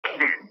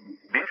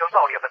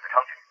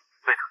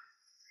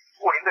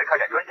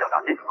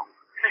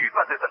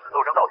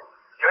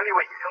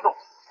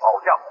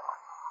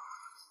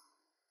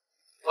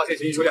内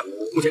情一车辆，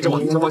目前正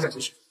往灵山方向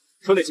行驶，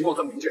车内情况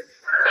暂不明确。收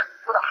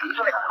到，正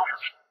在赶在路上。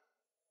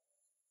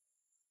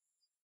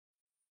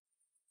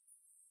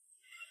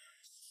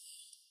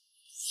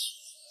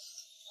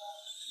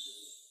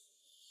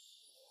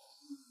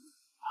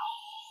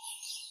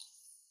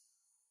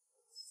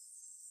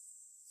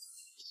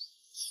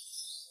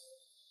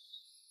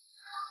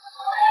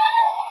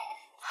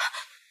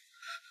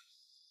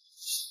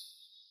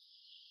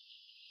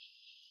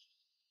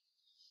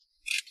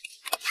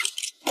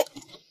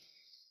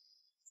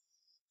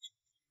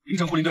 凌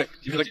城护林队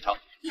集合检查。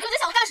你究竟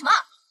想要干什么？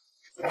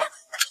谁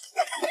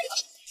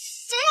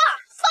呀？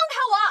放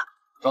开我！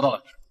抓到了，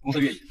公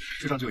司越野，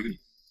车上只有一个你。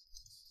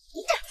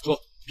说，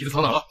皮子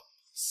藏哪了？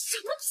什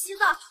么皮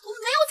子？我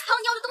没有藏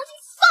你要的东西，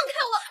放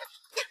开我！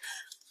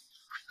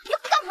你要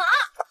干嘛？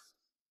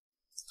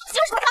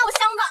凭什么开我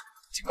箱子？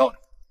警告你，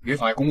别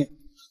妨碍公务。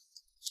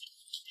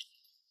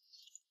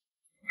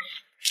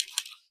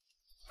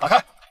打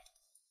开。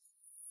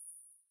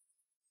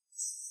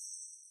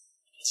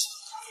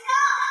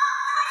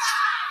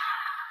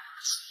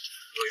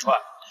 快！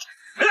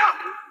来呀！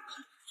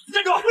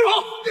站住！别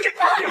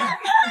跑！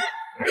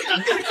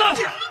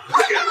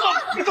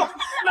别动！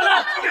兰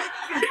兰！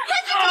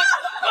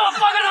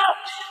放开他！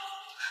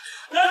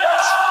兰兰！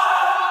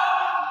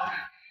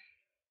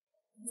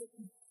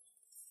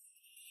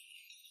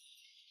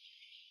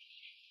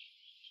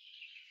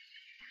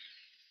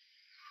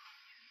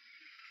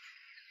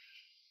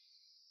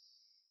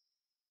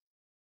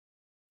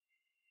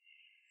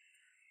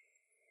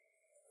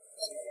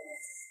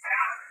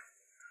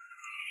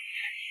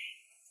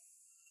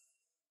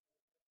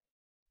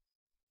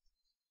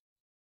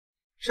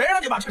谁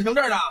让你把车停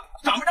这儿的？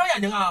长没长眼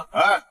睛啊？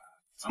哎，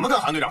怎么跟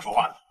韩队长说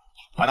话呢？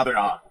韩大队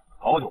长，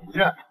好久不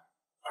见。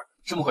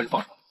这么快就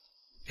放手？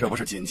这不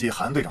是谨记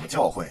韩队长的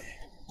教诲，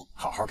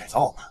好好改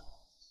造吗？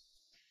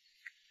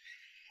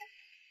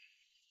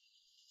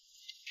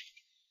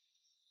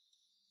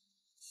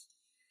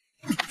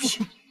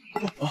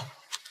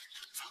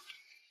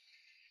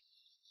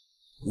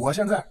我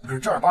现在是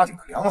正儿八经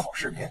的良好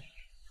市民，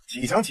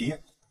几强企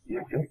业也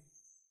不经理。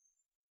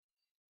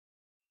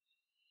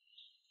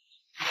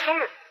 今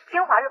日，《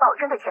京华日报》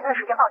针对前段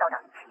时间报道的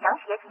启祥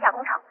企业旗下工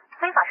厂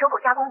非法收购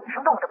加工野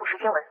生动物的不实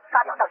新闻发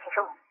表道歉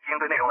声明，应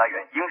对内容来源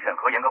应审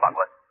核严格把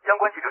关，相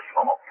关记者许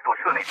某某做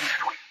社内及时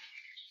处理。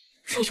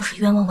这就是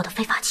冤枉我的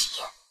非法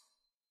企业。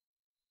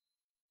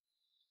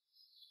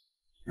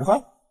云帆，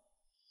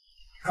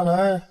看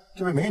来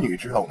这位美女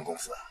知道我们公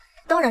司啊？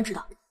当然知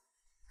道，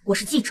我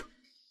是记者。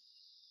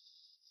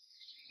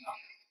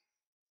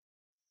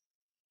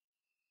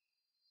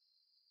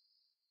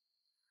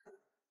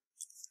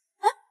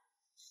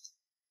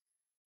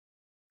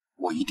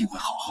 我一定会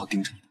好好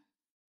盯着你的。你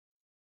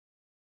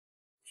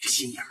这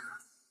心眼儿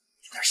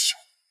有点小。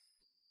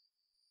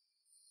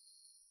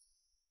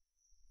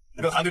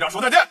跟韩队长说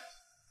再见。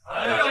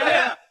再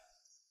见。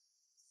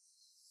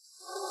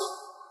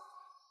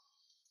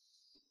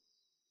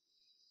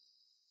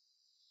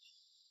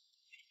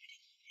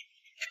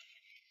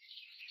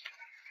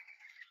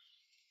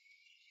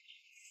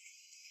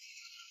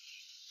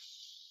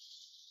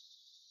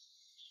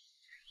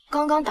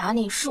刚刚打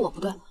你是我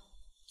不对，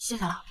谢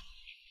谢了。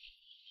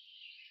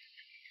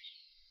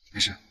 没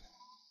事，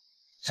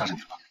吓着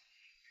你了吧？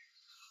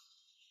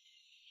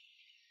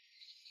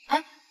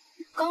哎，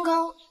刚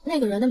刚那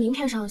个人的名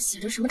片上写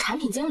着什么产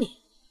品经理，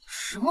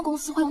什么公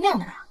司会有那样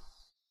的人啊？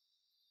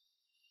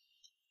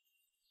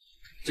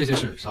这些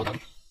事稍等，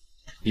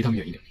离他们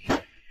远一点。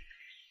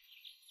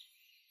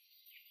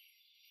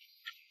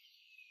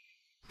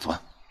走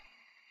吧。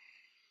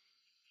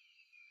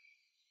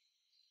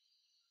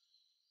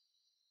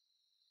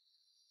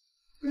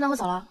那我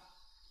走了，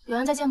有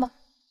缘再见吧。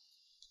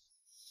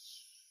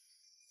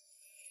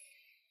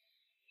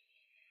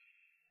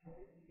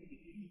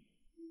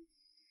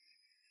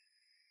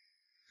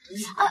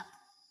 啊！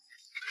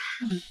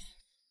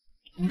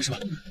没事吧？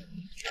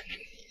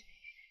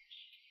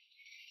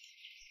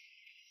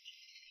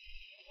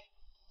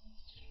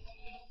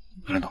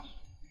何连东，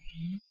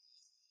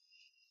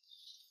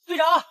队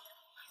长，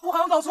我好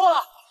像搞错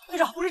了，队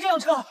长不是这辆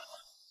车，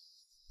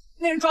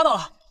那人抓到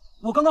了。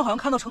我刚刚好像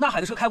看到程大海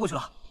的车开过去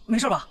了，没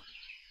事吧？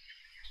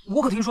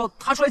我可听说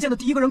他出来见的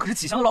第一个人可是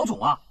启祥的老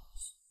总啊，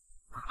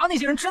他那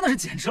些人真的是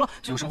简直了。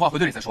有什么话回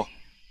队里再说。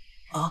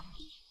啊，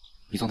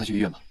你送他去医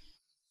院吧。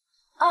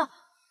 啊，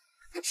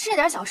这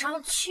点小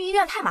伤去医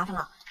院太麻烦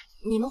了。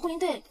你们护林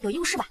队有医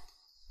务室吧？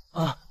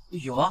啊，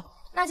有啊。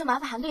那就麻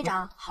烦韩队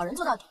长好人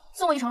做到底，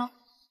送我一程喽。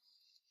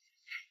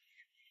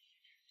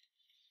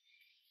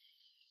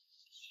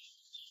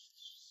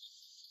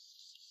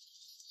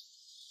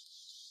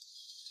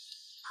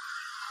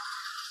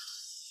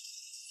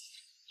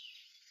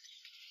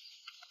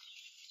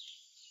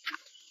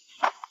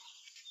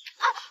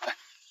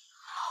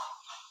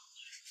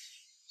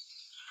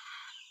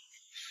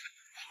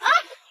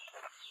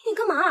你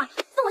干嘛？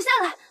放我下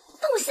来！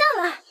放我下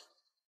来！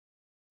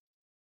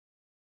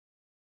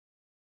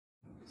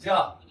行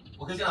了，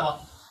我可以进来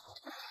吗？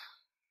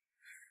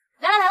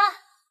来了来了！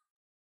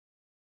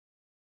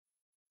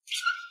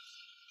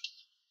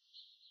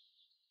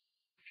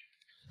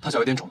他脚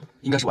有点肿，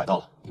应该是崴到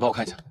了，你帮我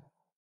看一下。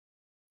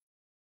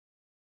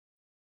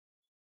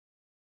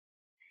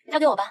交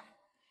给我吧。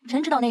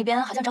陈指导那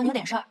边好像找你有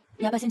点事儿，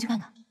你要不要先去看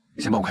看？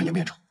先帮我看严不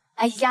严重。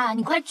哎呀，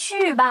你快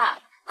去吧，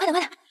快点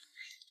快点！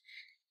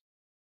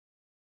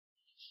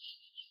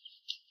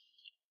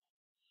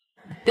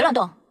别乱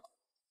动。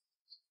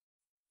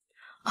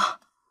啊，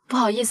不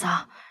好意思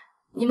啊，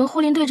你们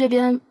护林队这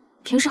边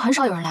平时很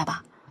少有人来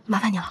吧？麻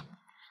烦你了。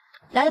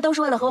来的都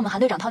是为了和我们韩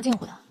队长套近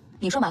乎的，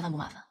你说麻烦不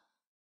麻烦？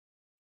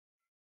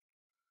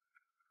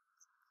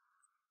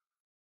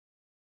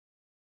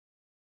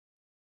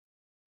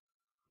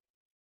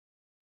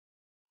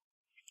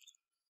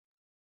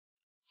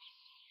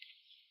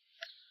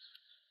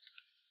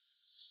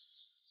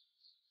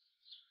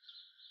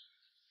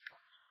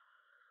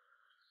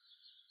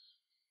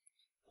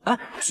哎，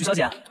许小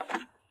姐，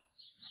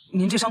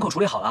您这伤口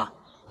处理好了？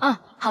嗯，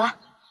好了。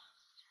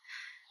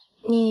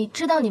你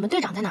知道你们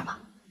队长在哪儿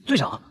吗？队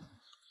长？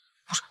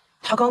不是，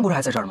他刚刚不是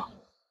还在这儿吗？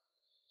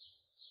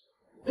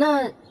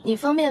那你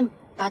方便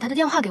把他的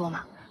电话给我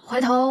吗？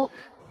回头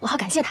我好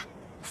感谢他。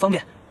方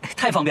便，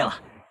太方便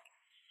了。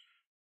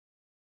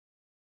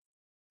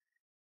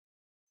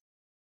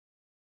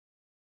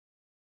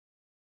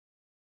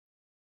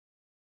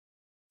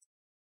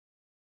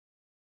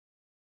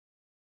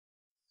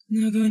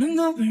那个能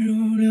够温柔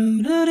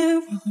留的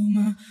电话号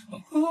码，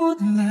恍惚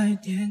的来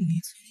电，你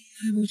从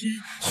来不接，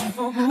是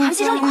否不韩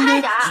先生，你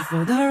快点！是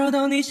否打扰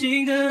到你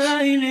新的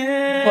爱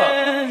恋？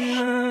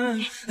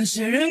那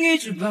些人一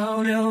直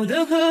保留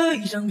的合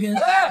影相片，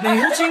没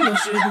有情都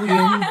是不愿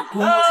意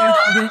过去道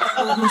别，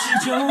我不是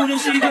旧的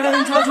习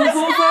惯，抓住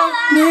不放，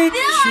没去。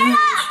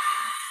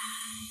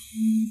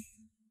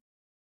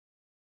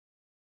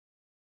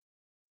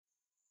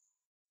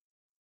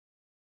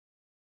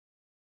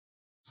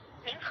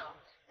您好，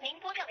您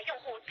拨叫的用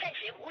户暂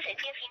时无人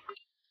接听。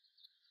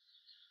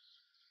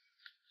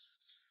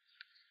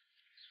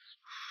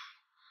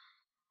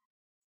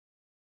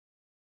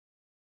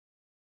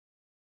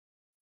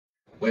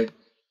喂，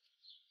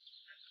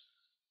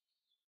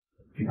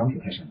这钢铁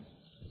太深了，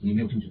你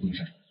没有证据不能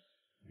下手，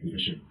有的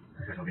是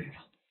还是交给警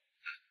察。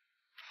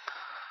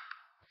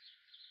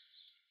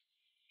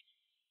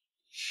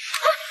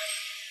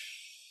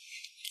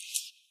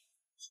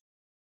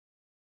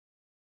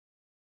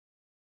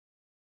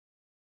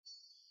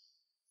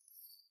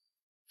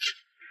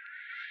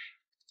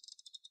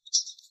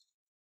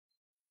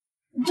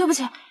对不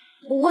起，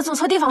我走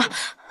错地方了。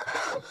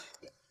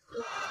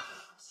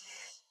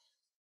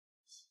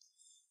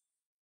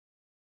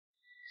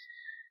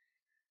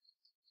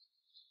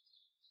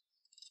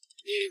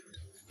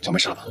脚没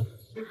事了吧？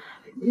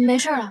没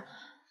事了。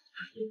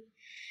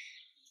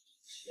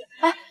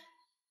哎，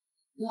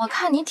我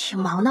看你挺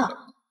忙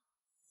的，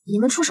你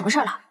们出什么事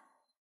了？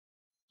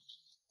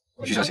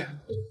徐小姐，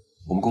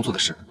我们工作的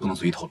事不能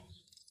随意透露。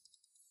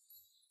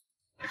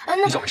那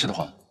你脚没事的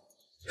话，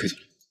可以走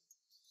了。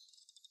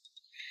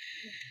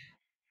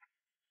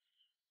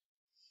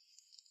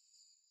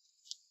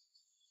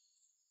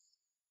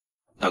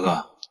大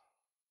哥，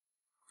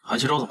韩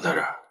七洲怎么在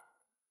这儿？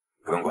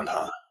不用管他，有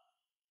钱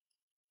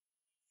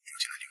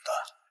的女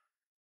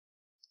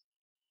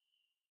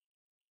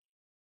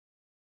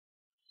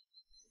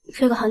的。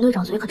这个韩队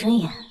长嘴可真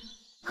严，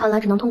看来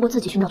只能通过自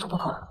己寻找突破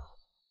口了。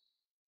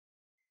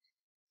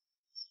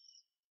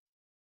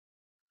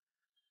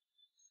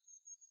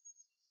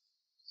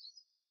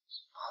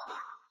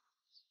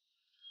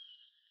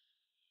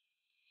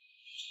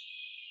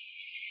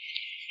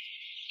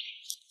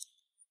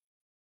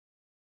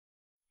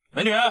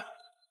美女，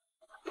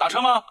打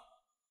车吗？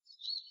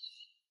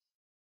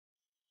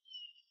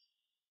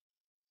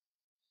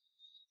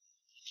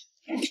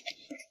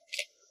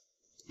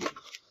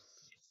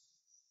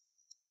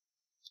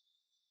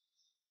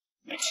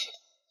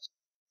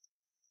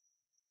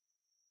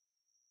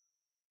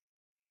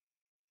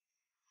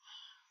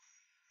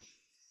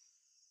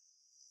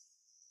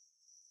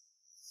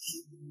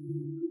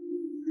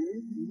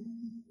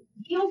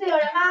公司有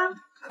人吗？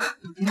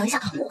等一下，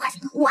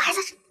我还在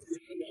这。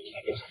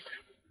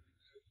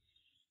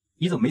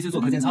你怎么没去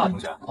做核检测啊，同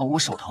学？哦，我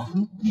手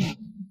疼。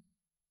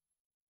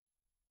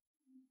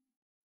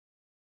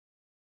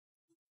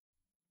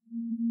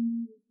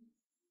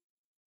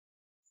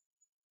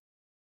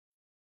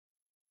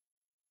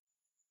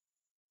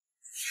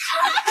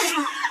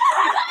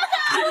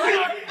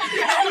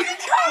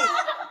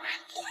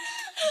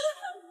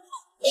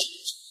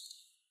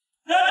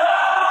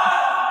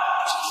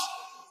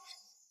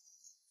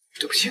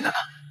对不起，楠楠，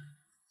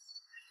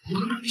不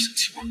能让你想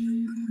起我，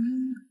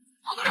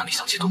不能让你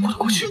想起痛苦的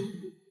过去。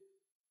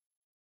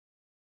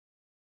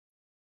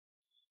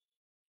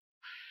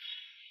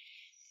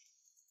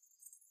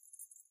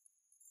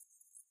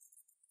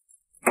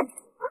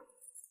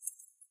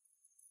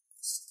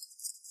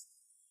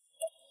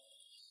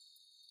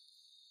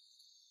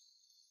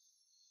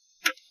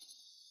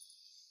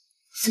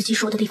司机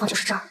说的地方就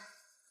是这儿，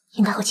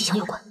应该和吉祥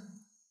有关。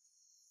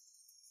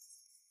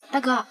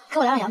大哥，给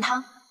我来碗羊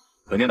汤。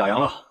本店打烊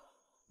了，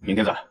明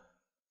天再来。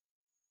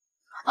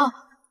哦，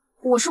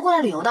我是过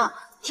来旅游的，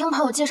听朋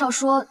友介绍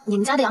说你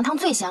们家的羊汤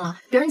最鲜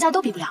了，别人家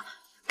都比不了，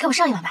给我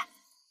上一碗呗。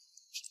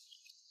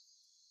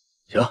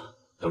行，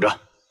等着。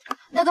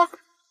大哥，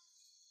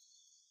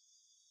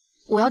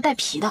我要带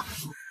皮的。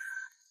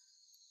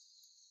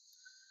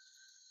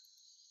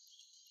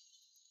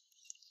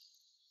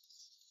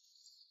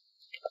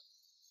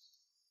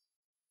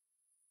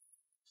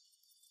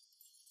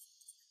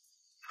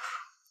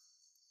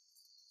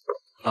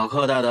老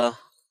客带的。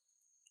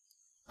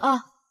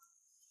啊，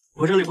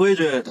我这里规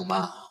矩懂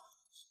吧？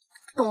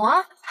懂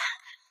啊。陪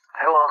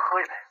我喝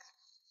一杯。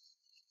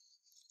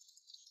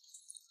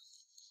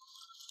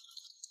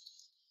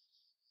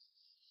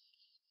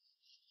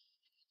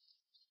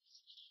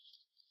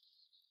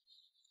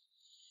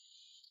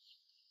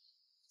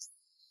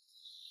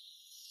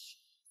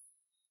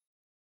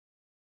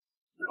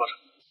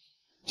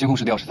监控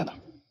室的钥匙在哪儿？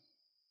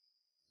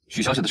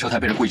许小姐的车胎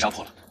被人故意扎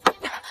破了。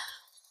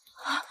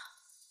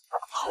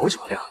好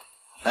酒量，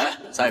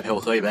来，再陪我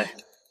喝一杯。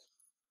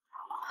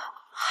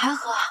还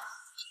喝？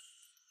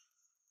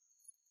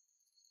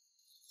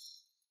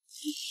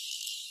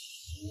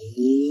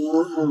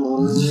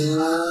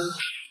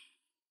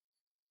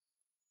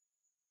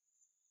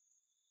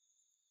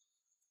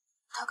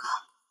大哥，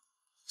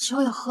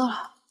酒也喝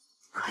了，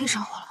可以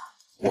上火了吧？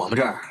我们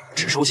这儿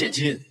只收现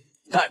金，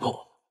代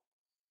购。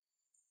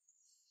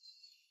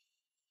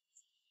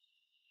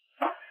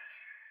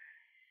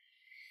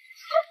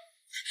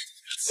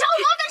抢我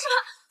干什么？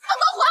快还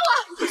我！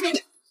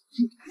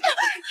你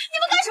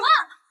们干什么？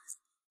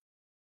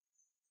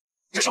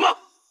这什么？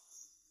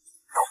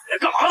你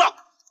干嘛呢？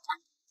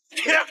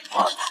天啊！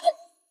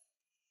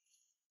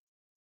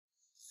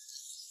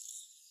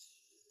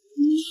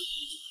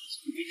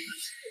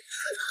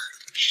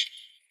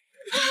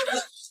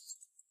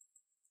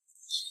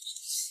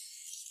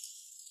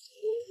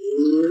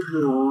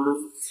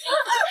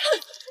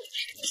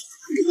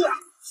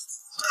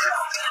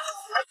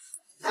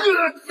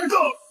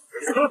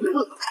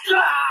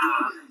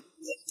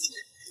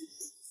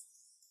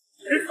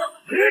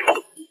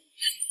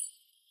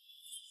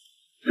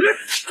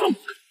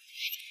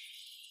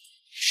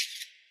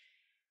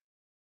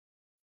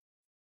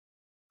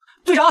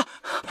队长，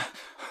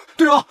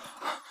队长，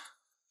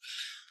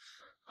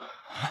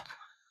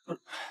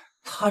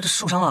他这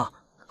受伤了，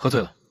喝醉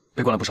了，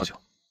被灌了不少酒。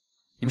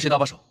你们谁搭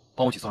把手，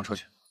帮我一起送上车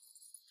去。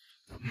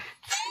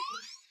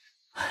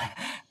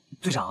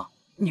队长，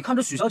你看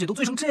这许小姐都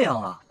醉成这样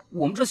了，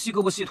我们这细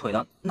胳膊细腿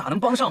的哪能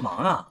帮上忙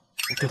啊？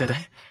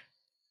对，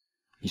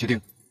你确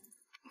定？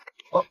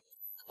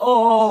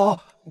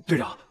队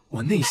长，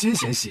我内心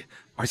纤细，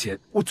而且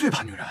我最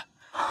怕女人，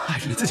还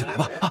是你自己来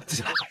吧，自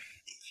己来。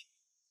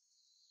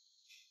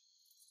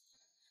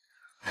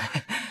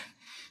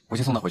我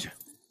先送她回去，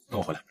等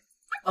我回来。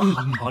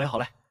好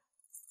嘞。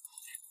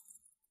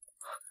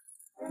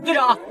队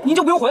长，您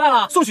就不用回来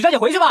了，送许小姐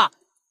回去吧。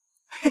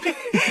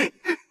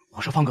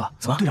我说方哥，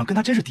怎么队长跟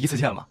他真是第一次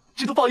见吗？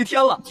这都抱一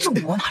天了。这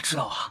我哪知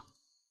道啊？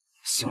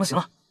行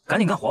了，赶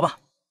紧干活吧。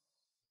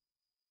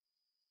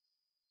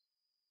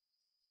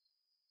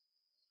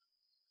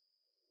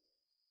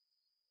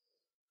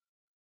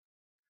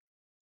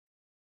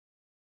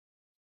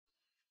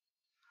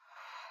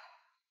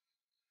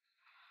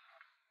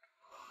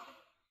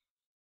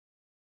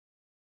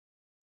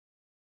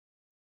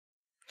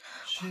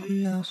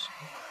需要谁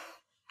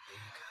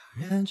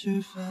一个人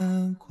吃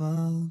饭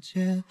逛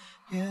街，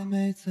也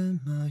没怎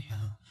么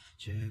样，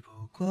只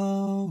不过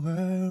偶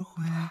尔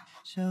会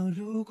想，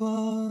如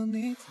果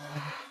你在，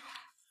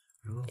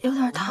有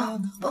点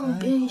烫，帮我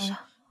憋一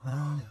下。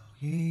挽留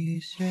一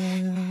些，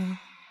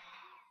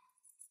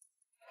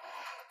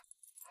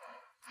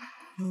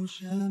用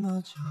什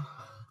么交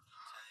换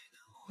才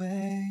能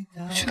回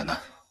到许楠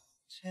楠，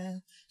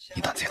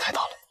你胆子也太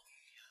大了，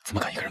怎么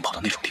敢一个人跑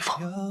到那种地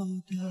方？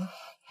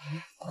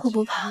我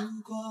不怕，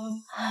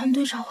韩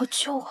队长会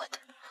救我的。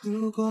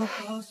如果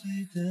破碎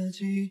的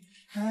记忆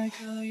还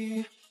可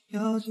以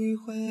有机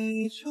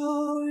会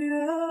重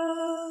圆，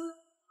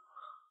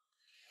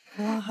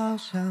我好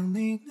想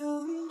你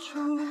能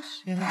出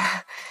现。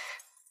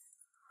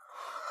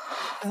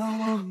当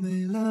我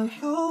没了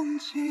勇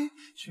气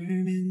去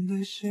面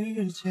对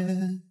世界，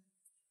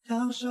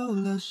当受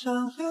了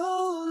伤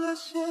流了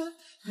血，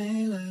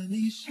没了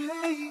你谁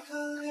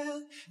可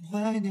怜？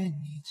怀念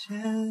以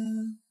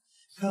前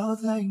靠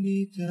在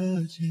你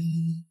的肩，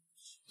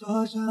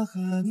多想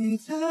和你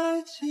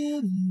再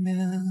见面，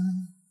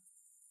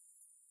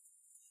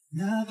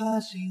哪怕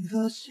心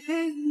和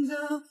心脏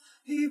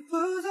已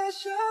不再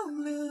相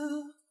连，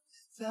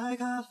在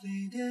咖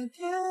啡店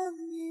店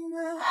里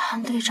面，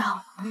韩队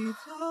长，你走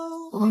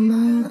我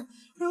们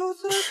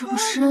是不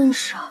是认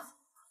识啊？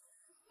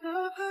哪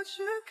怕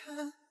只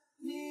看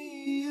你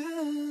一眼。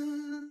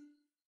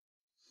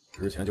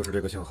之前就是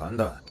这个姓韩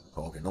的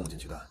把我给弄进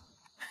去的。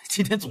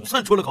今天总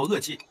算出了口恶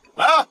气。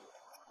来啊，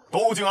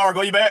都敬二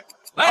哥一杯。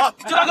来，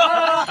敬大哥。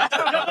来。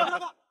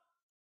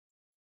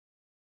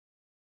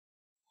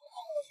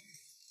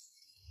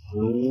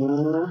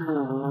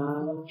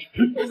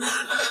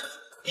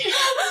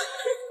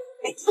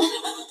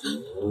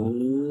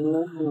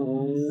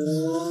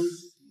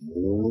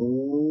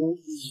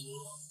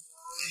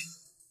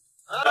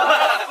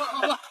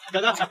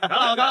刚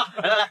刚，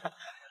来。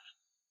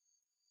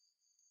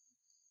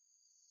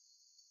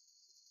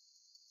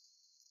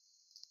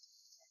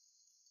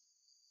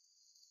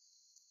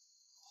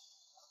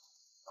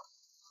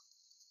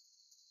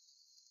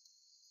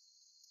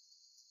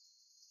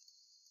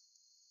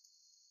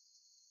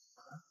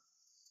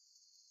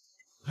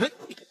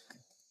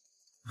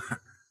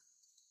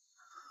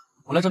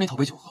我来找你讨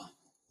杯酒喝，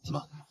怎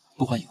么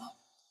不欢迎啊？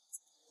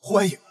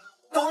欢迎，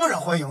当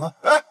然欢迎了。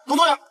哎，都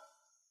坐下，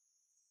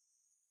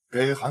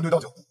给韩队倒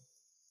酒。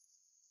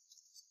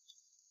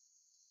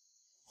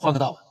换个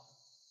大碗。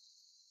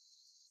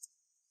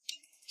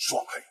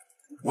爽可以，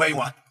我也一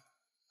碗。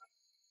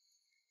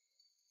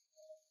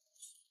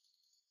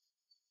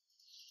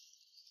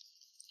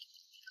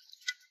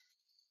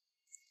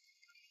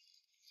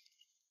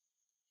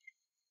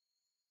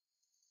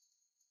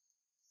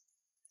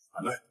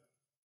韩队，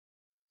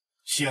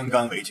先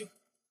干为敬。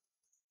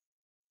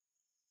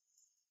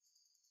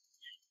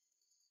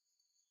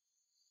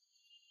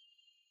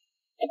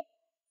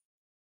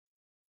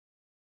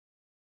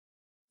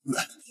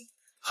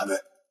韩队，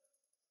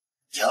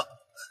请。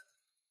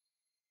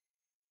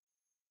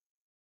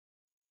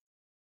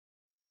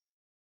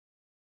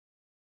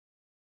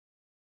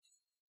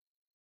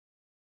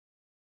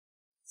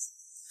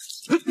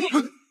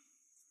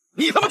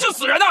你他妈就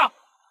死人呐！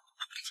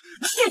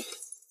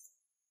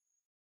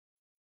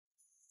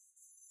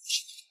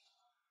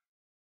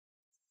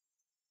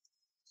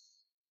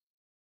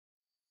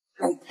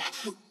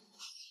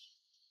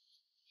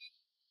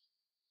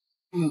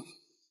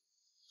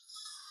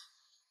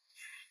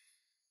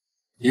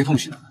别痛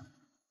许奶奶，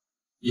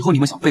以后你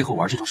们想背后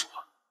玩这种手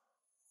法，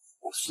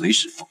我随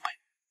时奉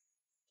陪。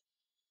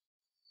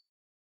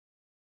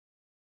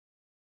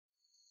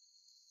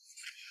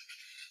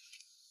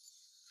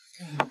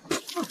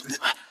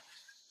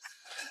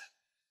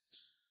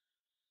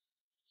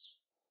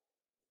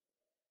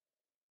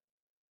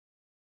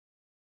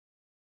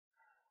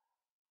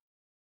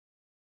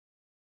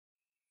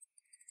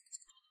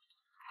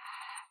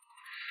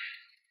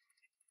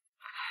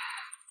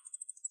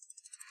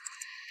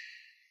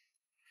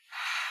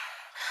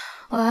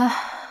喂，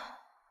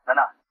楠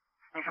楠，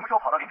你什么时候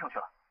跑到临城去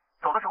了？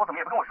走的时候怎么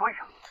也不跟我说一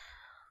声？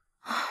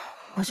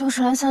我就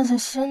是来散散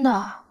心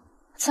的。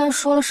再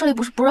说了，社里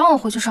不是不让我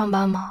回去上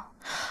班吗？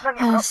那你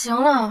哎呀，行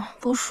了，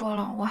不说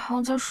了，我还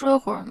要再睡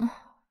会儿呢。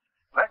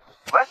喂，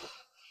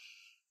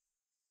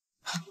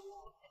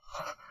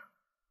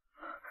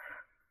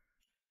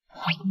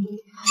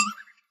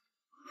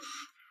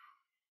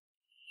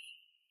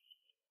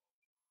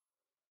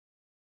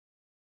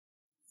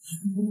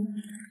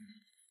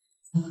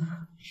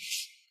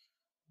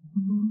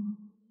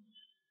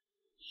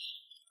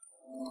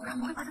该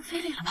不会把他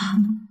非礼了吧？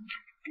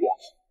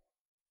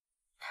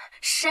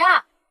谁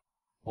啊？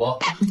我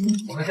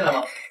能进来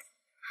吗？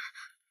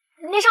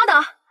你稍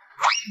等。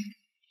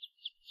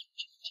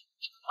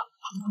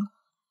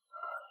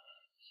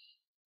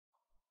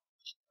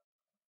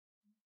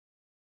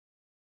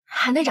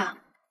韩队长，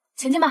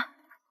请进吧。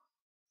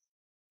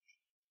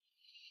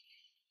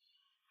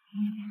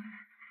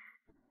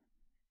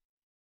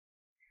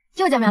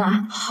又见面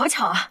了，好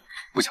巧啊！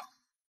不巧，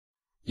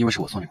因为是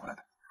我送你过来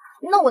的。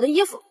那我的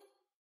衣服，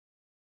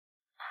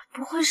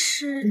不会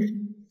是……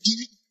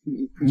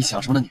你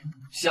想什么呢你？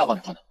鞋要帮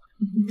你换的，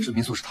这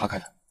民宿是他开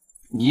的，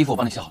你衣服我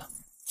帮你洗好了。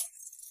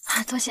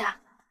啊，多谢啊。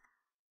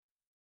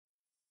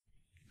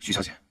徐小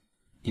姐，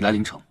你来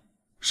临城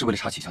是为了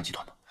查启祥集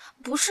团吗？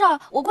不是啊，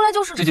我过来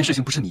就是……这件事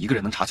情不是你一个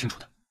人能查清楚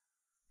的，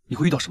你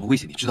会遇到什么危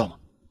险，你知道吗？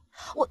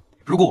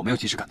如果我没有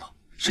及时赶到，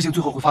事情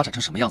最后会发展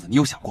成什么样子，你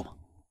有想过吗？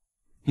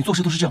你做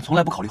事都是这样，从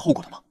来不考虑后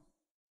果的吗？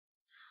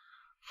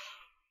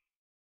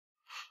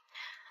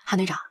韩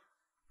队长，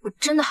我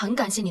真的很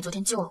感谢你昨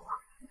天救了我，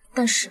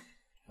但是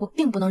我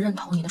并不能认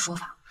同你的说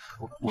法。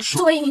我说，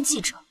作为一名记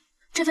者，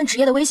这份职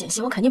业的危险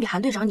性，我肯定比韩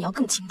队长你要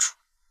更清楚。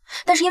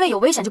但是因为有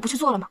危险就不去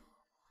做了吗？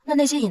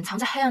那些隐藏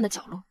在黑暗的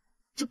角落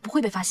就不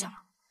会被发现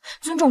了。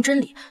尊重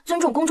真理，尊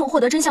重公众获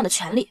得真相的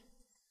权利，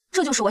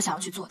这就是我想要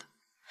去做的。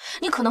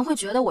你可能会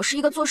觉得我是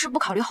一个做事不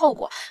考虑后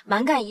果、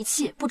蛮干一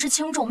气、不知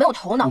轻重、没有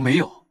头脑。我没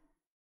有。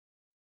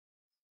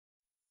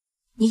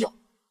你有，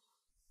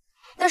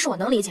但是我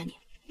能理解你，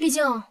毕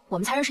竟我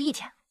们才认识1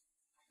天，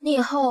你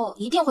以后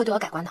一定会对我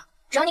改观的，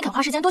只要你肯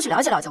花时间多去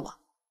了解了解我。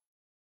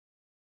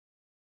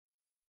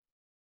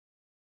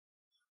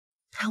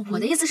我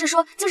的意思是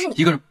说，就是你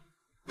一个人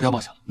不要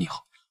妄想你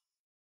好。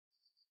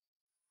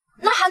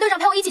那韩队长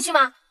陪我一起去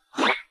吗？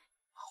我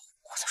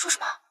在说什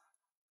么？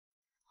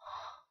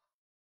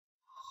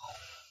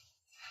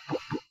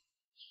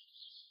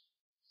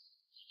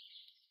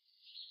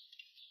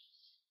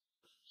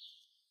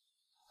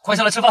快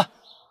下来吃饭。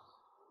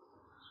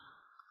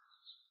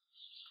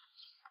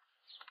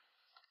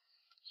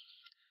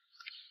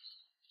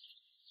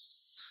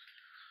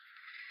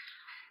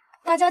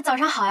大家早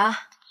上好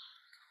呀。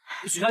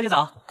许小姐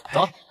早，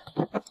走，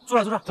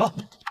坐这儿坐这儿，走，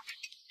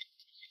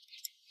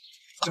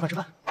吃饭吃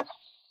饭。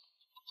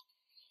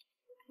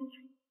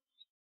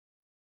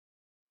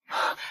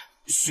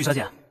许小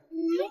姐，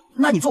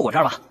那你坐我这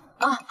儿吧。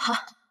啊，好。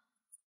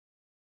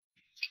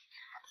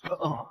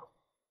哦，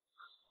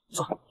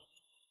坐，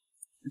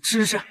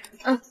吃。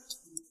嗯。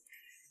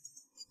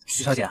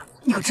许小姐，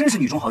你可真是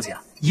女中豪杰，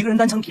一个人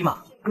单枪匹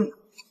马跟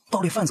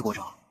盗猎贩子过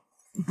招，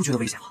你不觉得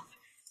危险吗？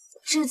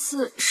这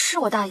次是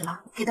我大意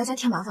了，给大家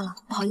添麻烦了，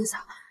不好意思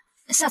啊。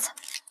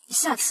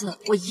下次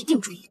我一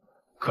定注意。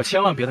可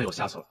千万别再有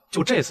下次了，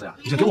就这次呀，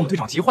已经给我们队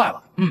长急坏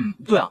了。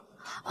对啊。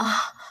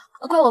啊，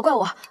怪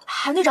我，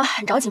韩队长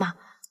很着急吗？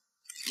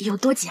有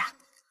多急啊？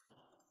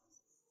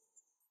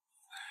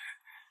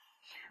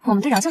我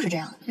们队长就是这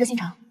样，热心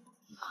肠。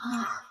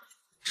啊。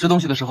吃东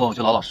西的时候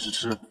就老老实实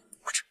吃。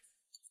不吃。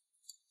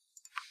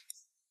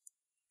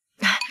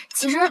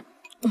其实，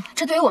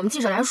这对于我们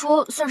记者来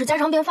说算是家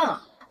常便饭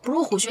了。不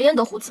入虎穴焉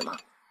得虎子嘛，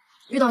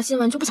遇到新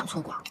闻就不想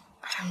错过，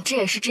这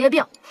也是职业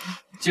病。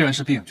既然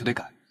是病，就得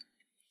改。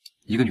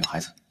一个女孩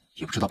子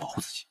也不知道保护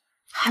自己。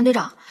韩队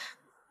长，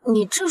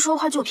你这说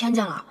话就有偏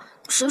见了。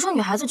谁说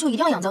女孩子就一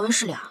定要养在温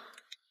室里啊？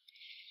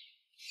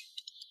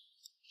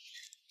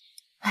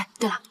哎，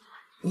对了，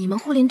你们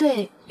护林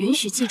队允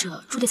许记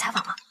者驻队采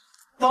访吗？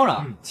当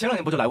然，前2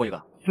年不就来过一个？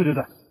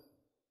对。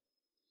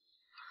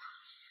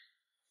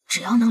只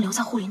要能留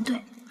在护林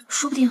队，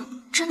说不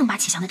定真能把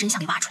启祥的真相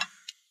给挖出来。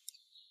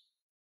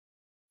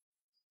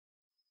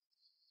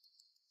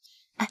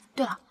哎，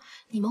对了，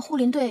你们护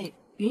林队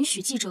允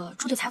许记者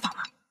驻队采访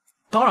吗？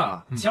当然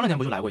啊，前2年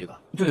不就来过一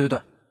个？对。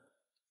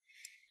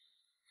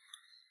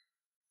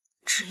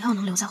只要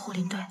能留在护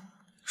林队，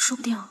说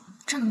不定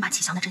真能把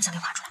启祥的真相给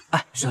挖出来。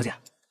哎，徐小姐，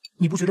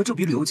你不觉得这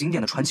比旅游景点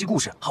的传奇故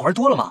事好玩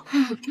多了吗？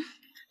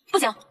不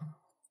行。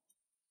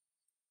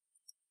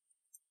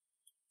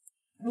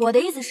我的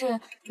意思是，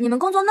你们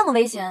工作那么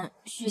危险，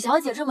许小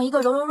姐这么一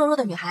个柔柔弱弱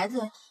的女孩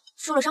子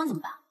受了伤怎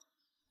么办？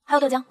还有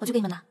豆浆，我去给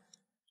你们拿。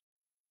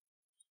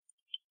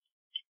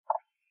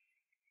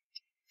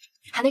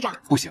韩队长，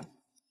不行，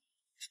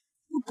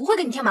我不会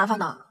给你添麻烦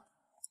的。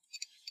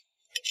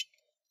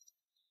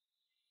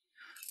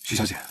徐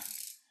小姐，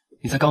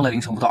你才刚来临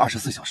城不到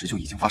24小时，就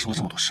已经发生了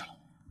这么多事了，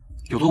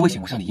有多危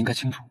险，我想你应该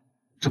清楚。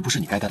这不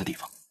是你该待的地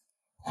方，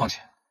况且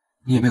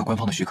你也没有官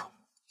方的许可。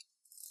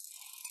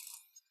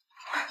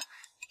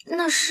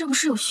那是不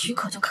是有许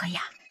可就可以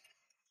啊？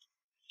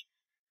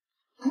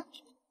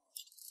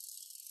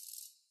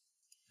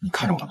你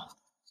看着我干嘛？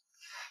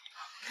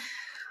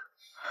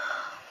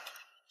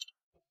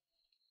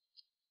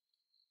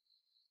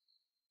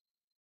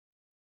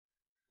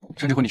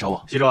陈志坤，你找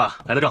我？西周啊，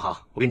来的正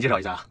好，我给你介绍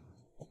一下啊，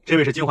这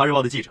位是京华日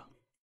报的记者。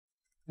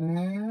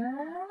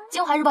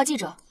京华日报记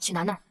者许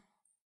楠楠。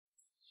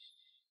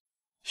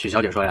许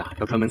小姐说呀，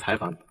要专门采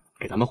访你，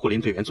给咱们护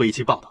林队员做一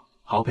期报道，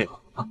好好配合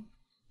啊！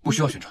不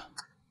需要宣传。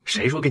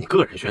谁说给你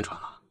个人宣传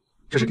了？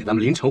这是给咱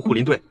们临城护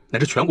林队乃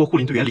至全国护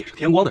林队员脸上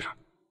添光的事儿，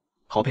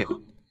好好配合。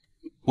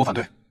我反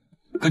对。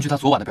根据他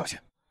昨晚的表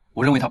现，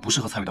我认为他不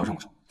适合参与到任务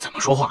中。怎么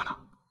说话呢？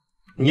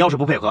你要是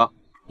不配合，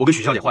我跟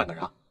许小姐换个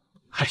人啊！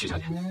嗨，许小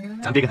姐，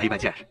咱别跟他一般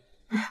见识。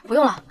不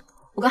用了，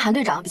我跟韩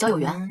队长比较有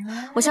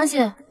缘，我相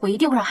信我一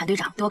定会让韩队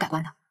长对我改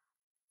观的。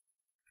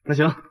那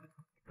行，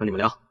那你们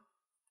聊。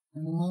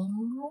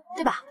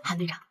对吧，韩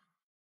队长？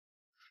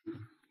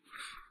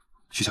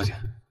许小姐，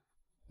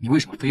你为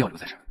什么非要留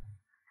在这儿？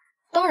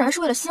当然是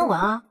为了新闻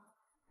啊，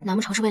难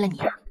不成是为了你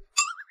啊？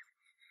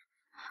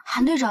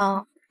韩队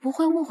长不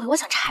会误会我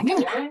想缠着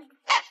你吧？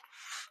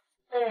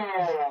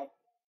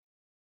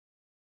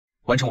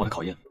完成我的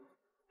考验，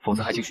否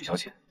则还请许小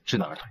姐知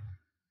难而退。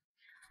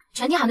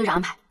全听韩队长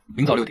安排。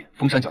明早6点，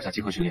峰山脚下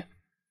集合训练，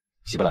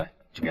起不来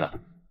就别来了。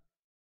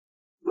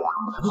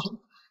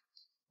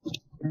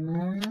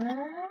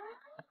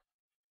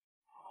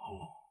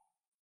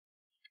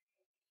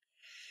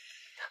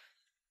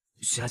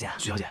许小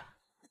姐，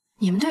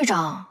你们队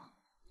长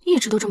一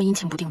直都这么阴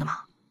晴不定的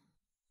吗？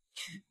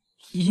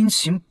阴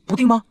晴不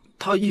定吗？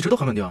他一直都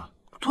很稳定啊。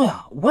对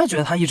啊，我也觉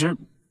得他一直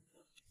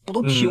不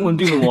都挺稳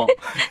定的吗？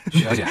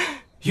许小姐，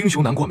英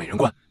雄难过美人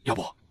关，要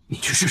不你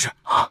去试试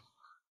啊？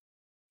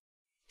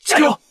加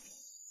油！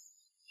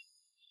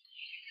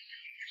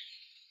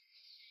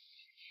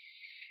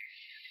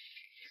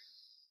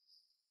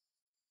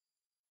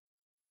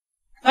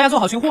大家做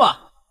好巡护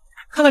啊，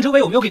看看周围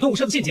有没有给动物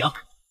设的陷阱。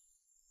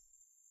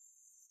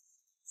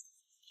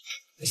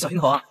小心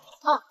头啊！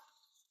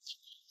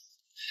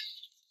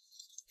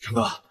成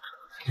哥，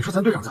你说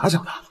咱队长咋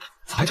想的？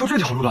咋还挑这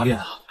条路拉练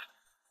啊？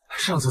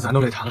上次咱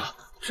都累瘫了，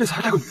这次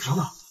还带个女生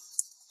呢。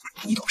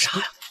你懂啥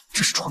呀？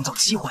这是创造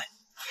机会。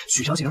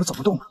许小姐要是走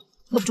不动了，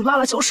那不就拉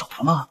拉小手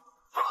了吗？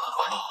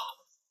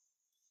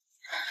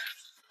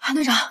韩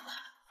队长，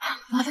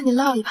麻烦你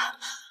拉我一把。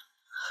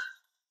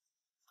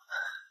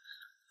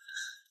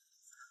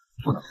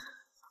不能，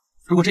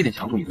如果这点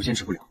强度你都坚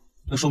持不了，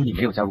那说明你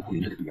没有加入护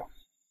林队的必要。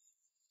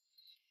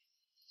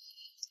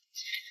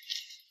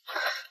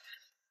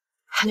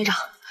韩队长，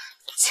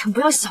请不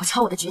要小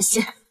瞧我的决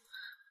心。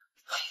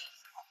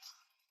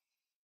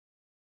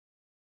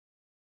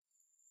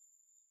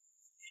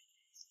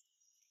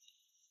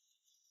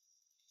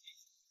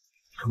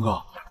成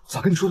哥，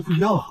咋跟你说的不一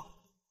样啊？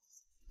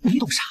你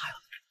懂啥呀？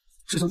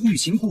这叫欲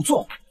擒故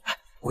纵。哎，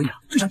我跟你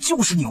讲，队长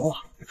就是牛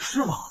啊！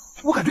是吗？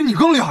我感觉你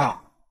更厉害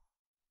啊！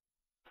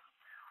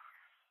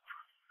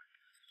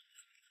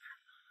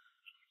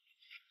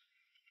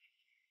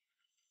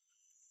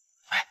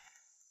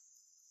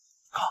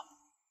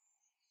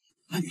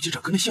那女记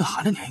者跟那姓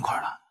韩的粘一块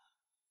了，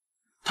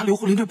她留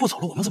护林队不走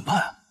了，我们怎么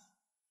办啊？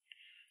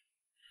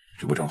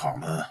这不正好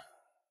吗？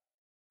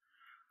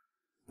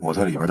我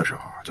在里边的时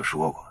候就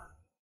说过，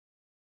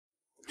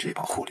这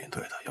帮护林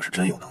队的要是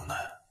真有能耐，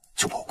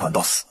就把我关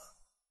到死，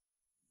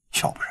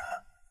要不然，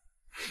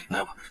那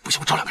要不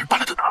行，我找2个人办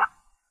了就得了。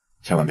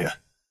千万别，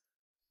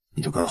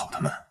你就跟好他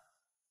们，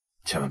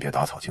千万别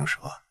打草惊蛇，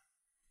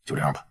就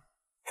这样吧。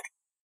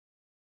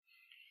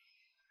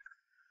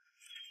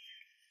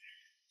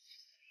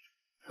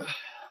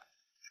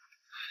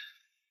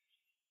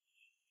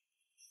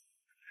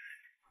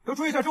要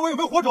注意一下周围有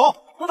没有火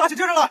种，能打起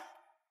精神来。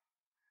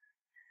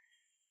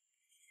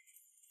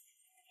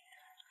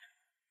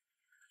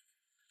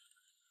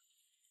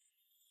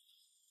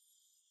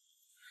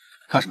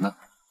看什么呢？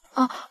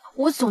啊，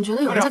我总觉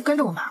得有人在跟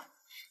着我们。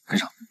跟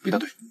上，别带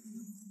队。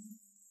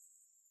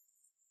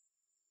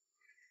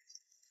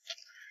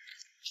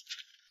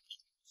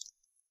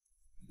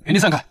原地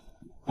散开，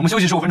我们休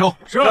息15分钟。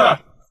是。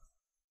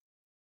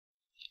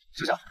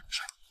休假。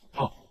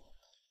好。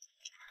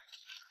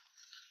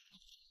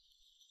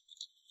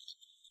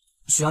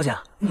许小姐，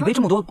你背这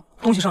么多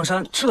东西上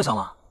山，吃得消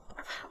吗？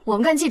我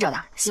们干记者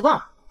的，习惯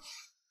了。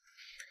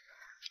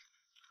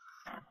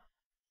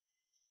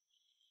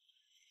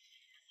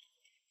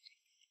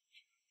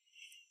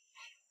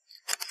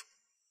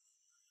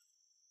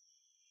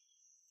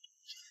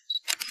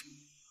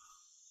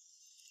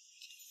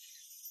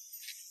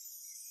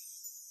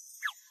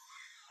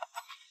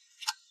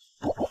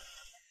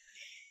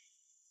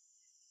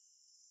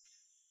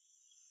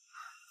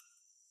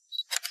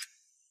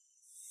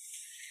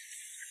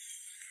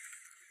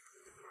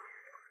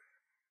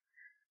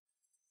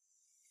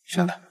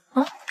现在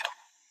啊，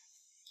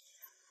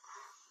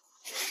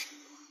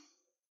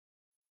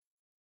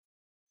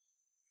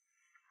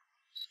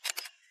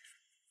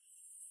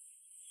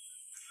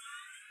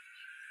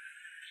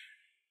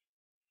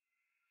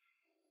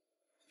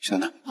现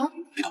在呢？啊，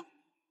别动。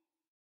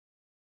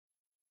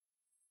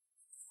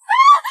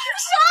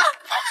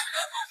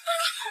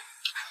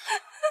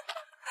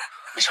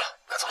没事了，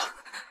该走了。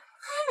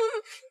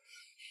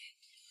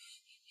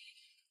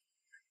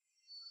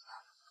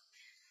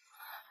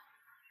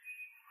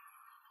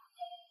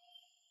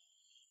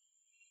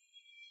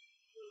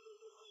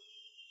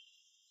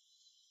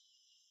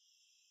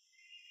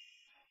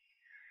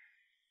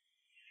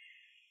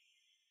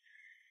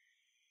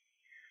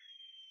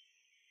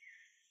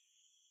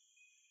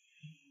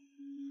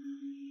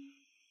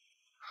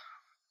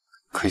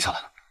可以下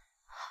来了。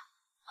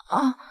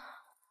啊，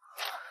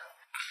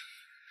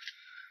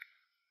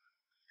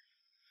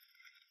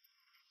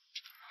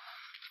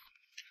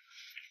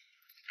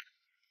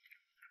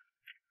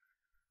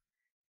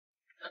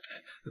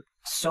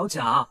小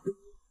贾，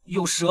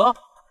有蛇，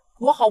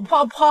我好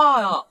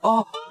怕呀！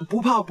啊，不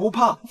怕不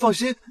怕，放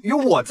心，有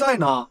我在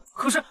呢。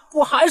可是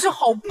我还是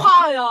好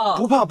怕呀！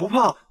不怕不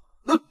怕，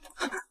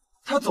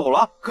他走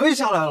了，可以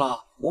下来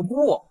了。我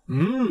不，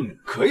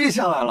可以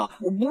下来了。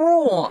我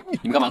不。你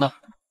们干嘛呢？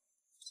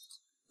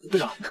队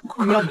长，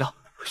你们聊。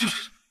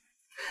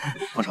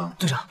方成，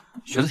队长，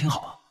学的挺好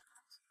啊。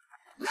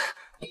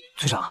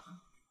队长，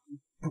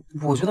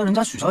我觉得人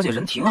家许小姐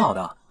人挺好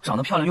的，长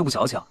得漂亮又不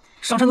矫情，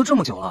上山都这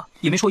么久了，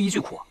也没说一句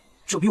苦，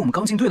这比我们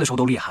刚进队的时候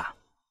都厉害。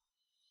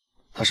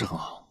她是很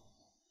好，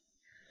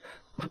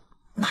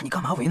那你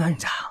干嘛为难人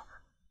家啊？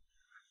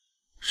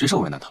谁说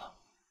为难她了？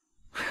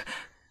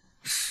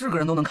是个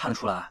人都能看得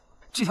出来，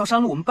这条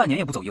山路我们半年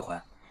也不走一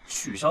回，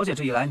许小姐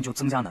这一来你就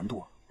增加难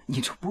度，你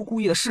这不是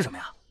故意的是什么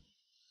呀？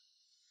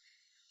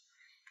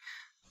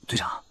队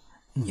长，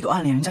你都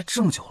暗恋人家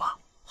这么久了，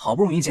好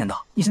不容易见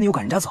到，你现在又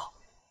赶人家走，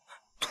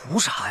图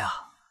啥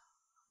呀？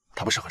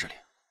她不适合这里，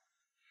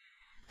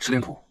吃点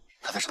苦，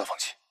她才知道放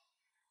弃。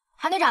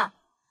韩队长，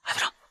韩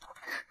队长，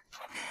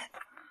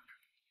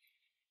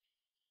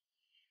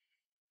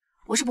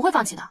我是不会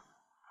放弃的。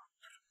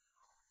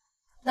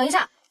等一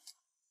下，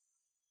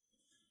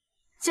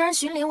既然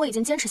巡林我已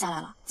经坚持下来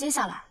了，接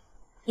下来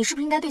你是不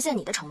是应该兑现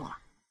你的承诺了？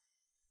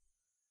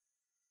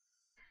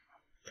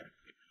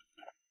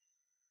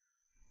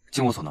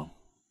尽我所能，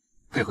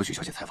配合许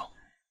小姐采访。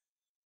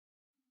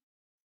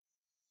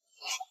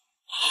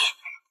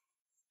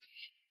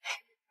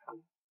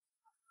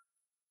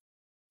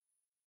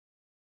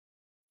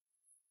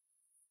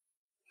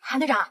韩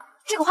队长，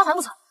这个花环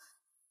不错。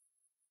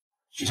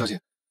许小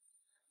姐，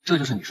这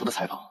就是你说的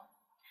采访？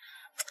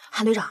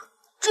韩队长，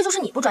这就是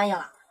你不专业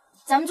了。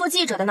咱们做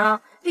记者的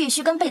呢，必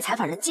须跟被采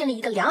访人建立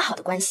一个良好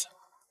的关系，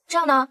这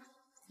样呢，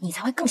你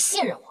才会更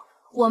信任我，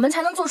我们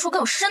才能做出更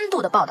有深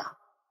度的报道。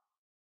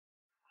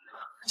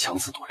强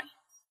词夺理。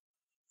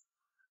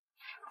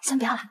先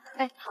不要了，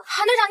哎，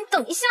韩队长，你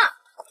等一下，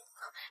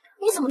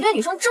你怎么对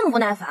女生这么不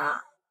耐烦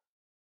啊？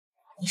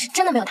你是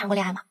真的没有谈过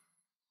恋爱吗？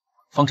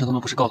方辰他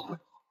们不是告诉我，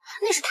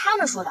那是他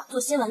们说的，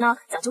做新闻呢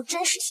讲究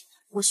真实性，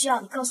我需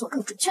要你告诉我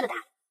更准确的答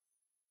案。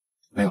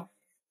没有。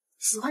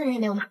喜欢的人也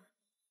没有吗？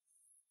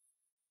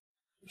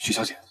许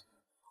小姐，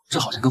这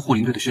好像跟护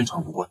林队的宣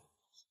传无关。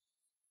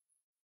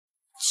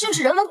这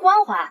是人文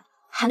关怀，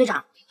韩队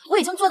长，我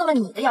已经做到了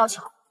你的要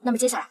求，那么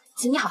接下来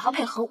请你好好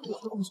配合我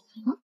的工作。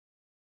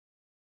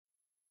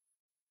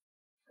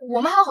我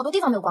们还有好多地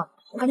方没有逛，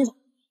我赶紧走。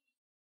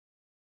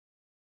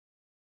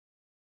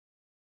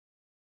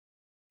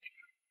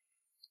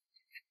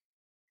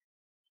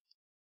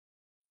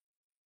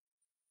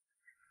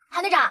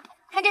韩队长，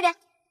看这边。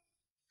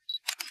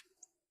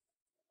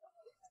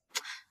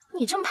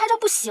你这么拍照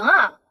不行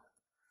啊，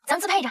咱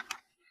们自拍一张，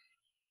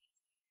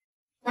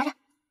拿着，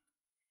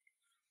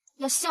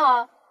要笑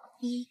哦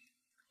，1、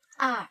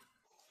2、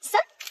3。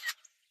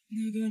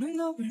已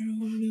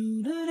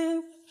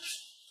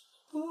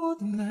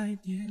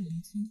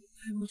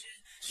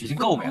经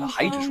够美了，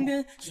还一直说。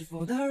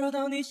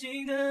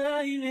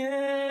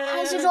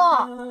韩西中，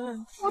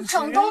我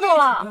长痘痘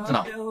了。在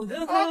哪？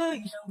那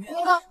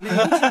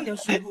个，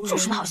这有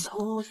什么好笑？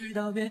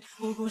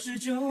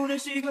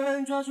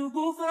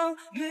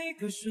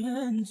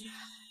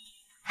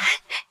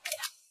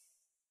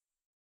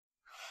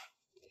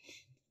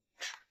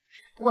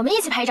我们一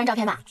起拍一张照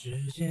片吧。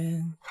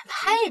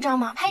拍一张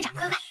嘛，拍一张，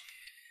快快。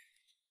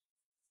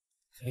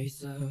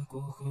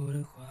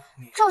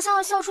照相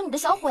要笑出你的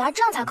小虎牙，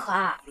这样才可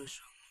爱。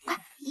快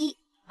，1、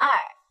2。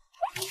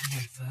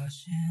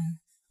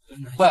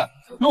喂，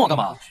弄我干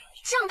嘛？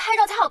这样拍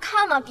照才好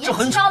看嘛，别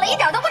很挑了，一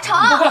点都不丑。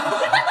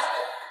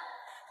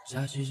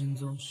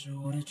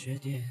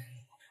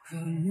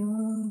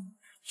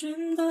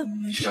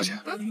徐小姐，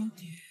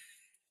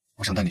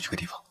我想带你去个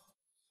地方。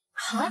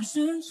好啊。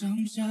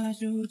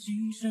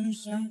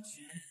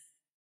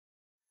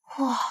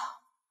哇，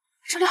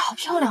这里好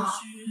漂亮啊！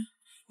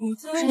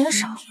人也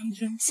少，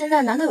现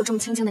在难得有这么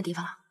清静的地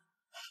方了。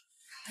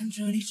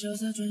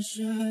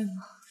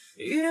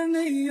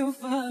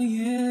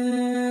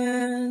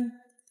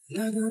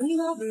那个你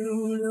那温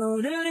如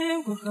流的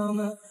脸过好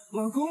吗？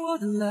忘乎我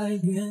的来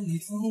源，你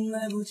从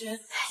来不见，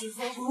是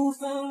否不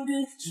方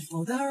便？是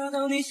否打扰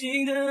到你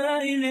新的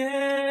爱恋？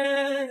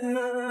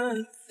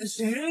那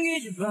些人一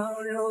直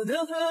保留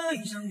的合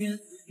影相片，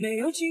没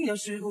有情调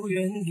是不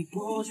愿意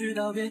过去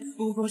道别，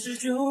不过是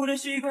旧的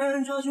习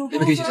惯，抓住不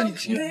放每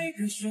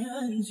个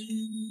瞬间。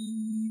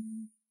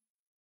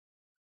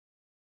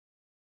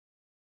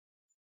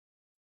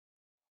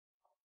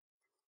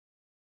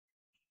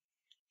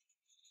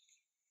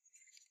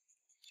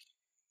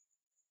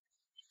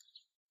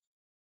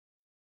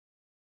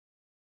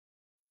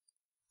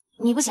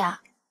你不写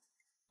啊？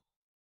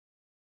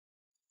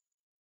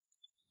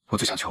我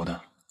最想求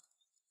的，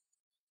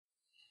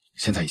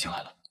现在已经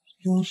来了。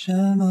用什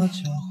么交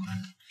换，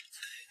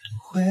才能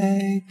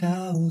回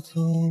到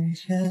从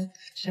前，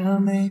像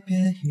没变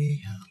一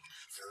样，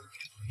曾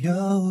拥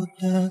有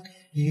的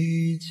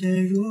一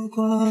切。如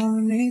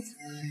果你在，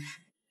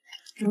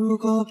如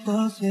果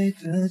破碎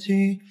的记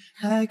忆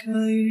还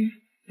可以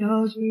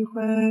有机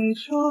会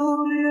重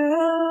圆。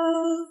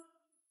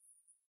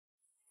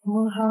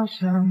我好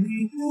想你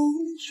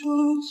能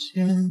出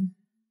现，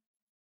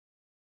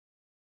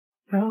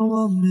让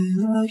我没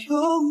了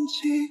勇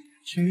气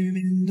去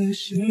面对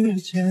时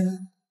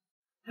间，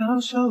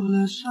当受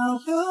了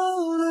伤流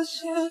了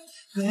血，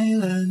为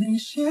了你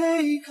写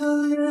一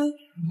颗脸，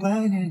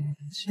怀念的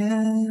肩，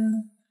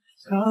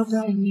靠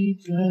在你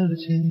的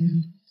肩，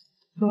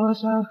多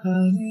想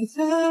和你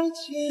再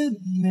见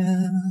面。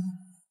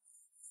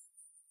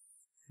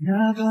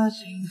哪怕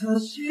心和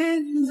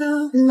心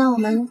脏那我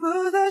们不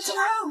再交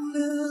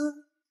流，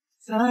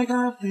在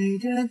咖啡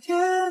店点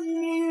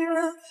一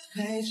人，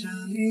陪着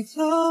你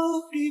走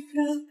一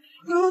遍，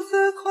如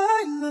此快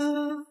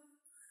乐，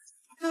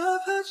哪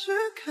怕只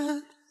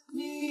看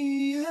你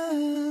一眼。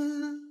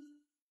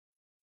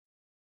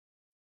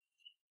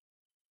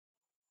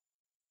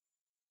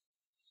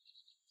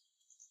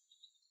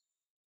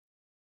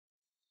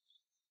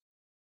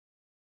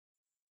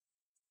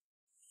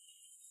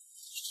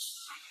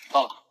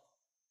到了。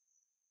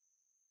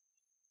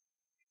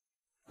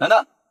楠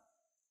楠，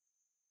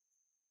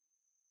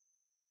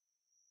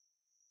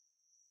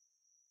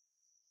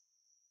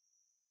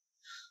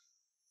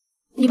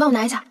你帮我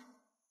拿一下。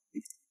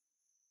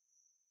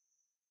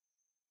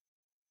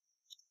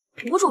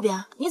吴主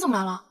编，你怎么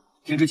来了？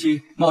田之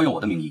期冒用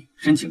我的名义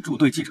申请驻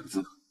队记者的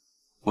资格，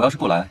我要是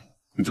不来，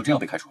你就真要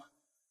被开除了。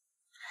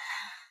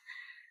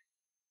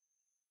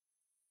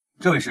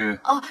这位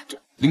是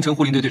凌晨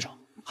护林队队长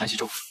韩西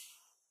周。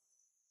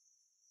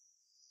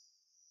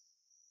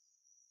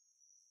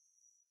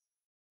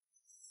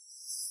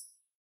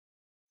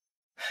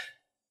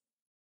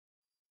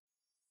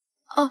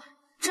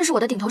这是我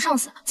的顶头上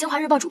司，《京华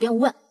日报》主编吴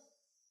问。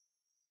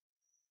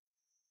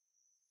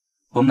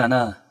我们楠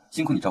楠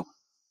辛苦你照顾，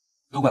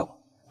都怪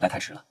我来太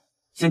迟了，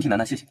先替楠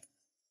楠谢谢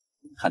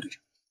你，韩队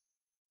长。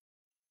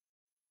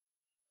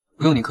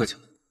不用您客气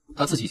了，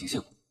他自己已经谢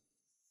过。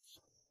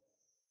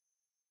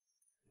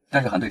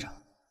但是韩队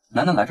长，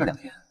楠楠来这2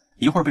天，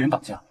一会儿被人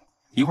绑架，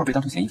一会儿被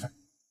当成嫌疑犯，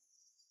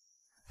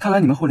看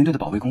来你们护林队的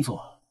保卫工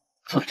作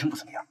做得真不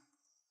怎么样。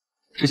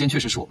之前确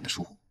实是我们的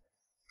疏忽，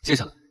接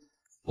下来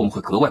我们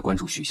会格外关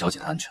注许小姐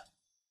的安全。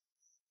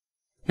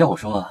要我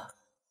说啊，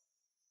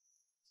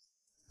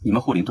你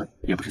们护林队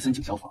也不是森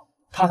警消防，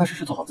踏踏实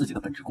实做好自己的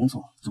本职工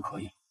作就可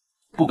以了，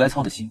不该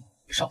操的心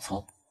少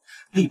操，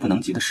力不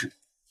能及的事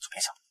就别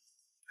想。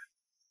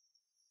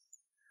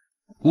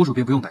吴主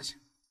编不用担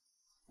心，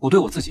我对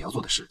我自己要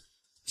做的事，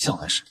向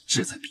来是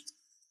志在必得。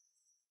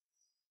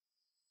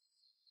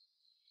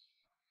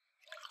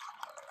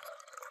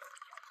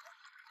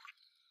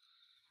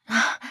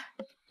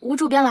吴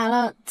主编来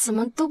了，怎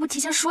么都不提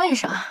前说一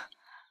声？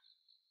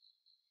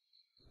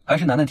还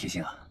是楠楠贴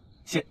心啊，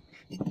谢。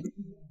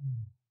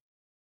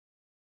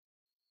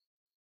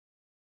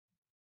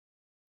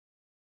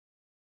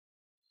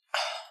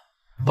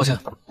抱歉，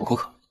我口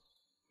渴。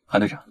韩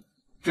队长，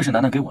这是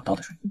楠楠给我倒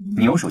的水，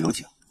你有手有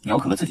脚，你要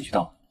渴了自己去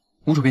倒。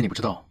吴主编，你不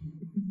知道，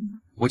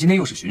我今天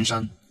又是巡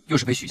山，又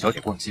是陪许小姐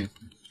逛街，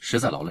实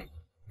在劳累。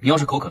你要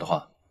是口渴的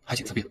话，还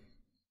请自便。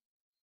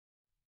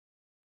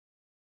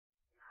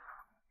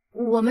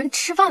我们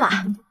吃饭吧。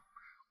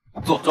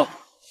坐。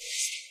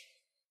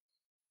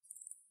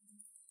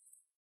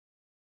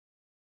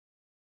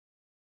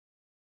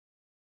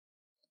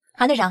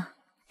韩队长，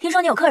听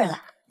说你有客人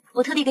了，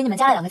我特地给你们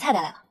加了2个菜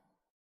单来了。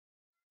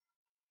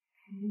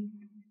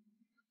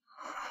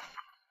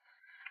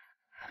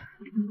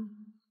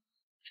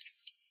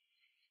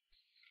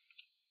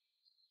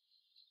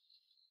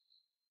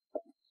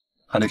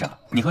韩队长，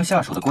你和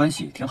下属的关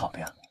系挺好的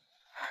呀。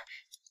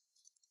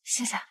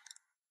谢谢。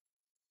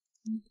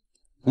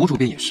吴主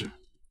编也是，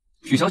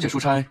许小姐出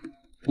差，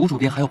吴主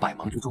编还要百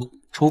忙之中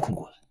抽空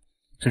过来，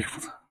真是负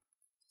责。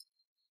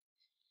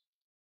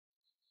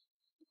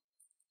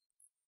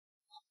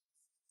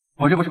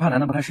我这不是怕楠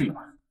楠不太适应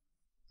吗？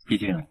毕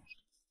竟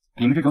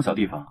你们这种小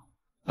地方，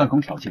办公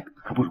条件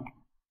可不如。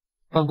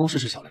办公室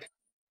是小了点，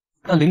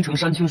但凌城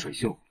山清水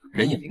秀，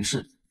人眼凝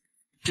视，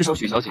至少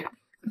许小姐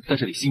在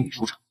这里心里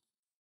舒畅。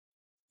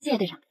谢谢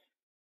队长。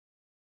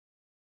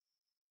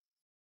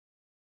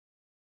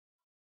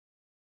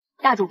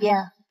大主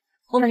编，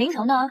我们凌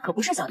城呢可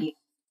不是小地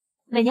方，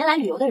每年来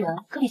旅游的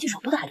人可比去首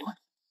都的还多呢。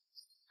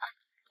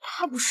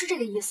他不是这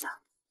个意思。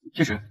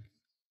其实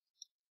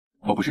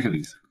我不是这个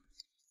意思，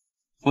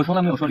我从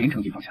来没有说凌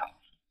城地方小，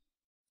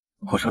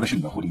我说的是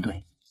你们护林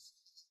队。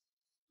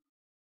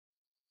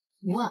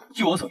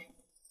据我所知，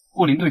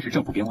护林队是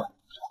政府编外，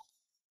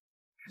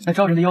那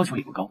招人的要求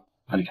也不高。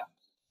韩队长，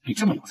你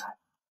这么有才，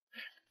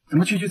怎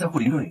么区区在护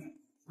林队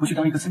不去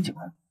当一个森警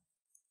呢？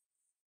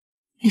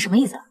你什么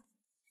意思啊？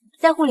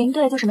在护林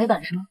队就是没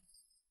本事吗？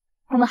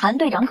我们韩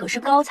队长可是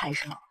高材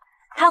生，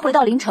他回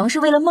到临城是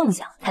为了梦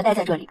想才待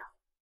在这里的。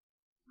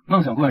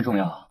梦想固然重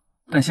要，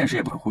但现实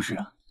也不可忽视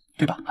啊，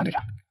对吧，韩队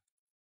长？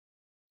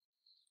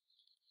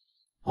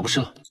我不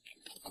吃了，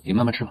你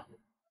慢慢吃吧。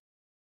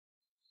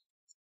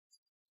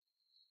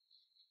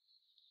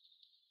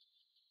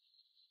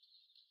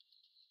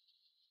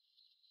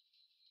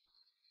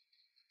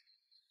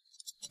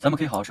咱们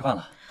可以好好吃饭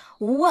了。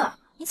吴问，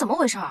你怎么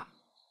回事？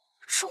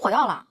吃火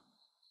药了？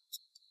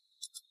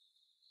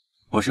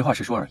我实话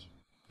实说而已。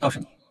倒是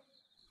你，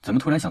怎么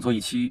突然想做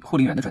一期护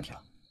林员的专题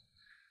了？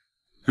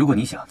如果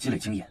你想积累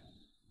经验，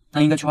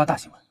那应该去挖大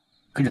新闻，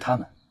跟着他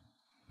们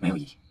没有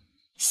意义。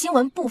新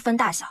闻不分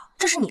大小，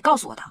这是你告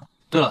诉我的。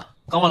对了，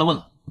刚忘了问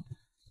了，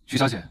徐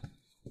小姐，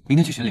明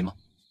天去巡林吗？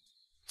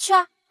去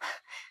啊。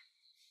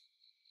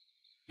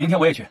明天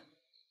我也去。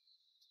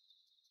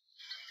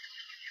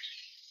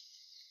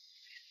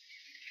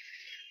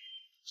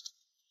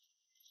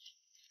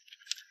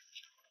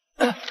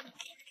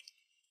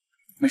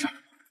没事。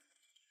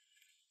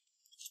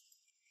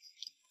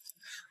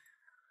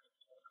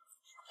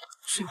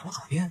这吴主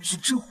编是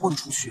真豁得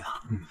出去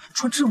啊！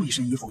穿这么一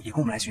身衣服也跟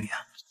我们来巡演。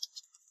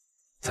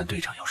咱队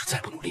长要是再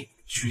不努力，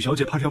许小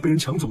姐怕是要被人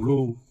抢走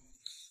喽。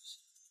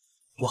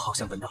我好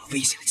像闻到了危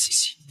险的气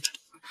息。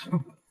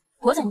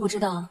我怎么不知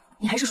道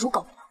你还是属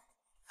狗的呢？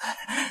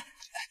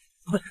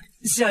不，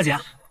夏姐，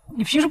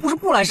你平时不是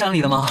不来山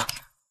里的吗？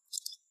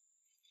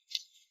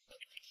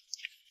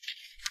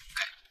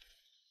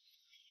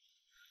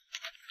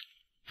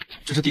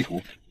这是地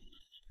图，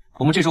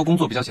我们这周工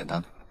作比较简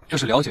单，就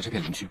是了解这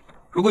片林区，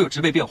如果有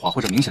植被变化或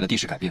者明显的地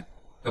势改变，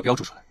要标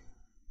注出来。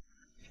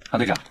韩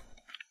队长，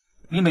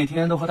你每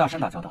天都和大山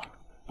打交道，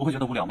不会觉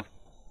得无聊吗？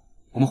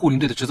我们护林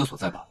队的职责所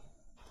在吧？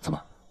怎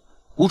么，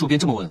吴主编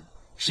这么问，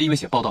是因为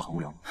写报道很无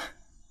聊吗？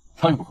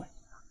当然不会。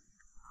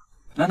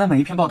楠楠每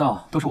一篇报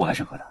道都是我来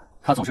审核的，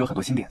她总是有很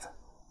多新点子，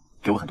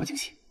给我很多惊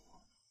喜。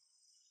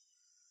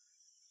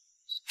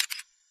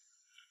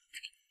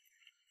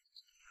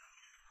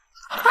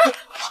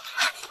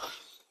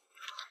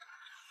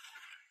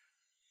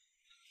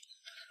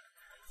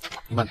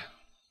你慢点。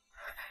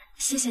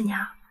谢谢你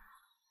啊。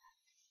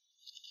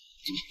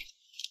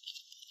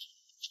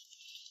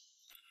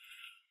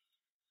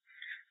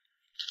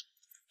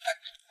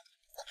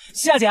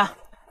夏姐，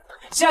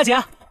夏姐，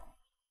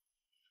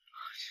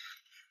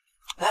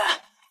来。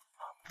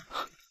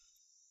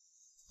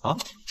啊？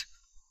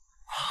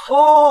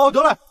哦，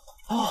得嘞。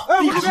哦，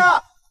哎，吴主编，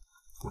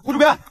吴主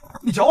编，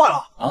你脚崴了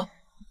啊？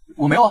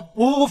我没有啊，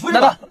我扶你。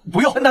楠楠，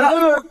不用，楠楠，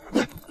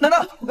楠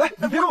楠，来，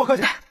别跟我客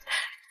气。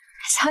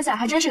小贾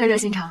还真是个热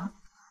心肠。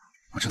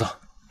我知道，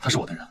他是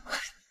我的人。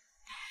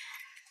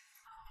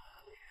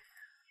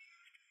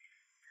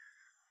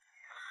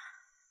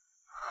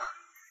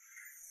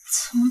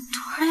怎么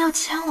突然要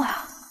牵我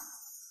呀？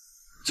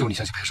就你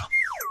相信配上。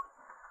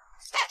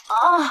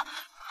啊！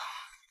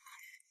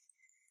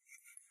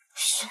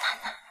徐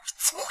楠楠，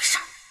怎么回事？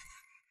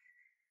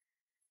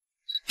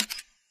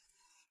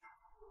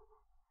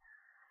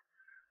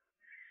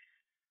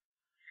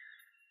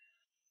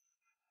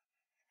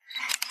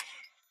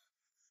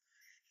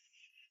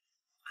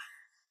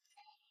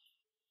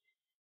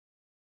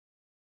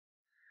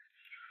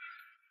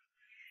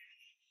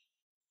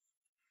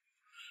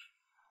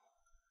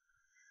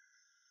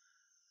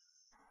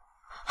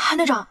韩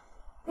队长，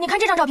你看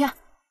这张照片。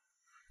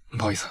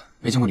不好意思，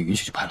没经过你允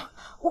许就拍了。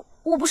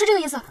我不是这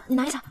个意思，你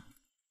拿一下。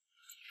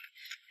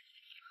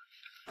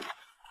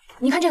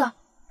你看这个，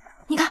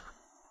你看，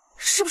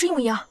是不是一模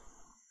一样？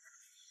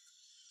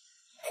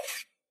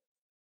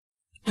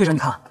队长，你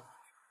看，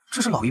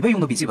这是老一辈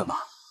用的笔记本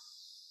吧？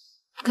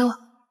给我。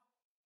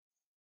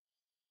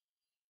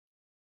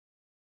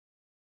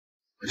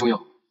很重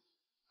要。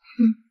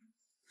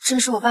这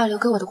是我爸留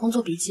给我的工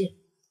作笔记。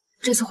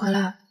这次回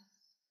来，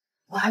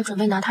我还准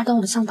备拿它当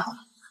我的向导呢。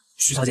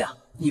徐小姐，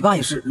你爸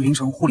也是凌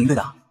晨护林队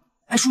的？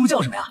哎，叔叔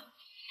叫什么呀？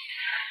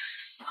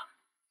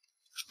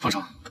方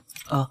程，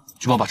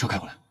去帮我把车开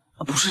回来。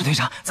不是队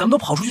长，咱们都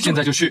跑出去，现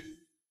在就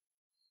去。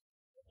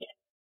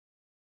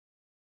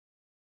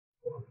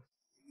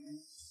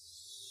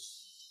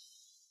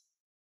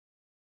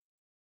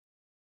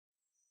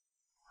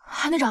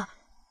韩队长，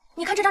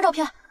你看这张照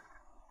片。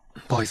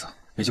不好意思，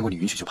没经过你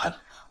允许就拍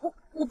了。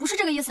我不是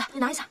这个意思，你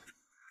拿一下。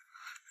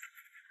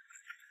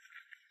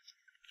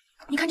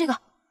你看这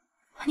个，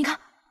你看，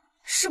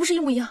是不是一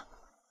模一样？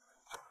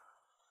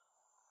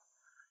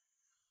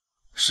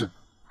是。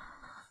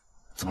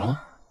怎么了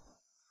吗？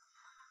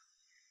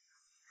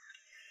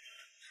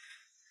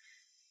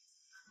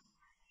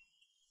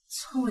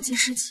从我记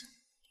事起，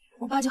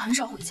我爸就很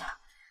少回家，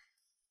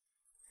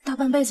大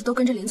半辈子都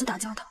跟着林子打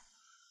交道。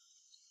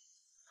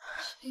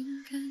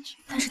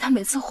但是他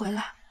每次回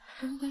来，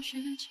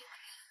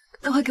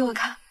都会给我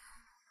看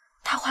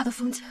他画的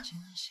风景。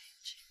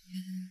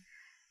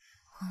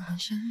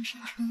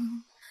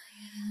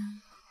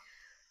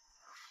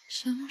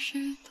像是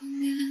当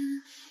年，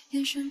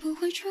眼神不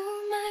会出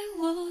卖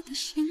我的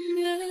心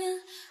愿，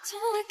从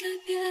未改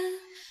变，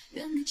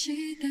愿你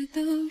期待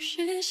都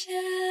实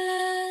现。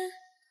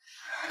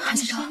韩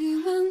先生，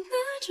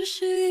谢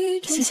谢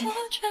你。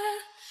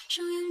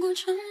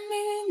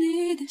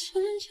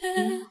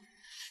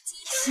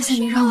谢谢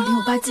你让我离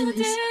我爸近了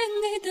一些。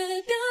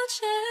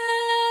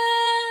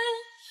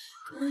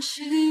多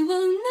希望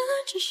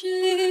那只是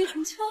一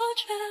种错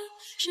觉，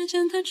时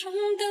间它冲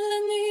淡了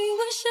你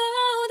微笑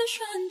的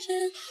瞬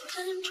间，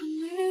看着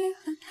你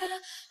和他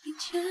并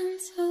肩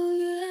走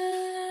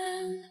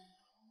远。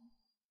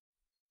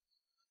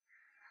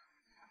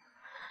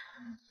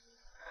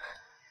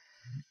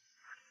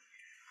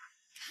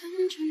看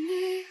着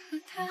你和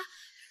他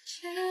并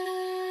肩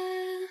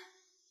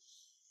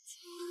走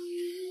远。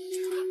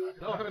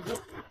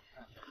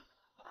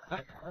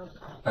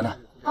楠楠，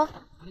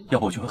要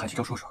不我去和韩旭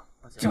昭说说，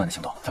今晚的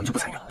行动咱们就不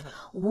参与了。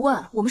我不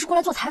问，我们是过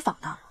来做采访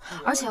的，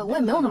而且我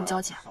也没有那么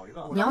交急。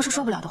你要是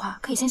受不了的话，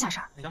可以先下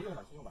山。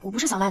我不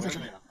是想赖在这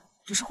里，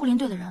只是护林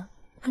队的人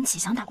跟启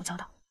祥打过交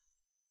道。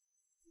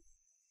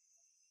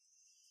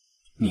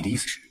你的意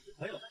思是，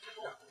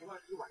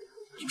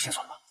有线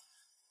索了吗？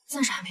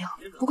暂时还没有，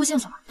不过线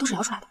索嘛，都是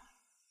聊出来的。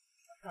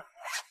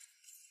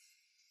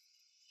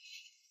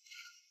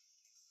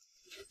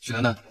许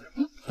楠楠，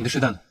你的睡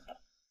袋呢？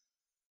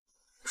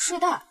睡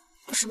袋？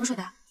什么睡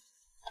袋？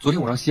昨天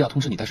我让西亚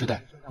通知你带睡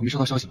袋，你没收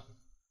到消息吗？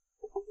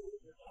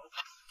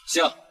西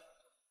亚，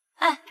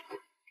哎，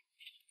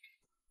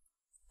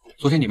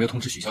昨天你没有通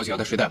知许小姐要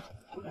带睡袋吗？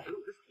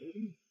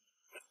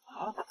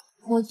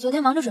我昨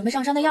天忙着准备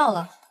上山的药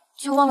了，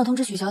就忘了通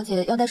知许小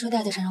姐要带睡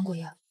袋在山上过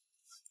夜。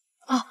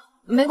哦，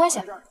没关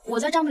系，我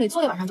在帐篷里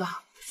坐一晚上就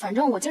好，反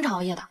正我经常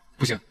熬夜的。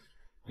不行，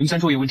灵山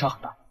昼夜温差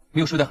很大，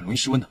没有睡袋很容易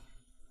失温的。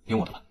听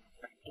我的吧。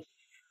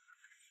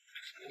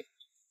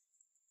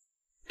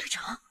队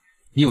长，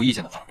你有意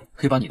见的话，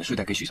可以把你的睡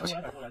袋给许小姐。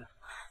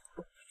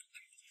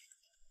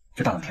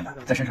这大冷天的，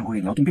在山上过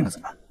夜，你要冻病了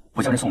怎么办？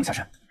我叫人送我们下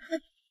山。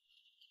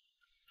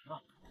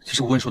其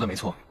实吴文说的没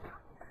错，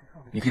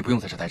你可以不用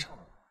在这待着。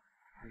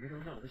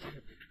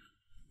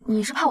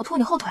你是怕我拖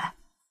你后腿？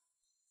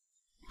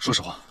说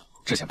实话，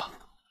这先怕。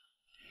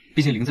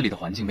毕竟林子里的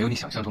环境没有你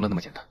想象中的那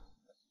么简单。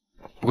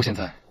不过现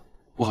在，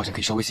我好像可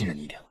以稍微信任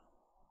你一点了。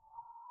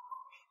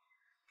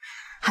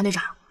韩队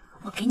长，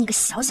我给你个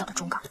小小的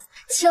忠告，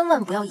千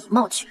万不要以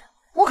貌取人，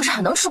我可是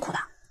很能吃苦的。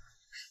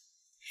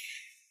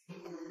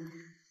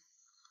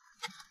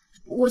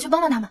我去帮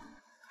帮他们。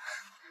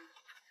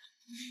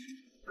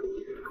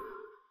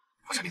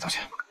我向你道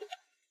歉。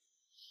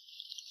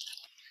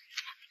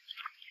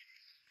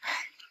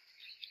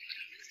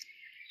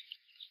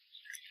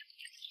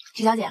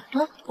许小姐，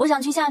我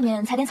想去下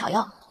面采点草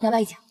药，你要不要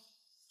一起？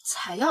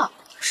采药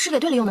是给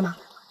队里用的吗？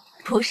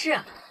不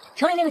是，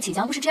城里那个启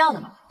强不是这样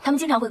的吗？他们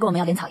经常会跟我们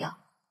要点草药。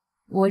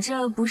我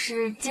这不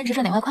是兼职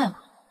赚点外快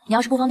吗？你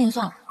要是不方便就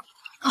算了。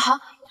好，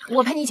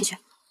我陪你一起去。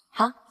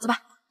好，走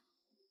吧。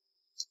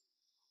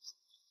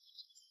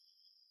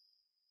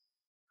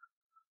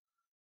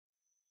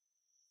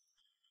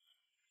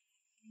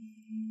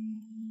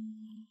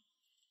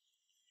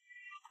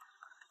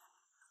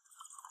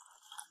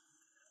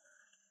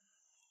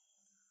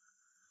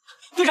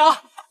队长，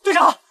队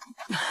长，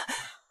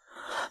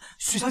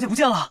许小姐不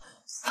见了！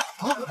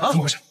怎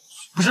么回事？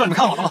不是让你们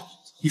看好了吗？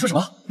你说什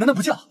么？楠楠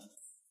不见了？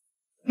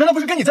难道不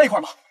是跟你在一块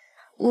吗？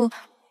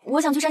我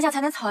想去山下采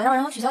点草药，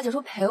然后许小姐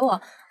说陪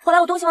我。后来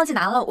我东西忘记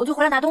拿了，我就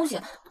回来拿东西。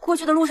过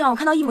去的路上我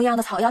看到一模一样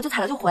的草药，就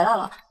采了就回来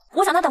了。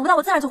我想她等不到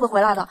我自然就会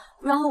回来的，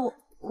然后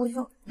我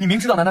就……你明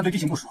知道楠楠对地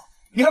形不熟，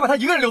你还把她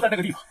一个人留在那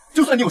个地方。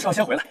就算你有事要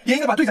先回来，也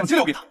应该把对讲机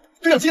留给她。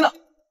对讲机呢？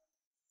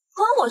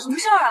关我什么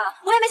事儿啊？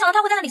我也没想到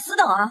她会在那里死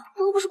等啊！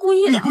我又不是故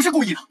意的。你不是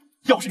故意的，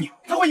要是你，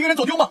她会一个人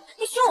走丢吗？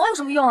你凶我有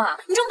什么用啊？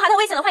你这么怕她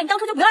危险的话，你当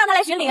初就不要让她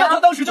来巡礼啊！那她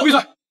当时就闭嘴。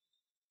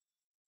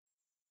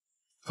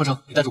方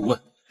程，你带着吴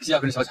问、西亚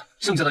跟着小贾，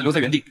剩下的留在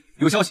原地，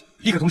有消息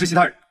立刻通知其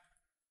他人。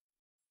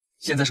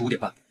现在是5点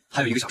半，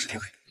还有1个小时天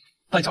黑，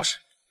半小时。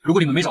如果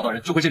你们没找到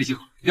人，就回这里集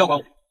合，不要管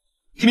我。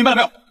听明白了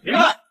没有？明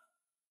白。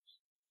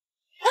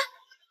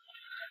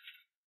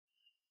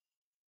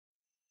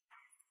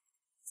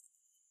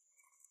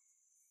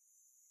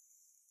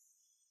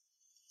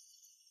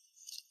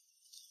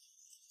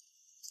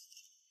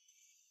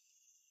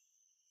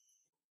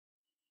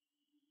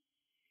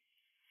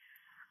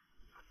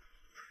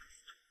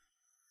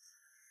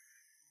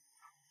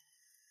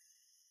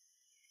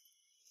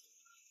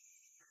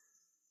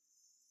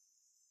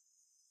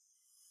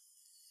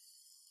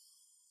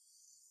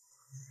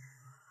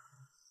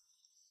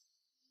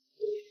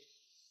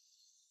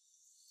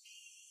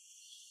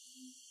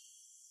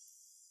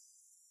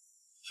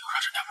又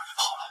让这娘们给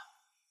跑了，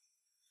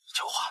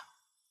狡猾，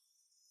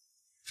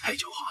太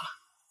狡猾了！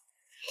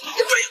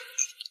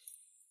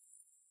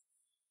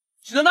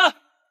许楠楠，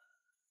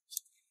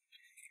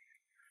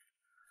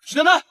许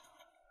楠楠，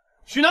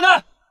许楠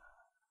楠，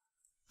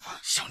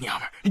小娘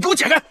们，你给我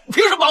解开！你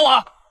凭什么绑我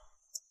啊？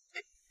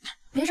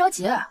别着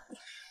急，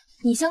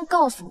你先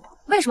告诉我，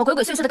为什么鬼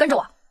鬼祟祟的跟着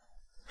我？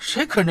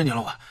谁跟着你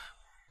了？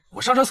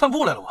我上山散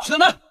步来了。我许楠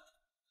楠，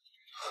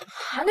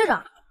韩队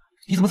长，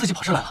你怎么自己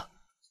跑这来了？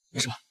没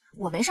事吧？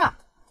我没事儿，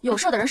有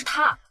事的人是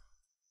他。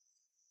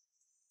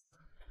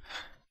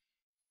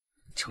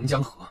程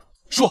江河，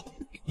说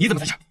你怎么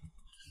在这儿？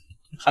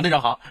韩队长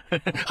好，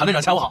韩队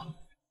长下午好。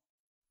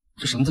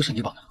这绳子是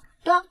你绑的？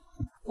对啊，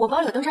我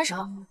包里有登山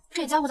绳，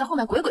这家伙在后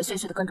面鬼鬼祟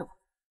祟的跟着我。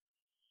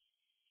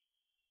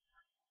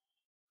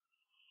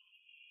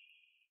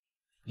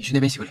你去那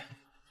边洗个脸，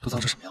都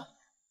脏成什么样了？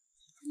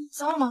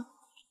脏了吗？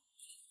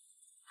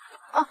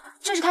啊，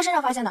这是他身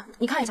上发现的，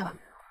你看一下吧。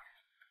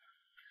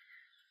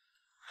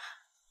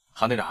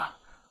韩队长，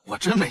我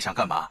真没想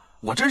干嘛，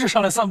我真是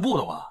上来散步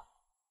的。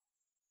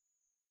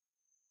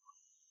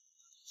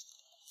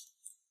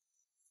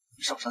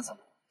你上山散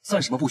步，算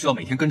什么不需要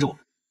每天跟着我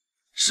们，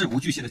事无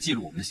巨细的记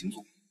录我们的行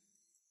踪。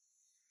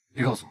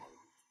别告诉我，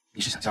你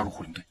是想加入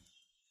护林队？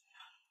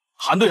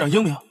韩队长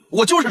英明，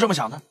我就是这么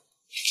想的。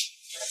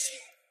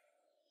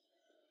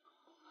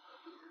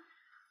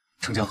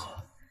程江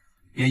河，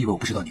别以为我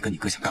不知道你跟你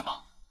哥想干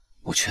嘛。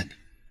我劝你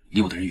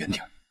离我的人远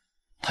点，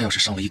他要是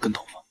伤了一根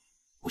头发，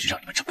我就让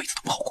你们这辈子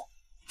都不好过。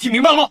听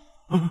明白了吗？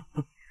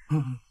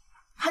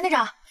韩队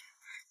长，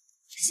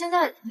现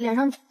在脸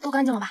上都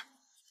干净了吧？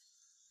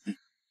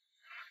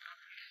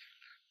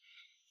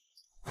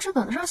这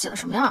本子上写的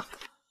什么呀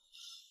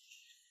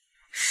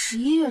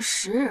？11月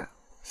10日，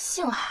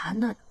姓韩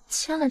的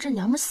签了这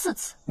娘们4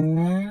次。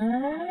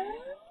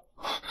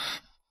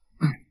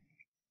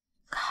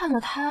看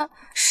了他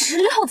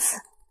16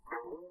次。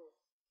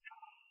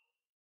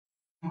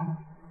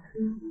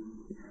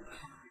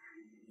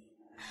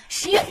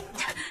11月，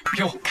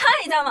给我看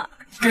一下嘛！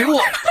给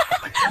我，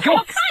给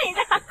我看一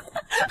下！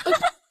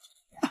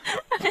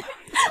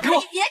给我！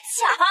你别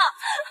抢，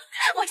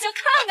我就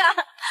看看。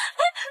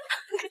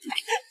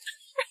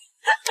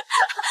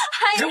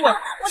给我！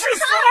我去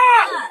死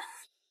了！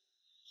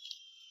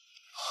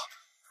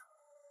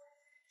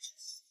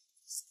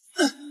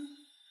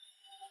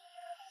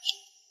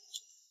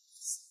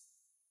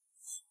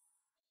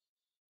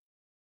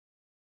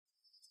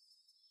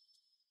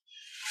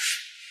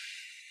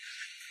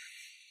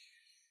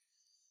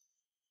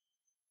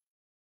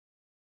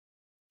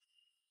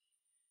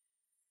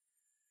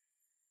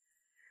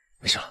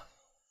没事了。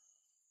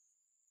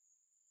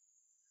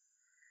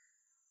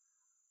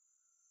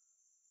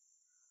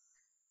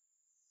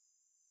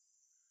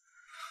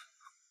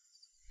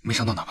没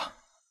伤到哪吧？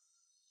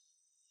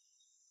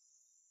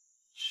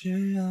许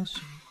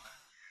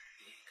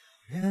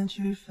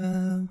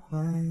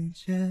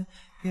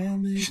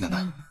楠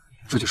楠，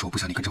这就是我不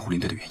想你跟着护林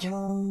队的原因。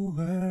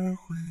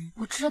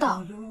我知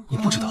道。你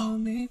不知道？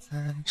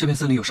这片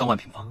森林有上万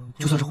平方，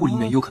就算是护林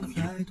员也有可能迷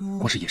路。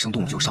光是野生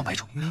动物就有上百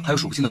种，还有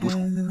数不清的毒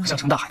虫，像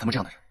程大海他们这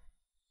样的人。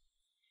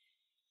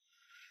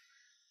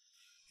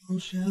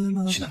许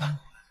楠楠，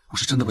我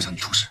是真的不想你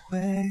出事。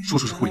叔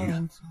叔是护林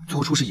员，最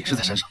后出事也是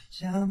在山上，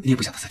你也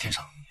不想他在天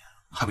上，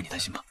还为你担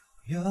心吧？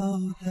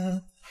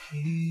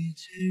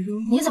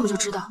你怎么就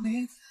知道？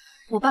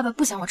我爸爸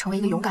不想我成为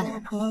一个勇敢的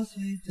人呢。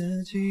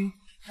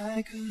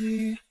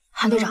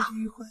韩队长，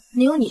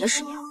你有你的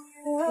使命，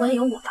我也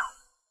有我的。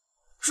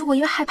如果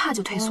因为害怕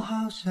就退缩，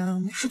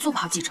是做不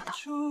好记者的。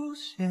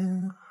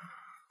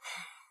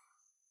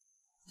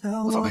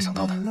我早该想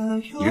到的，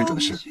你认准的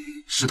事，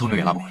石头牛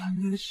也拉不回来。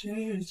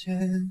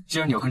既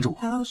然你要跟着我，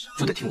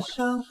就得听我的。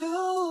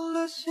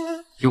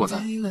有我在，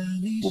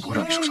我不会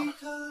让你受伤的。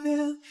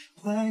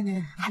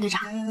韩队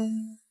长，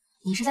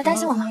你是在担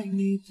心我吗？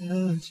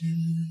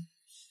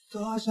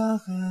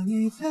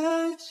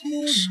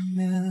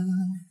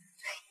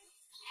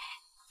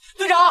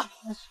队长，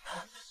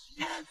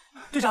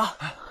队长，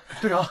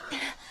队长，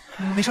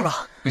没事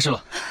吧？没事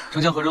了，程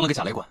江河扔了个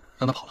假雷管，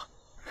让他跑了。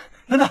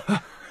楠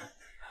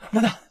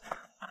楠，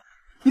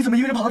你怎么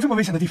一个人跑到这么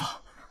危险的地方？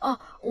哦，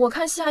我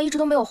看西亚一直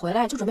都没有回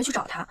来，就准备去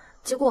找他，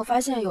结果我发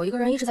现有一个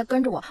人一直在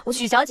跟着我。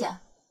许小姐，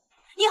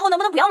你以后能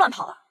不能不要乱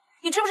跑了？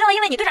你知不知道，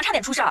因为你队长差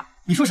点出事儿？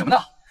你说什么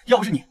呢？要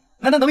不是你，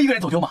楠楠能一个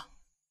人走丢吗？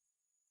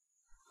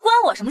关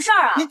我什么事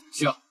儿啊？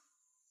西亚，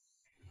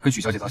跟许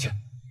小姐道歉。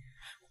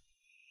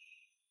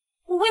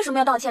我为什么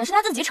要道歉？是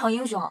他自己逞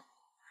英雄。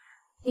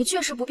你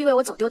确实不必为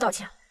我走丢道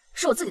歉，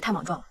是我自己太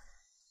莽撞了。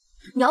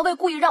你要为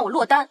故意让我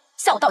落单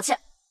向我道歉。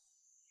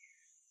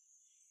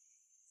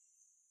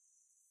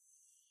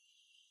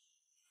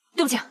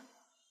对不起。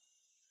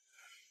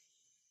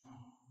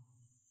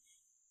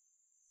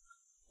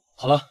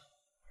好了，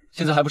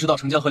现在还不知道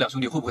程江和两兄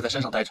弟会不会在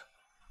山上待着。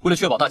为了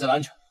确保大家的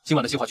安全，今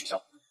晚的计划取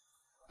消。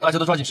大家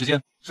都抓紧时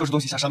间收拾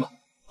东西下山吧。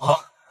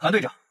好，韩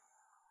队长，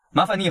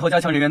麻烦你以后加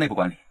强人员内部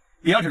管理，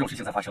别让这种事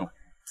情再发生了。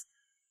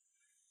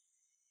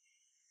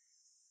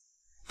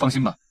放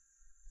心吧，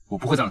我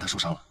不会再让他受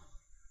伤了。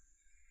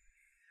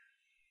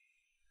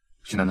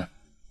许楠楠，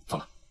走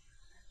了。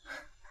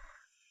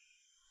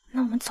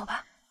那我们走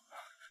吧。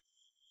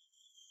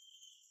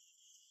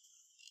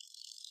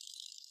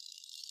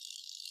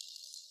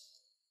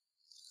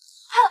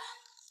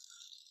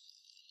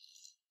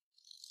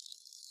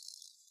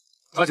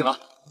抓紧了。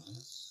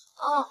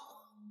哦。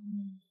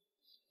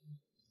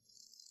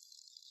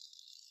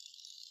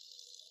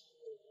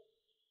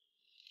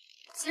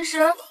其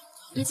实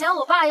以前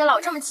我爸也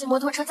老这么骑摩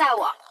托车载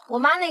我，我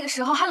妈那个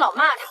时候还老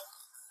骂他。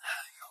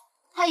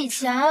他以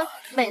前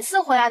每次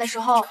回来的时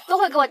候都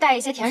会给我带一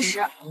些甜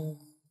食，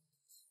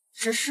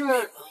只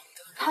是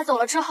他走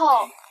了之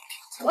后，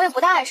我也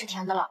不大爱吃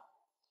甜的了。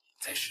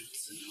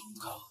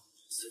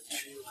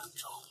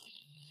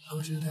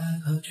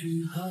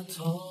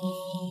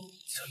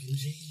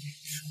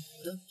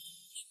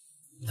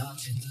到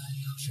现在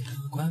都是个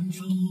观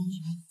众，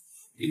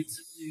一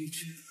字一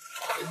句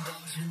连道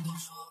歉都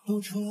说不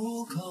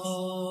出口，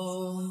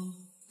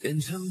变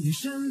成你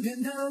身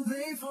边的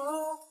微风，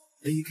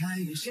离开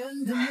也显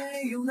得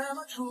没有那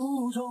么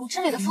出众。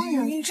这里的风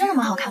景真的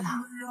蛮好看的。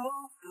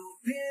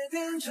别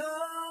变成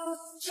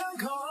伤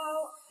口，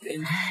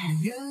变成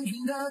你远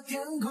远的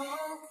天空，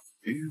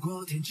雨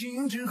过天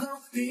晴之后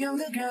一样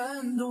的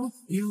感动，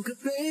有个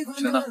悲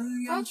观的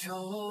要求，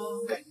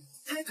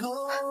抬头。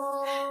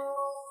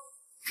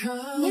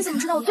你怎么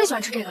知道我最喜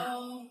欢吃这个？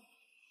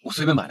我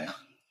随便买的呀。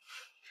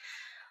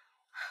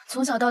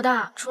从小到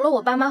大，除了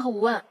我爸妈和吴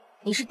问，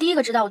你是第一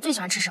个知道我最喜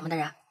欢吃什么的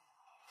人。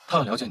他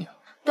很了解你啊。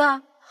对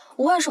啊，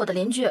吴问是我的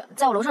邻居，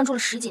在我楼上住了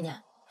10几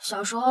年。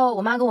小时候，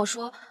我妈跟我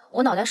说，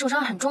我脑袋受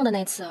伤很重的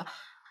那次，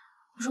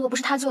如果不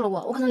是他救了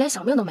我，我可能连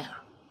小命都没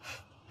了。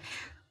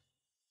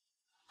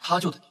他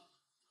救的你？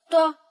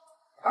对啊，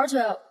而且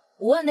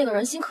吴问那个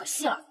人心可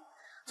细了。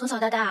从小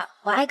到大，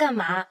我爱干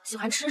嘛，喜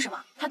欢吃什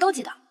么，他都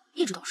记得，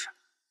一直都是。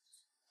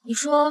你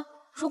说，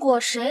如果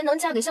谁能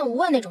嫁给像吴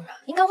问那种人，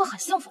应该会很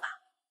幸福吧？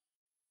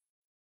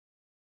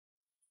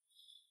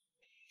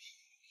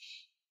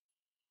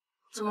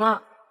怎么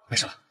了？没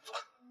事了，走吧。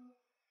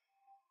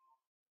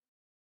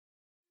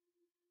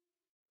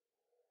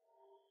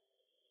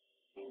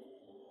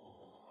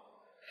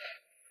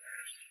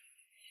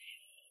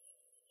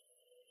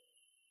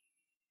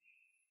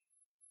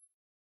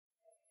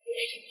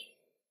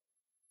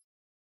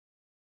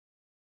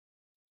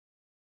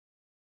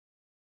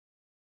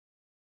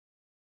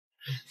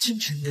清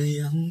晨的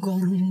阳光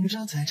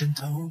照在枕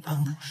头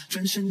旁，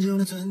转身就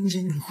能钻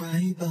进你怀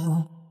抱。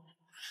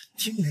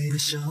甜美的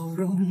笑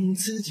容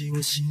刺激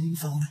我心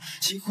房，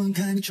喜欢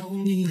看你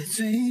宠溺的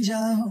嘴角。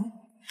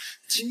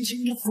轻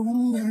轻的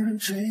风儿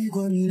吹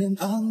过你脸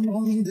庞，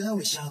莫名的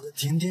微笑和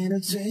甜甜的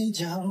嘴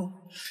角。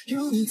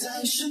有你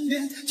在身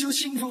边，就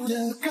幸福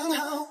的刚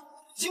好。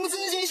情不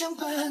自禁想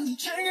把你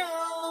缠绕，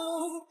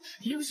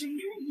有幸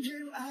遇见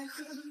有爱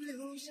河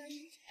留下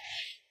一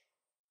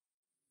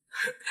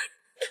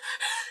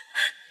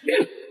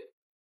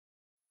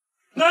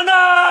楠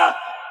楠！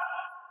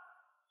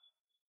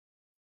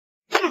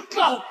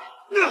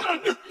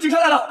警察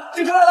来了！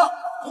警察来了！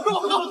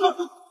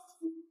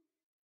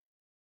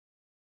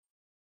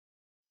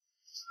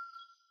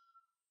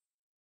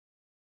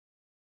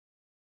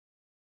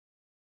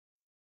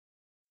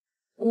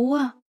吴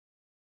问，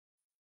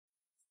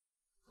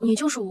你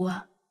就是吴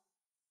问？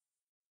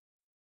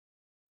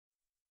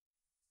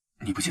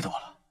你不记得我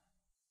了？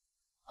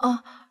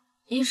哦，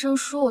医生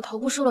说我头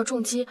部受了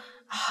重击，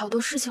好多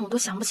事情我都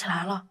想不起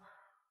来了。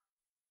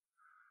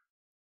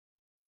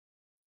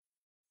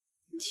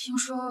听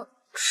说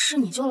是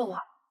你救了我，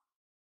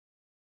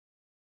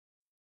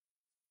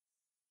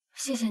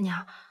谢谢你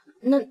啊。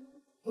那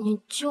你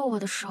救我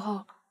的时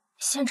候，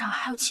现场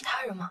还有其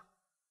他人吗？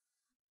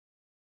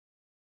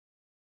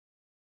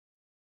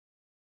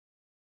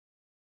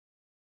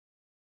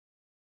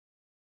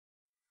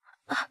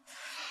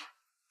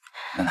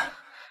楠楠，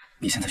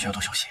你现在需要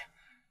多休息。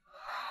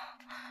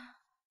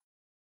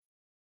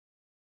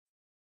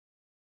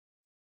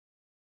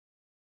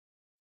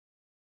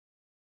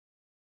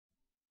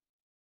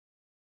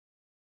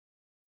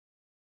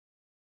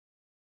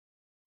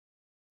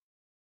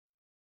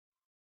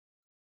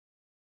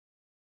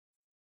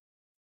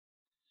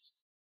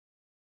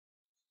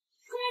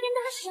快点大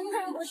声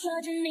喊我，说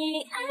着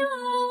你爱我，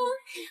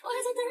我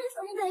在等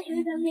风等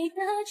雨等你的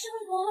承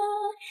诺，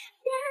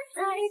别再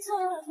错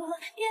过，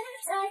别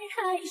再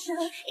害羞，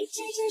一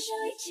起牵手，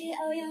一起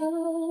遨游。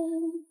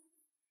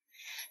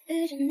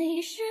遇见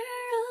你是如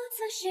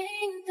此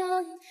心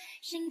动，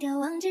心跳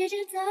忘记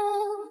节奏，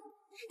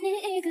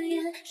你一个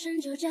眼神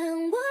就将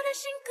我的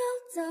心勾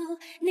走，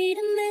你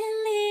的美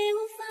丽无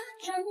法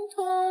挣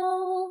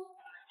脱。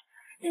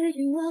遇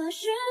见我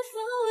是否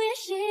也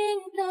心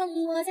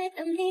动？我在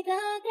等你的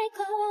开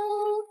口，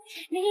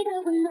你的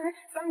温暖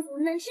仿佛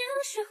能将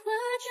雪花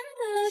全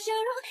都消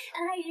融，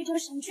爱就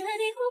像决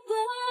堤湖泊。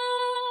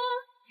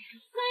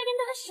快点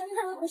大声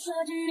和我说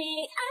着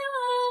你爱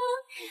我，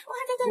我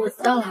在等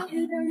到了，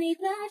遇到你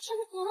的承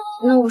诺。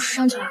那我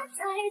上去了。别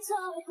再错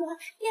过，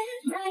别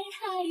再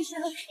害羞，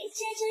一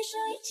起牵手，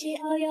一起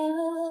遨游。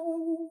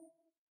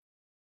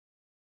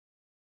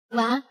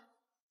晚安。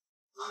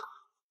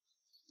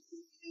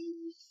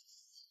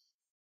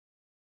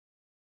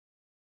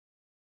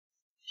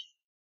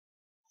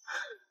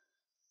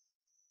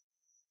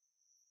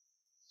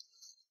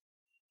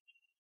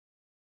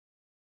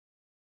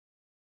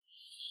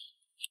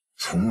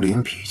丛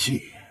林笔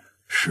记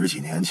，10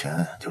几年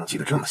前就能记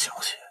得这么详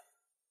细，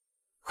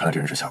看来这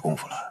人是下功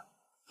夫了。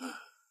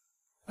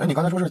哎，你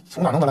刚才说是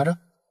从哪弄的来着？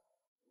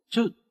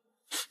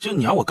就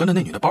你让我跟着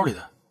那女的包里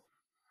的。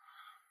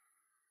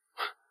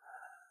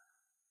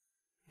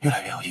越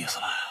来越有意思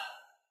了。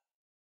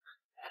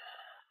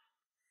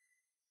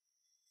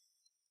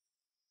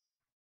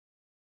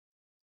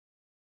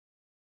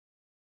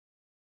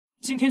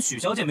今天许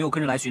小姐没有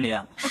跟着来巡礼，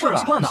是啊，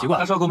习惯。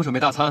她说给我们准备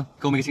大餐，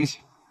给我们一个惊喜。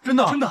真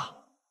的？真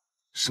的？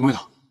什么味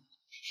道？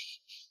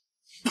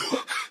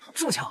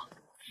这么巧？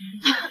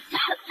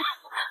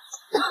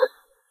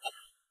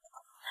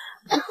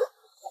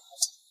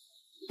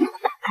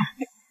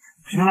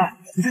原来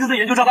你这是在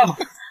研究炸弹吗？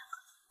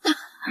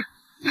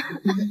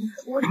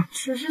我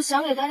只是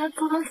想给大家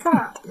做顿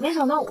饭，没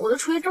想到我的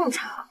厨艺这么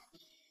差。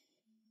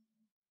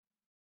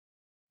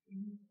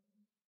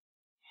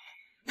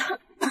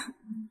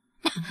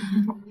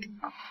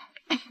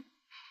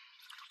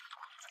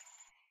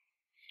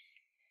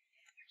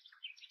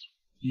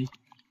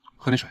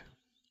喝点水。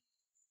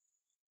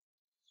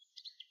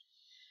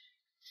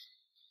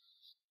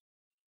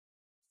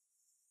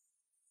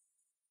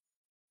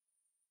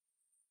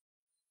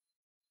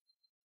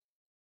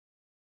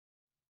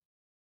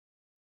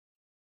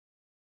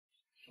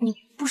你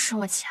不生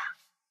我气啊？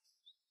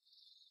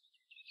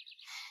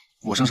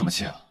我生什么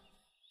气啊？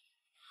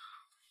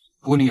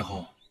不过你以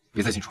后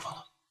别再进厨房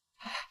了。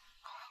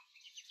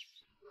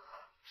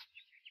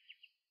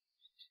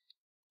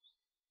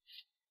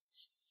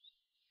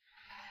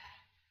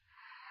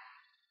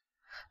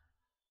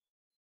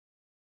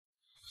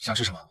想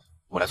吃什么，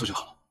我来做就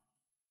好了。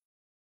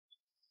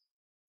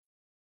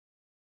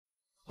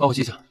帮我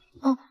记下。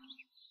嗯。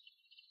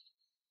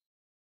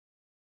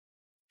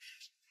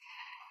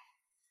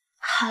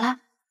好了。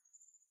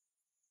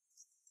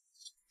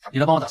你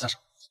来帮我打下手。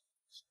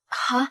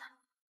好啊。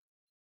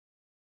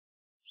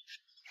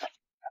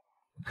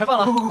开饭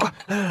了！快，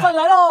饭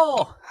来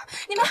喽！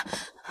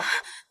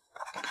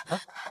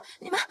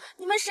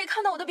你们谁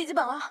看到我的笔记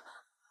本了？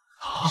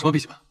什么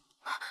笔记本？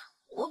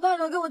我爸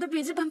留给我的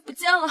笔记本不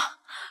见了。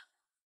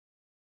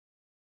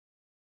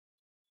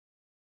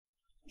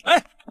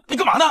哎，你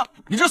干嘛呢？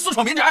你这是私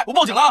闯民宅，我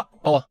报警了！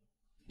报啊！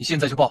你现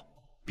在就报。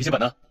笔记本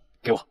呢？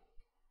给我。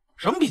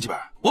什么笔记本？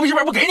我笔记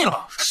本不给你了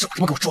吗？什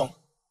么给我装？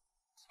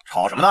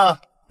吵什么呢？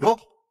哟，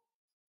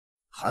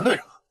韩队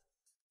长，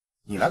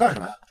你来干什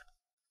么呀？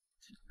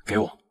给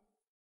我。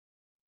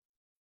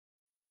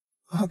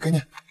啊，给你。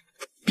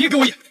别给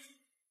我演！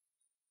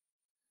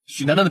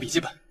许楠楠的笔记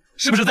本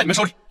是不是在你们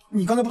手里？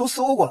你刚才不都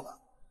搜过了吗？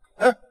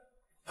哎，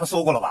他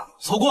搜过了吧？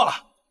搜过了。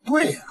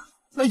对呀，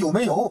那有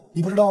没有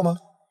你不知道吗？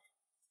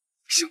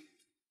行，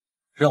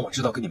让我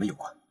知道跟你们有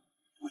关，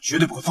我绝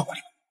对不会放过你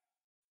们。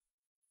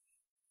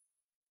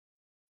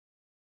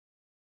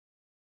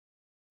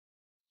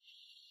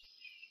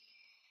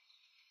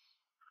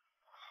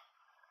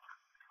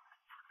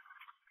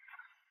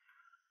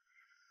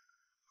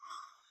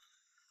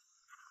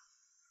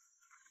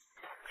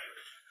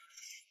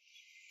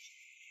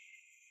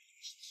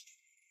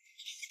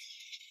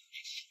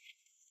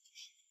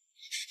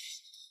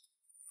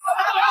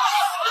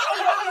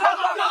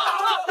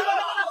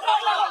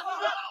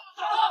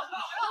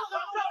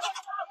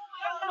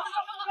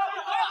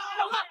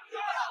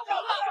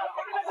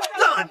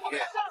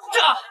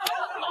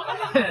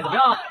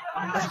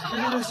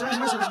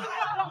行。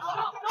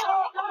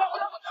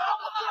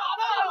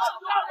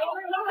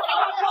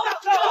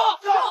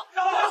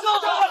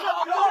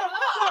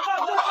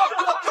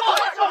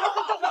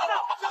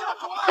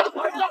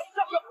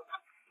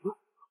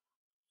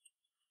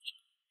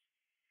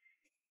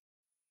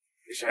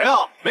你谁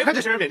啊？没看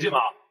见谁人免进吗？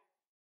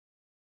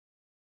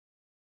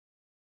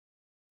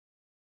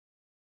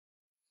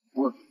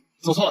我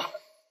走错了。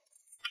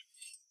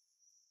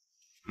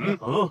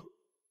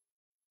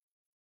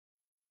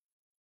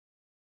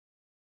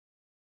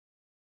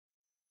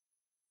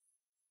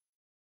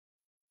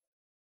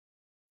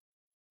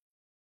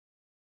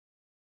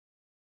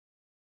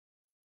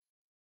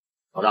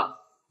老大，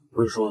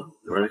不是说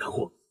有人来看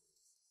货？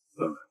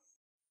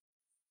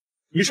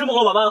你是孟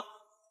老板吗？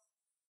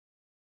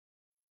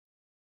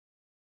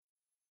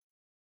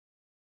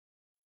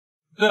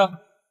对啊，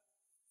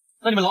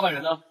那你们老板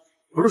人呢？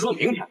不是说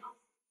明天吗？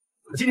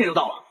怎么今天就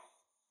到了？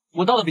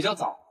我到的比较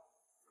早，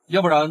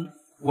要不然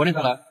晚点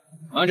才来。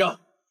慢着，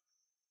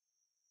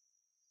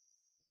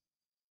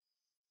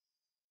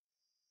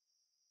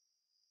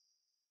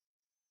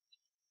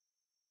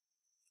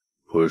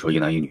不是说一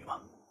男一女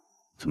吗？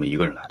怎么一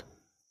个人来的？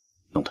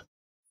弄他！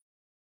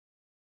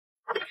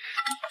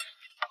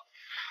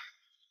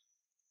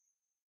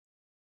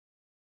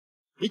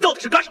你到底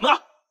是干什么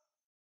的？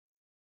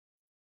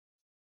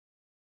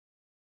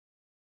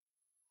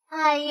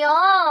哎呦，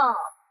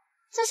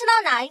这是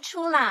闹哪一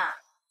出啦？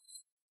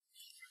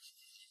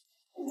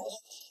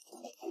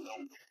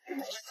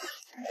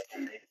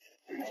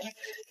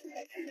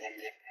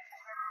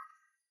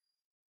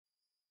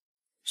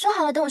说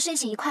好了等我睡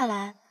醒一块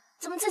来，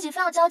怎么自己非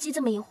要着急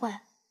这么一会？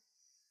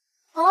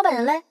王老板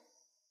人嘞？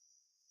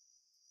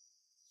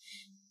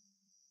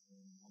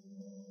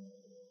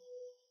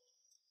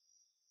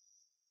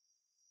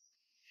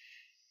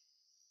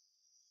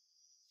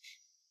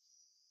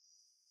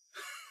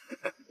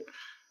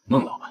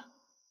孟老板，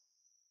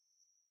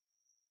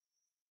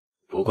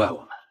不怪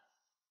我们，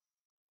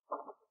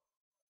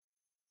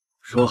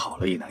说好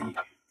了一男一女，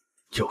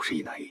就是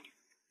一男一女，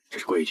这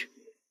是规矩。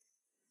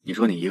你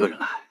说你一个人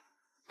来，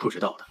不知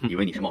道的以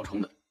为你是冒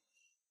充的。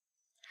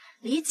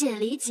理解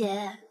理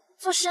解，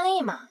做生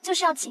意嘛，就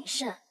是要谨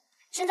慎。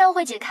现在误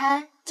会解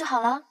开就好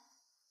了。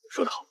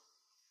说得好，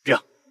这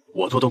样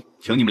我做东，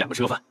请你们两个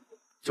吃个饭，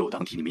就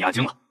当替你们压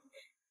惊了。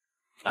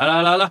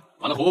来，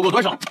把那火锅给我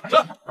端上来。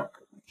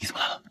你怎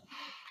么来了？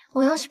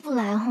我要是不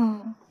来哈，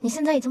你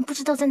现在已经不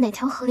知道在哪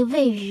条河里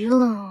喂鱼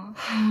了。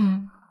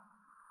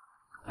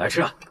来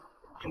吃啊，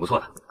挺不错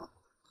的。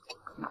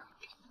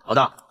老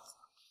大，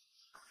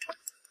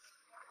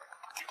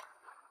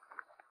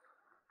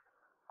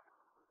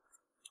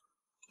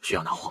需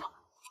要拿货吗？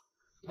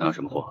拿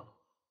什么货？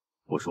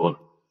我说了，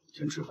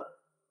先吃饭。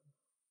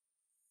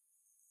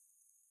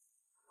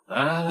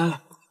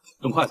来，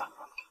动筷子，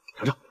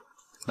尝尝。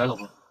来，老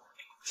婆。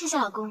谢谢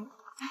老公。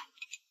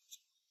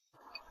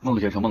孟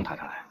先生、孟太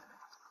太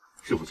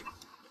是夫妻吗？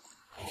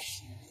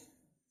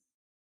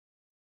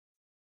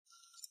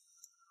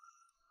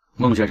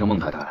孟先生、孟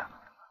太太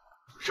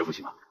是夫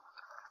妻吗？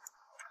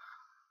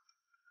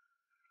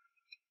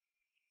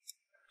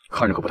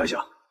看着可不太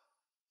像。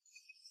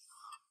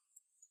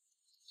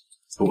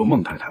不过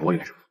孟太太我也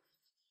认识，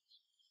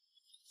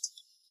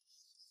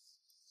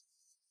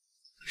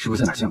是不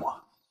是在哪儿见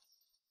过？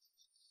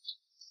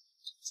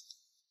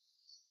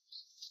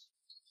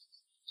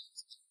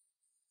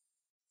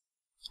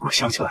我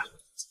想起来了，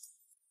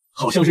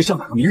好像是像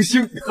哪个明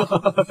星。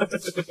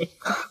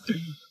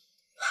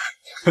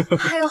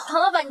哎呦，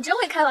黄老板，你真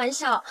会开玩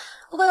笑。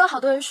不过有好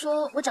多人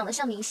说我长得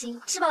像明星，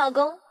是吧，老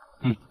公？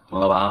孟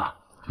老板啊，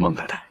孟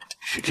太太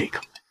是这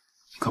个，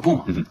可不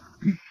嘛。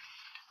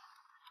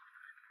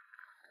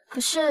可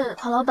是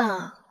黄老板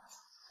啊，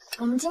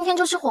我们今天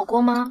就吃火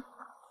锅吗？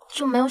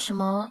就没有什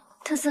么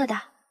特色的？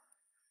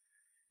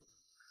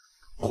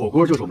火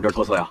锅就是我们这儿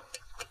特色呀，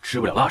吃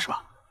不了辣是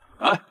吧？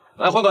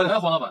来，黄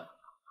老板，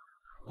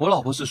我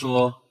老婆是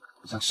说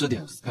想吃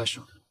点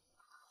special 的。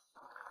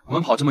我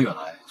们跑这么远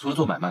来，除了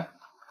做买卖，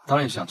当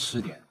然也想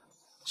吃点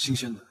新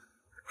鲜的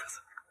特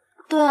色。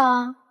对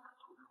啊。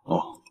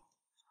哦，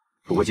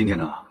不过今天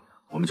呢，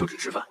我们就只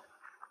吃饭，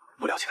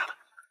不聊其他的。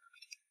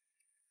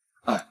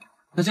哎，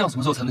那这样什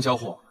么时候才能交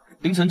货？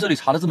凌晨这里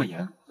查的这么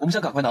严，我们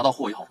想赶快拿到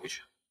货也好回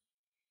去。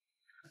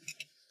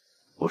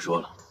我说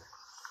了，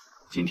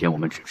今天我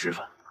们只吃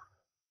饭，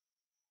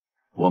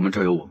我们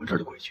这儿有我们这儿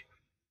的规矩。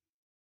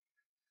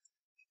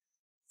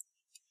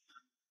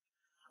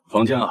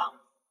房间啊，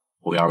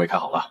我给二位开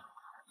好了，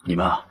你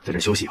们啊在这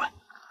休息一晚，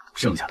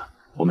剩下的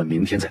我们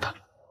明天再谈。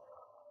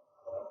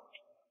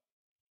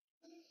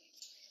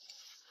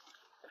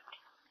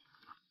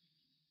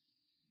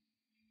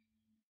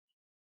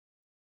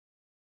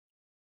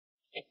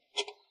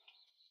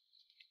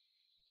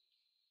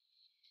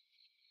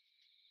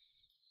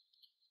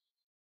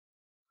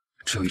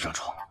只有一张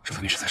床，这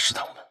分明是在试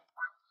探我们。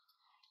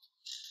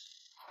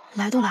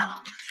来都来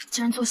了，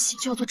既然做戏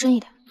就要做真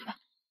一点，对吧？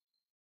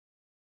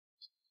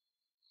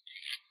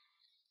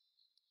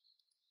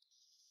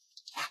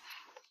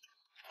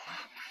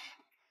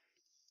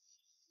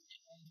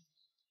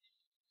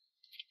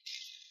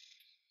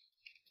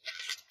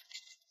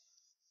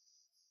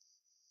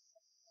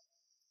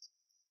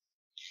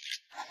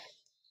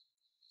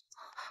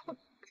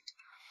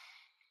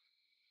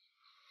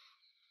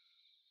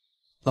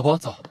老婆，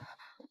走。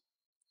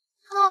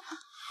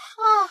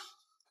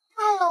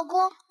老公，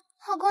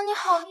老公你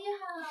好厉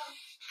害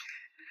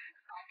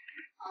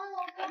啊！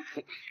老公，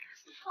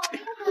好厉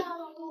害啊，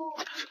老公！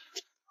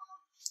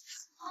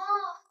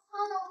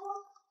老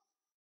公。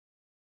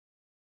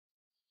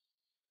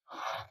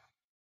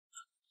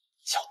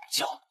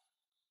叫。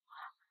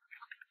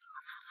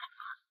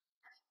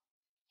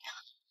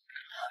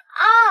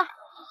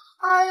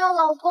哎呀，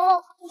老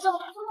公，你怎么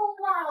这么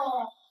坏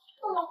哦？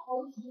这么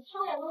猴急，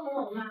伤脸都没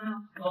有拉。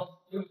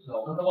对不起，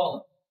我刚才忘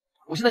了。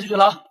我现在就去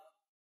拉。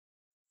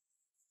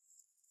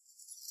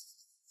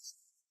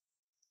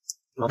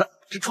老大，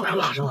这出哪有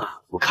拉声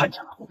啊？我看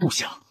见了，我不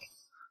想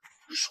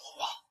说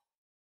话。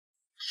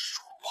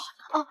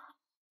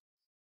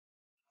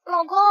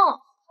老公，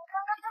你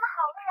刚刚真的好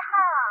厉害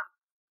啊！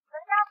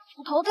人家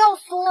骨头掉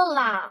松了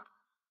啦。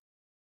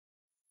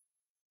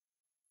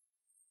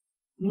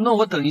那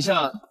我等一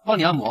下帮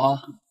你按摩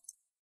啊。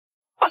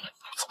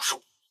总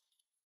数。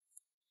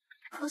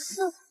可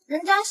是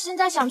人家现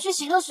在想去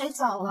洗热水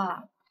澡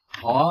了。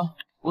好啊，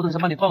我等下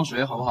帮你放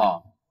水，好不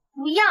好？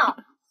不要，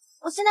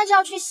我现在就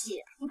要去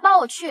洗，你帮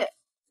我去。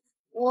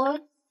我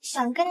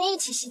想跟你一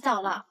起洗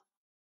澡了。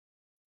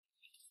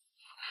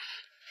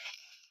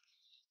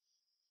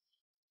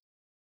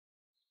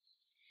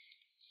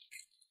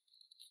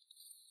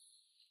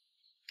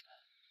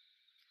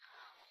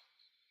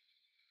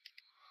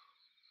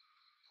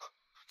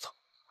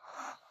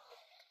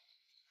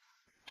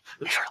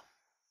没事了，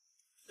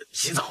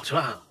洗澡去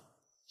了，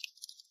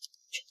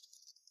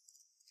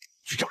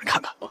去找人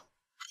看看啊。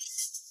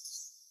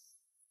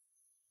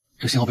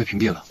这信号被屏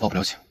蔽了，报不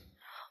了警。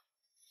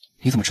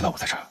你怎么知道我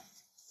在这儿？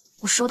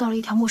我收到了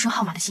一条陌生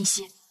号码的信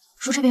息，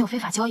说这边有非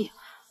法交易，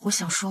我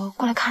想说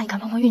过来看一看，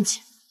碰碰运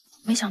气。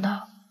没想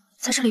到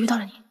在这里遇到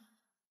了你。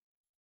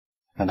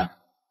楠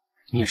楠，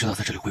你也知道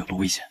在这里会有多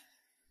危险。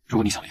如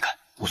果你想离开，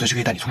我随时可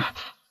以带你出来。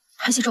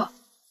韩希哲，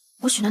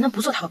我许楠楠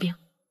不做逃兵。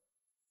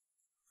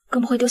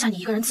更不会丢下你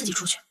一个人自己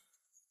出去。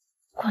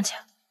况且，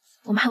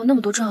我们还有那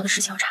么多重要的事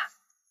情要查。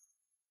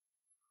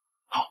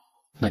好，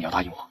那你要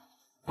答应我，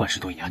万事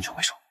都以你安全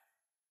为首。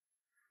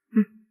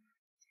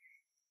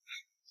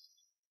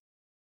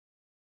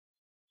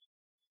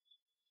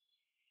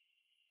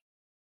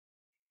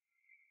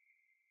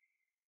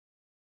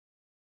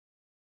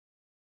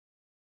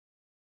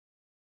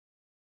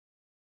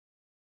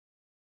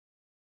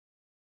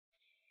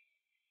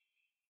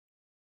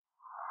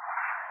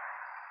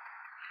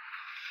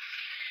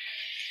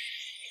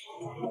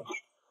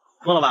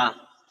孟老板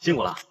辛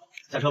苦了，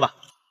下车吧。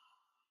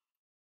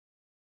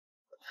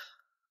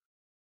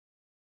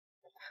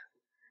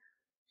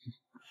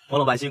孟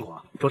老板辛苦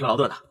了，舟车劳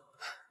顿的。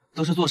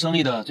都是做生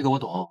意的，这个我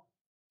懂。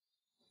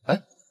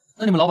哎，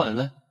那你们老板人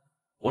呢？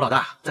我老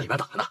大在里边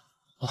等着呢。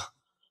啊，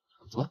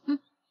走吧。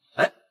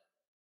哎，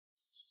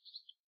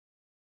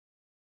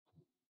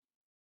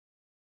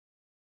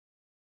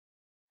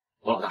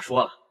我老大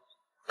说了，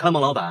看孟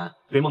老板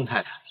对孟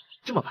太太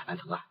这么百般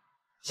疼爱，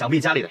想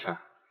必家里的事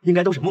儿应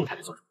该都是孟太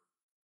太做主。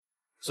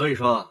所以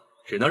说，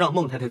只能让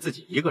孟太太自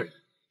己一个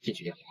人进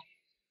去验货。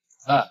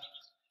哎，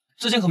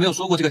之前可没有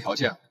说过这个条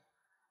件。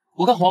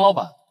我看黄老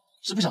板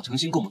是不想诚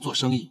心跟我们做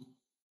生意。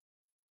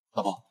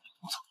老婆，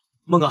我走。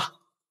孟哥，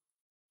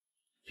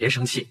别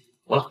生气，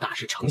我老大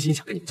是诚心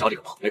想跟你们交这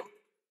个朋友。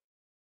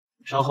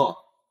稍后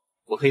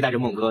我可以带着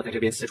孟哥在这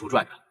边四处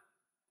转转，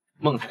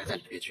孟太太在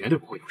里边绝对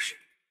不会有事。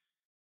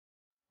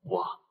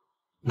我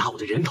拿我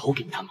的人头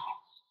给你担保。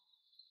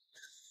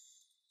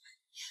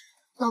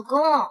老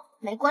公，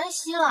没关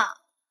系了。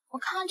我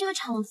看这个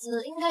厂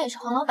子应该也是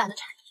黄老板的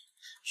产业，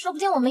说不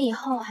定我们以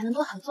后还能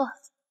多合作合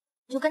作，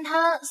就跟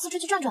他四处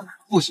去转转嘛。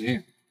不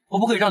行，我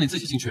不可以让你自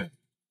己进去。让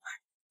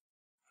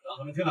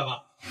他们进来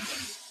吧。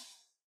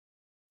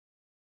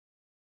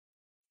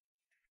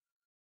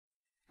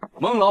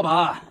孟老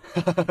板，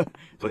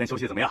昨天休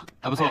息怎么样？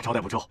还不错，招待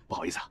不周，不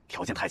好意思啊，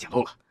条件太简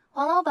陋了。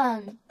黄老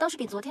板倒是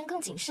比昨天更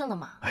谨慎了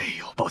嘛。哎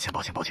呦，抱歉。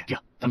这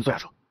样，咱们坐下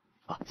说。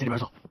啊，进里边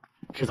坐。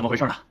是怎么回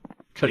事呢？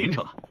这临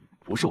城啊，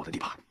不是我的地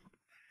盘，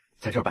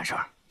在这儿办事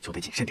儿就得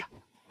谨慎点，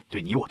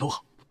对你我都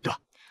好，对吧？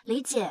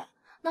理解。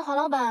那黄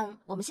老板，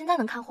我们现在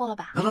能看货了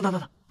吧？能，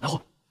拿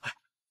货。哎，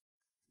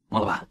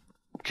孟老板，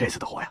这次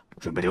的货呀，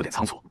准备的有点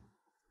仓促，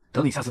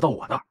等你下次到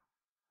我那儿，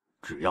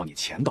只要你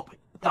钱到位，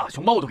大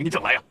熊猫都给你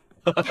整来呀。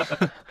这是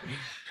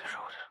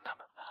他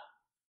们，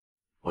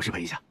我失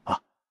陪一下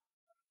啊。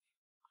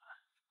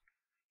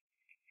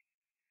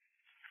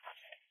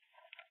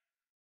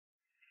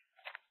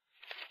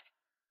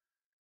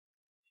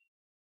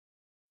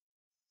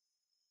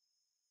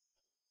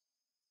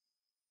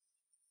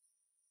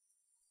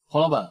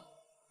黄老板，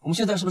我们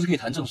现在是不是可以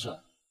谈正事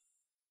了？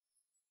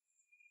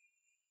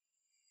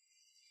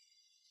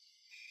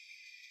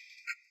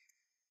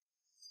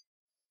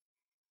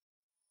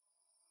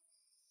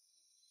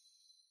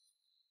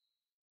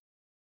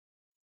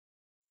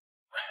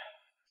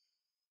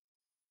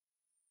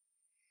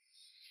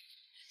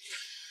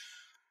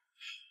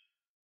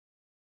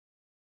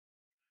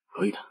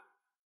可以的。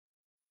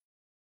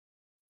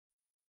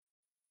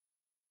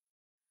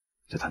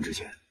在谈之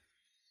前，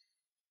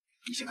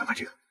你先看看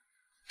这个，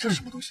这是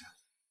什么东西？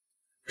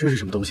这是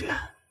什么东西？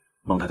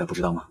孟太太不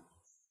知道吗？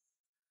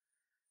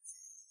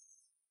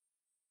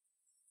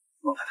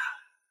孟太太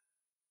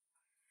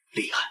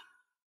厉害，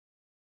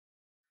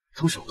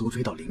从首都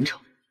追到临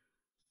城，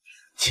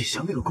启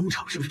祥那个工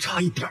厂是不是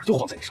差一点就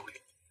晃在你手里？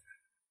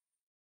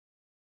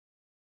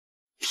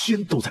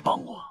天都在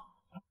帮我。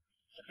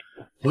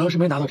我要是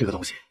没拿到这个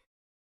东西，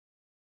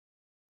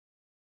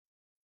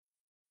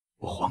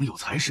我黄有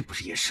才是不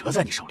是也折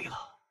在你手里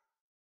了？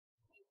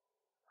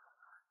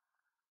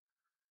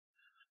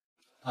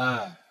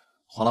哎，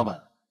黄老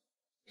板，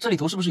这里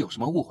头是不是有什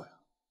么误会啊？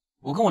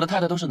我跟我的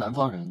太太都是南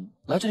方人，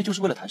来这里就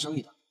是为了谈生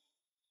意的。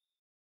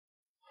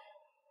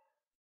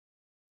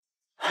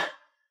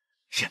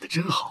演得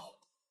真好，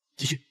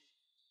继续。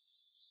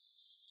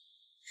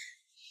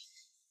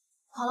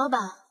黄老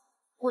板，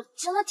我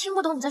真的听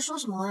不懂你在说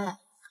什么哎。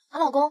俺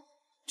老公，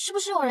是不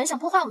是有人想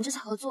破坏我们这次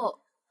合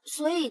作，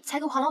所以才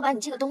给黄老板你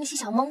这个东西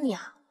想蒙你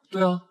啊？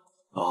对啊。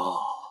哦，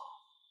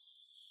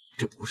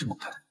这不是孟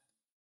太太。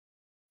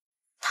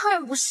当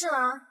然不是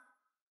啦。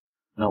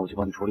那我去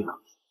帮你处理了。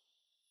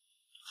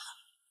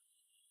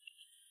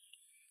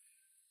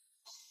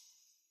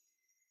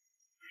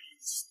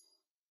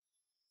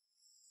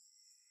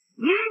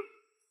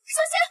小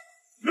心！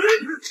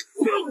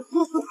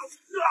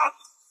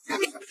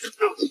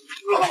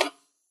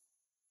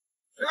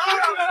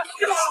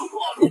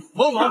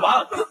孟老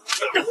板，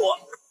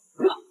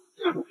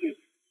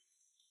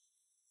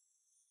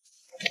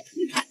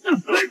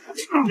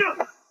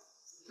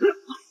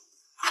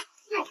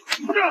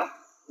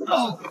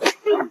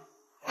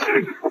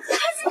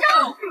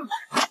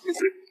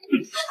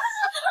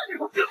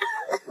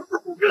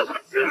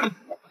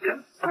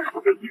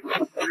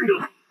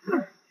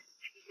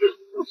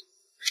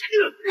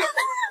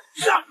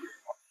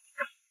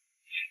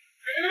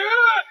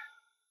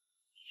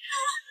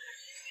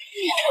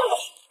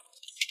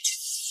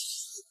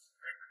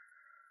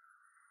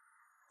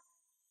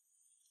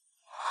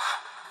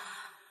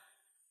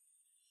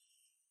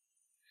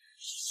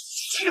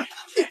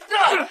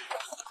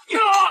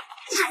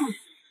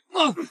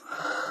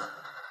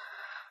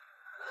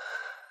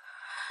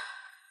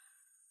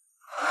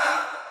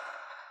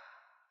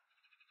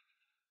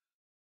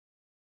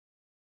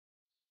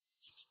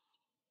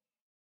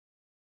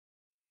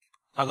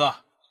大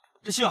哥，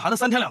这谢小涵的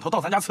3天2头到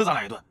咱家呲咱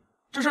俩一顿，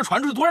这事儿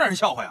传出去多让人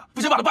笑话呀！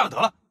不行，把他办了得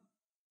了。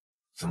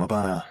怎么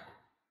办呀？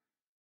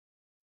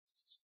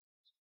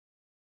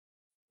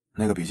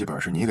那个笔记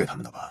本是你给他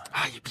们的吧？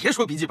哎，别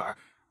说笔记本，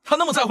他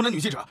那么在乎那女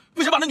记者，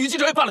不行，把那女记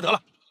者也办了得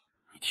了。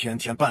你天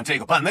天办这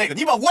个办那个，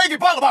你把我也给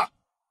办了吧！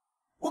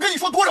我跟你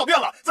说多少遍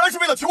了，咱是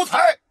为了求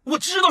财。我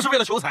知道是为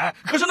了求财，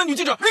可是那个女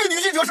记者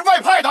是外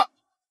派的。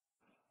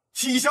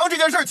启祥这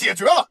件事解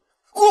决了，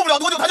过不了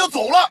多久他就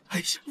走了。哎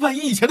呀，万一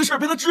以前的事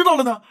被他知道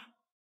了呢？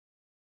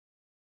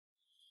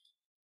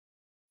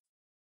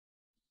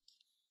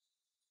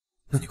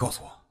那你告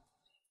诉我，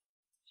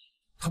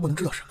他不能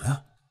知道什么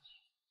呀？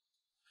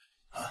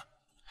啊？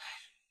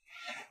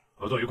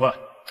合作愉快。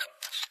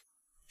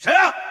谁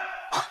呀？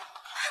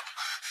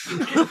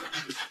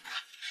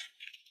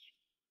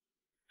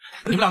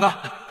你们两个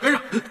跟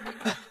上，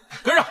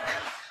跟上！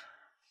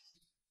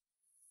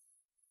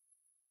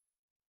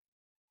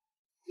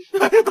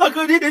哎呀，大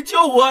哥，你得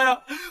救我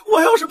呀！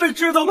我要是被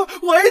知道了，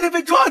我也得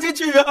被抓进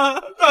去啊！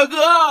大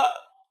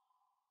哥。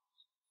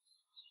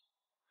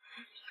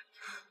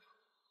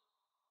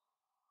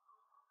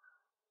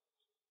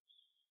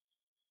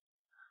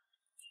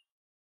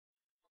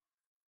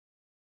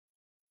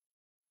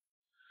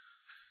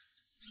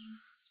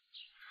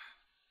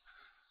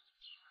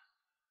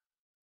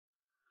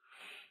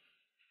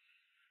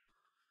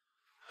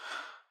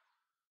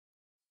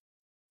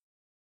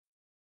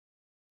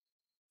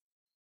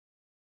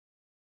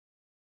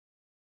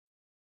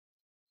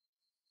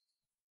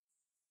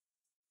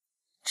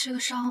这个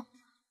伤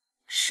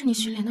是你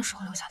训练的时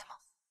候留下的吗？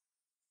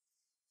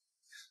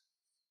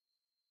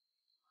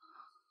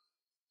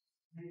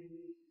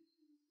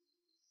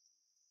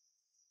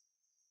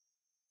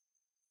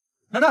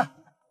楠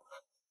楠，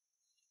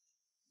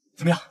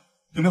怎么样？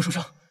有没有受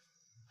伤？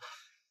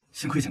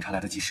幸亏警察来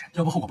得及时，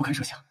要不后果不堪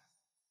设想。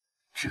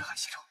这还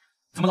稀丑，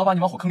怎么老把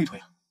你往火坑里推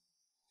啊？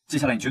接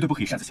下来你绝对不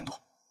可以擅自行动，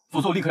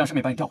否则我立刻让师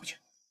妹把你调回去。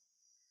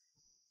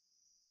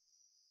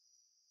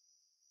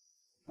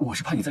我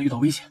是怕你再遇到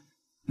危险。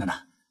楠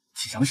楠，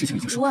启祥的事情已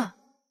经说了。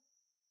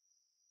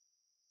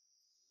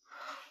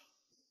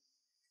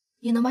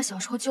你能把小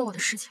时候救我的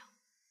事情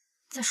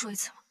再说一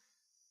次吗？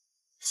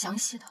详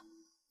细的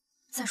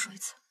再说一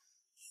次。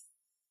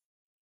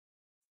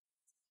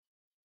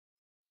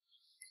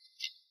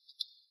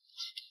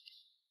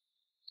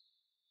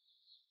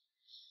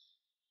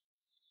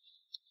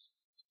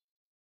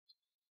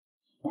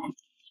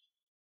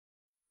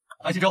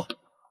安西周，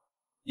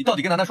你到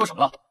底跟楠楠说什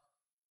么了？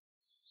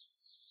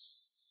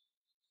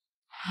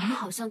你们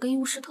好像跟医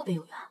务室特别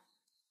有缘。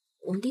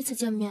我们第一次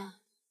见面，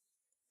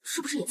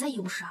是不是也在医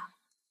务室啊？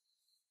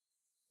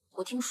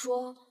我听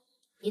说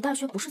你大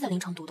学不是在临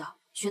城读的，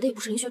学的也不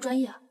是灵学专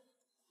业，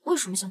为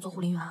什么想做护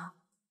林员啊？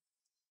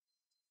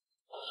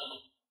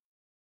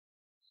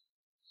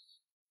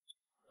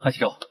韩西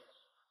周，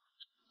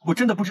我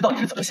真的不知道你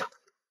是怎么想的。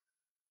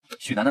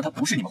许楠楠她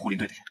不是你们护林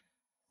队的人，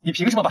你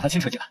凭什么把她牵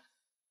扯进来？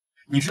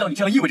你知道你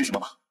这样意味着什么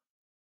吗？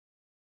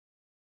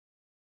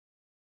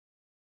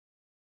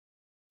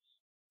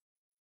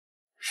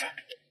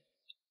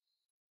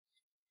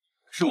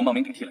是我冒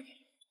名顶替了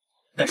你，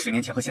但10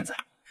年前和现在，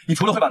你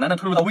除了会把楠楠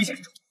推入到危险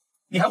之中，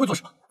你还会做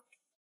什么？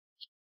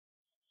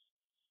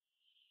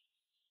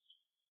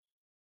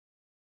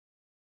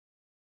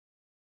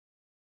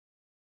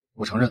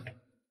我承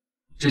认，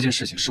这件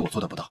事情是我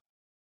做的不当。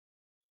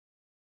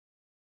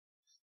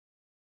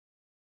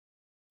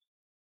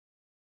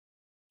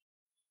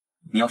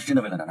你要是真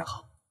的为了楠楠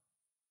好，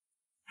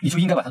你就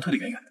应该把她推得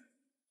远远的，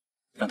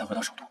让她回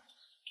到首都，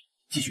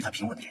继续她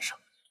平稳的人生。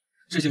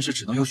这件事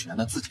只能由许楠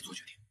楠自己做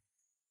决定。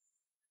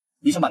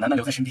你想把楠楠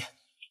留在身边，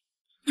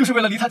就是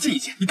为了离她近一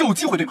些，你更有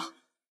机会，对吗？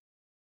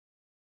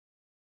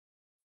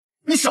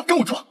你少跟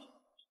我装！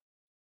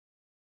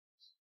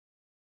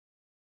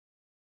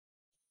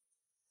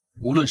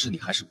无论是你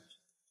还是我，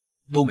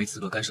都没资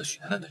格干涉许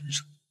楠楠的人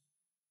生。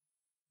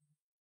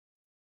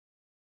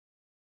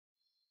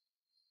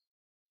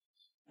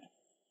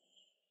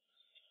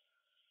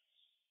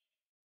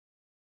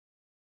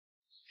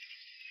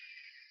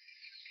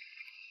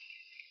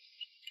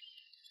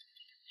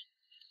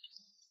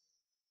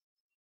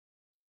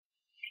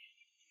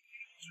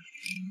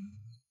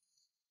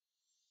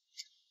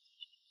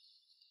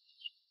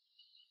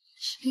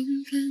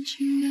心甘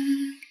情愿，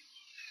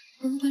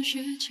不管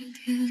是晴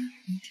天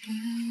雨天。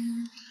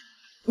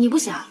你不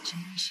想？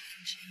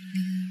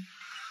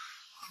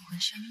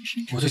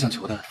我最想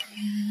求的，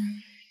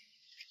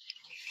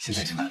现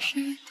在已经来了。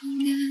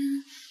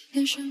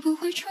眼神不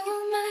会出卖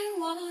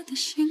我的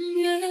心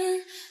愿，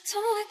从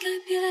未改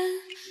变，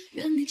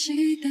愿你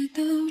期待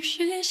都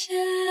实现。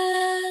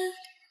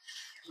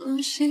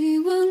多希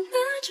望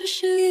那只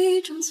是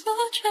一种错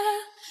觉，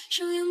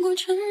上演过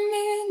沉迷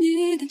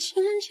你的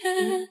情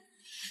节，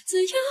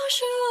自由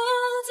是我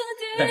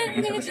但做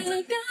10年前和现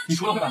在，你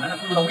除了会把楠楠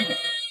推入到危险，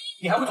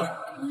你还会做什么？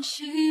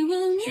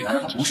许楠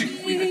楠她不是你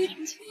的护林队，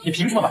你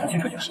凭什么把她牵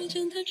扯进来？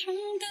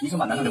你想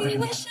把楠楠留在身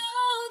边，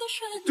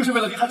就是为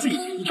了离她近一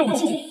些，你更有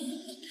机会。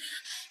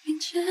并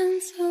肩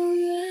走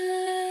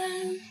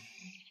远。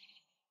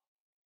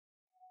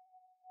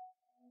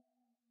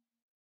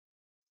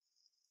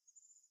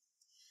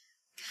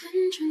看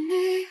着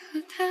你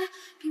和他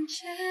并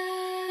肩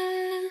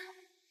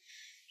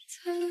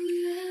走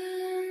远。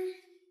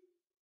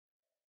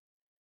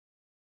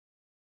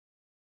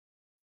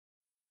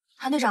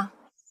韩队长，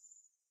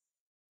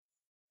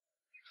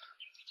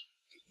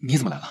你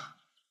怎么来了？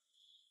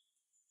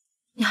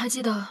你还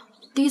记得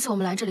第一次我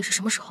们来这里是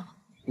什么时候吗？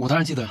我当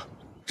然记得呀，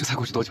这才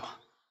过去多久啊？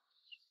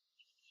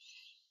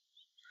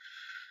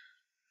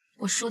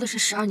我说的是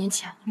12年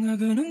前。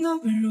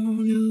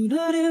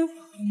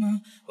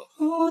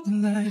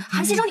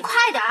韩西周，你快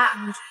点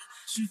儿！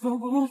我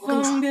跟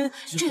你说，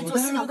这里做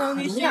饲料可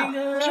灵验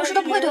了，平时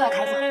都不会对外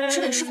开放，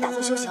只给师傅打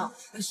坐修行。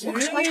我可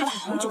是观察了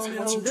好久才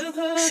摸清楚，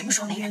什么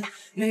时候没人打。哎，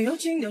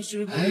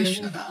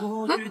许楠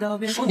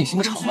楠，说你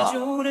心诚吧，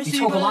你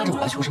翘课拉着我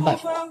来求神拜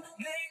佛；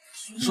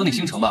说你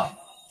心诚吧，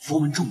佛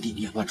门重地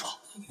你也乱闯，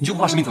你就不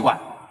怕神明责怪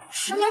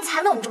神明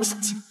才没有你这么小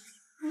气。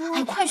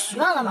哎，快许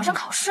愿了，马上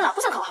考试了，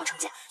不想考个好成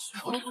绩。哎，许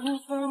楠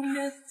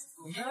楠，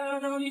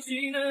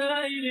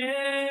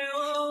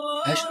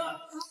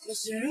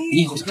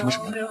你以后想成为什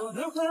么样的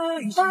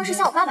人？当然是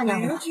像我爸爸那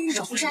样的，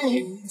守护山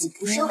林，既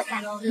朴实又伟大。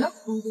你呢？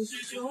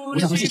我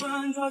想做记者。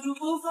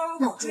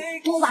那我祝你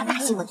多挖大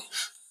新闻。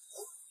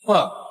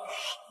哇！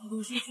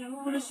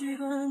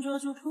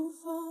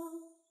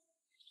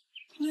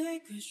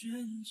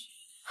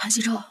韩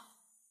西周，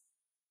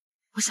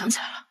我想起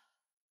来了。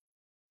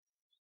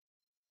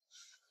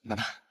楠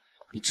楠，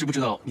你知不知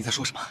道你在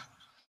说什么？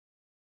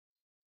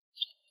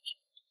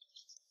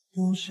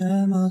用什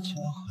么交换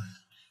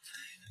才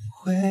能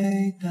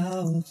回到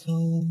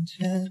从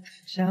前？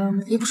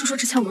你不是说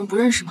之前我们不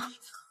认识吗？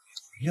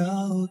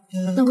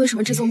那为什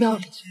么这座庙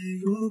里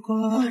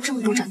挂了这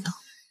么多盏灯，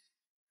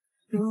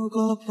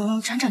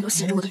盏盏都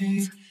写着我的名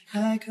字？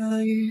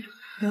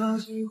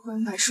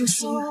柏树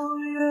心啊，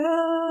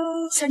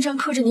像这样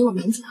刻着你我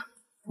名字的，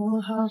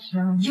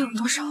又有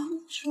多少？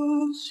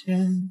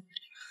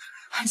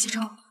韩西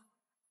周，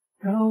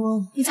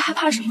你在害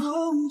怕什么？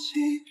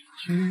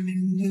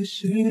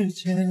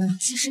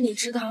即使你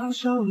知道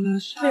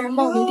被人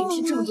冒名顶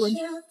替这么多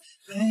年，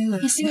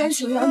你心甘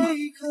情愿吗？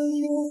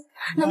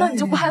难道你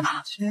就不害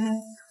怕？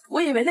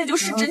我以为那就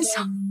是真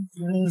相。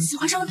喜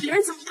欢上了别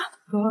人怎么办？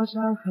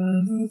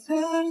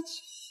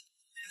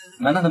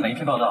楠楠的每一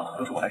篇报道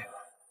都是我来审的，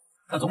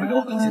她总会给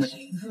我更新的建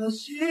议。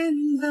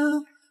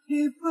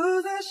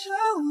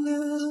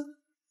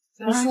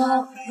你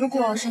说，如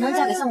果谁能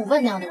嫁给像我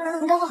问那样的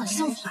人，应该会很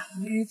幸福吧？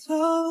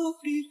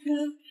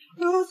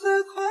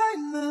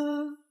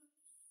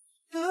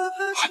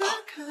害怕。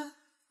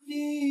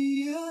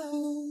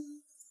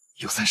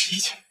有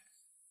31件。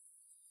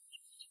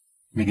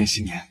明年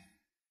新年，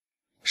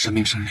神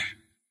明生日，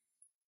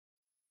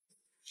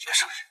你的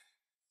生日，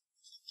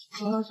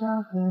我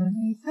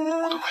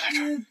都会来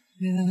这儿。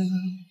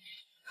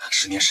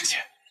10年时间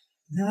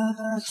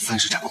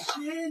，30盏供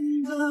灯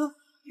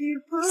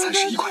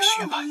，31款许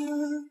愿牌，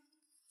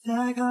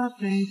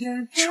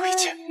只有一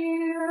件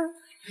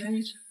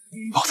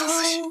宝藏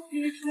四喜，就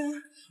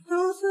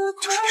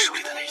是你手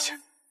里的那一件。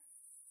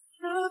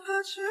高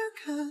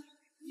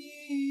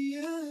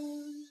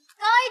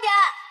一点，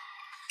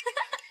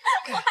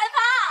我害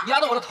怕。压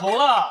到我的头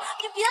了！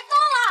你别动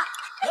了！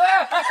哎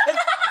呀，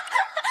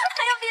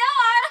别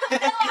玩了，别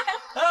玩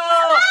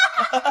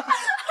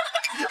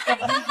了！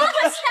我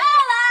下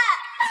来，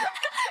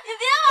你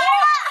别玩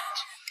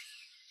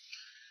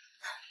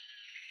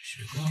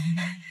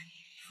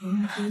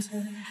了！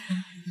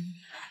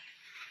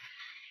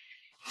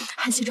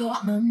韩熙州，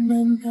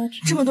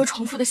这么多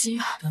重复的心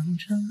愿，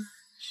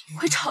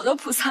会吵到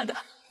菩萨的。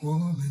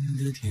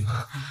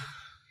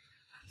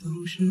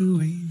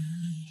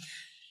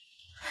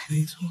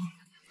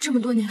这么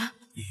多年，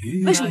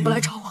为什么不来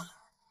找我？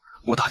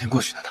我打听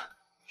过许楠楠，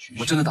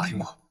我真的打听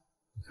过，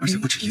而且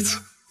不止一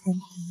次。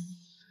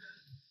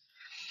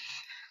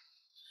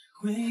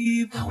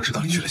让我知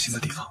道你去了新的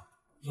地方，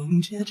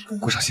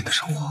过上新的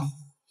生活，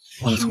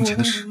忘了从前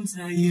的事，我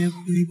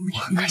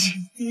很开心。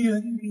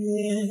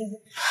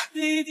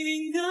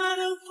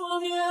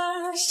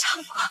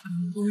傻瓜！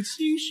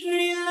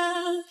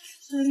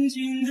曾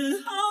经的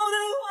好的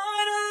坏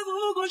的不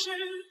过是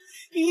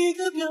一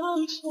个标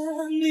签，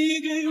你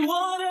给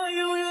我的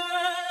永远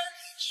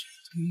是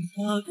童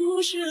话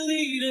故事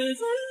里的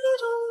最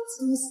终走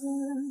散，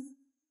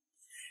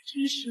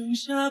只剩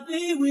下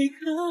卑微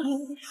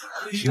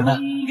和许楠，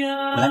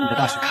我来你的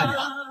大学看你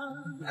了。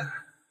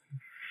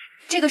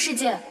这个世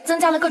界增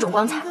加了各种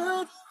光彩，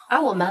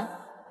而我们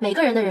每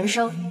个人的人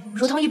生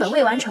如同一本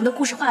未完成的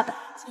故事画本，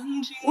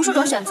无数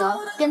种选择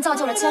便造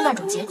就了千万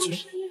种结局。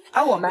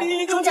而我们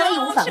终将义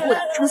无反顾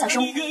地冲向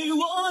生活。韩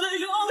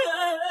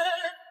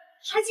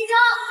熙州，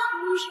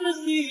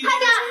快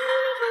点，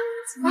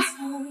来，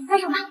带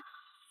上吧。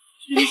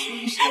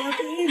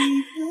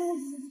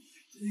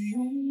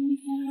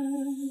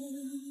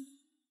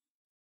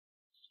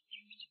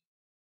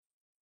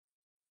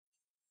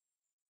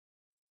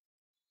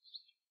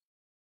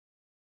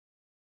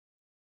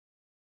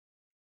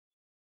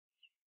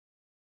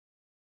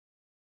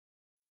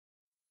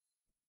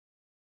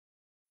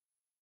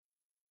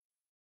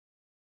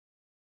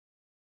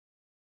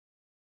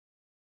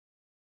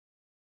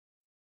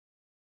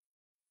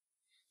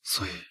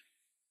所以，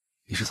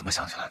你是怎么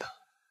想起来的？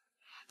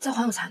在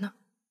还有才呢。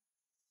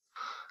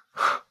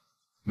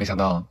没想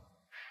到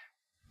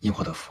因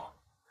祸得福。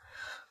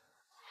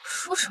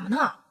说什么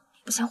呢？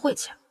不嫌晦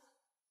气。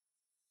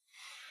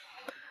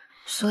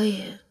所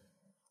以，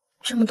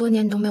这么多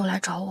年你都没有来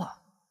找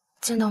我，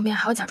见到面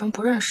还要假装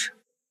不认识，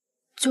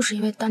就是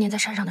因为当年在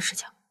山上的事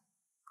情。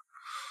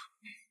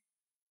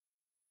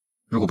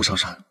如果不上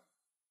山，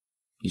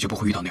你就不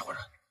会遇到那伙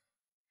人，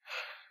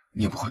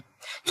你也不会。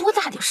多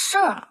大点事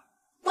儿啊！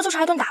不就是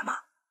挨顿打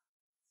吗？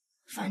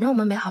反正我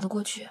们美好的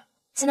过去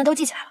现在都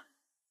记起来了，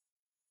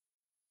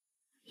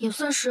也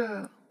算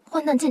是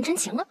患难见真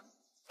情了。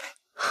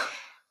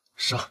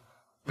是啊，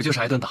不就是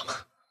挨顿打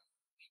吗？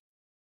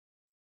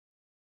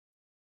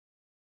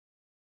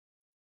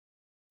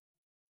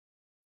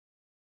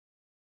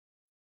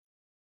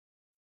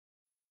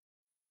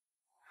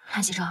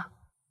韩熙哲，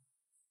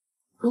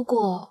如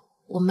果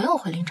我没有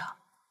回临城，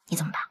你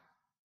怎么办？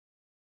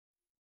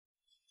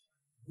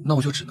那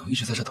我就只能一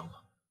直在这等了。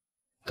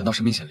等到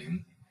神明显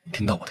灵，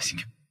听到我的心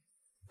愿，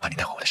把你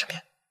带回我的身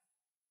边。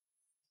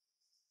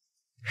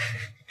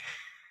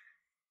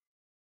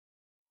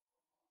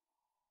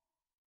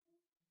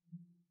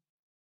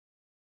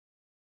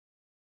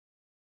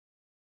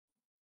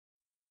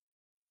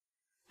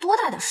多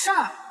大的事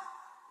儿，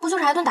不就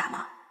是挨顿打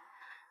吗？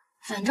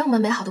反正我们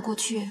美好的过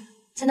去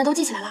现在都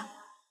记起来了。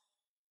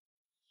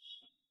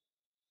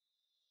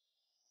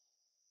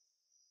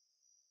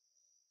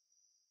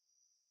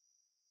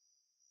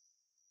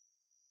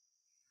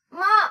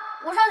妈，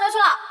我上学去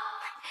了。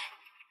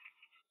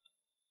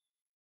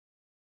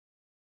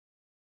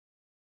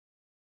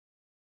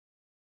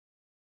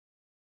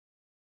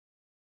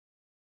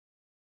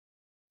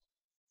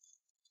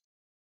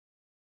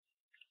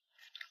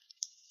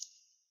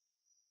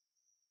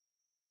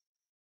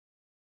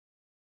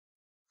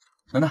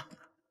楠楠，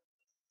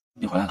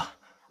你回来了。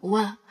吴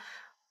问，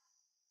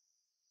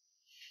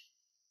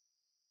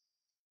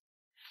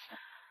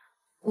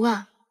吴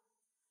问，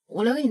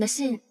我留给你的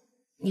信，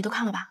你都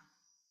看了吧？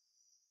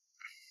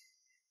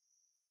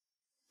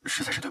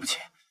实在是对不起，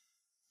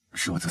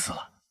是我自私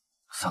了，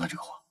撒了这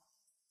个谎，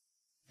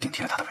顶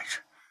替了他的位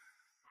置。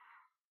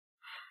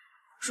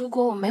如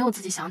果我没有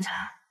自己想起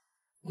来，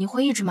你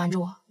会一直瞒着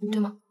我，对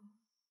吗？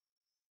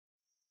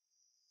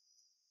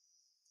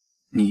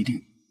你一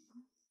定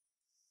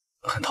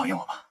很讨厌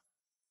我吧？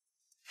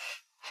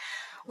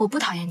我不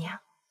讨厌你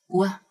啊，吴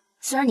问。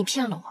虽然你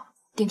骗了我，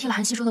顶替了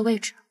韩熙州的位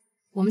置，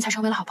我们才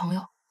成为了好朋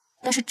友，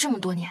但是这么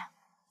多年，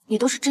你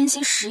都是真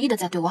心实意的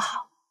在对我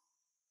好。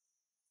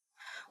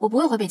我不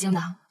会回北京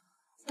的，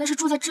但是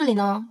住在这里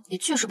呢，也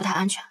确实不太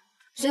安全。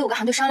所以我跟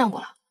韩队商量过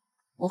了，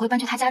我会搬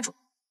去他家住。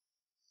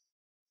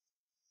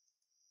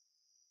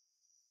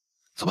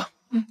走吧。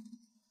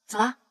走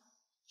了。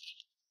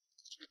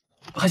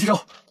韩西周，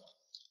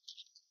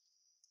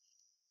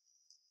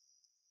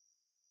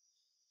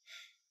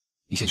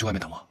你先去外面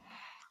等我。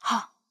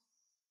好。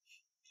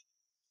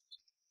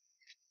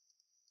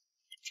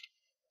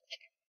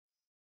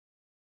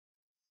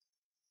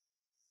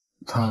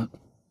他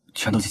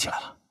全都记起来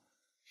了，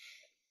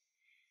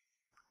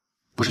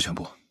不是全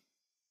部，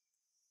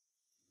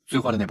最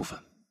坏的那部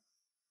分，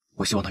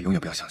我希望他永远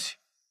不要想起。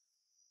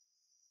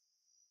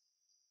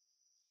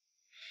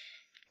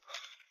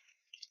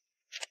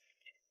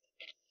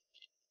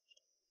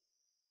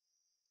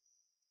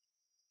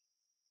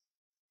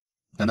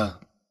楠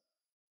楠，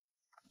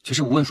其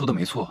实吴问说的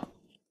没错，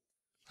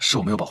是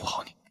我没有保护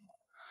好你。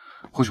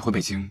或许回北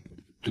京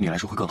对你来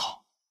说会更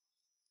好。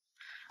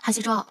韩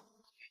西周，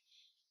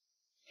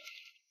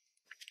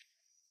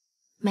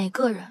每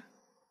个人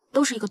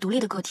都是一个独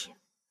立的个体，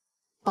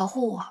保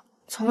护我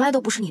从来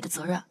都不是你的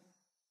责任，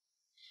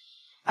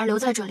而留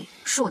在这里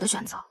是我的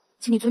选择，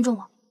请你尊重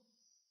我。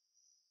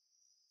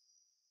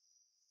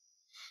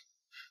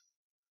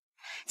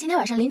今天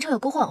晚上凌晨有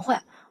篝火晚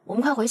会，我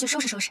们快回去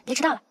收拾收拾，别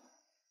迟到了。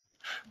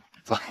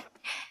走吧。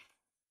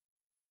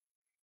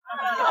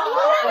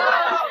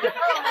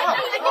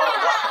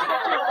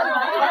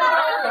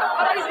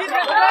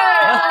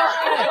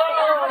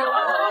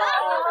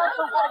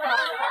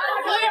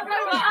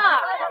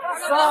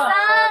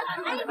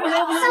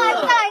再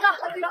来一个，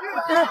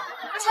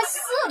才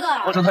4个，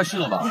过程太逊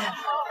了吧？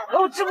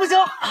哦，这不行！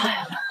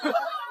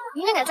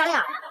你应该敢加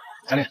练。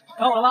加练，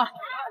看我了吧？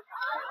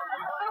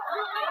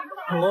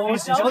恭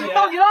喜小姐，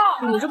到你了！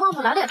你这报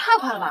复来的也太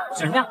快了吧？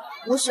选什么呀？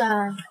我选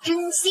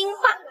真心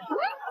话。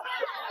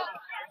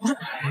不是，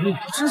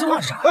真心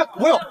话是啥？哎，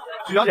我有。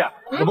许小姐，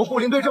我们护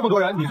林队这么多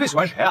人，你最喜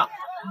欢谁啊？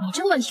你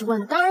这个问题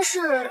问的当然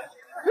是……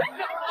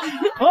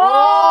哦，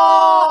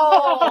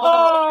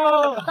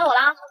到我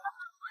啦！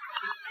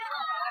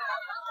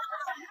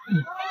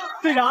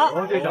队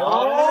长，队长，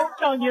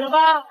到你了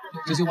吧？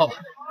真心话吧。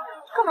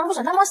干嘛不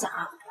选大冒险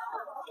啊？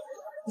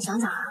你想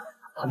想啊。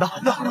很大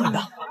很大很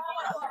大。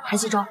韩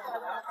西周，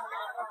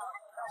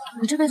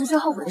你这辈子最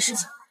后悔的事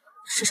情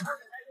是什么？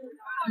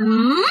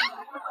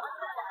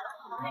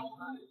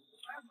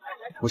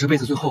我这辈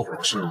子最后悔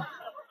的是，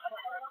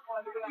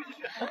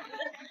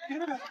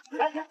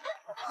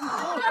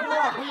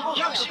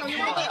有幸与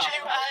你坠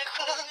入爱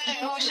河，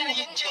流下眼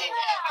睛，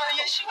满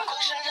眼星光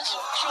闪闪，诉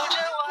说着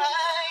我爱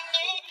你。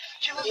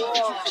有一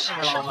种心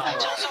声叫做不离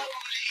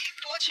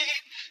不弃，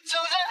走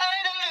在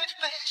爱的旅途，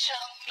奔向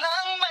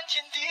浪漫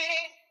天地。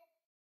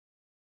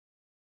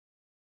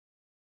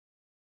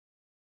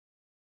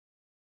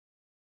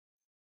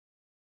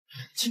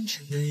清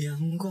晨的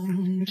阳光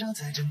照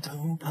在枕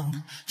头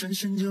旁，转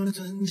身就能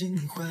钻进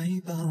你怀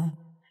抱。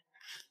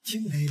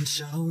甜美的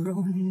笑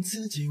容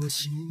刺激我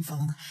心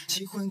房，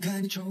喜欢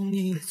看你宠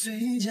溺的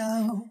嘴角。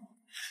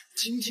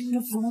轻轻的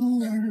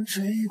风儿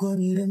吹过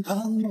你脸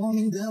庞，莫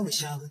名的微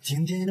笑和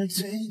甜甜的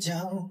嘴角。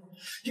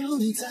有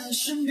你在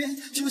身边，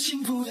就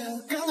幸福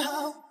的刚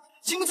好。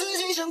情不自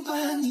禁想把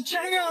你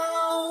缠绕，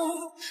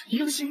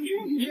有幸与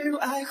你坠入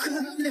爱河，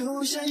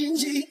留下印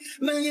记，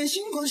满眼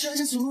星光闪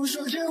闪，诉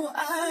说着我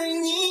爱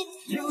你。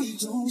有一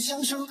种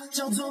享受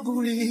叫做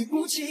不离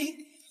不弃，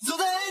走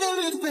在爱的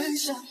旅途，奔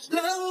向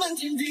浪漫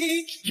天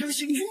地。有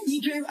幸与你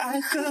坠入爱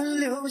河，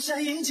留下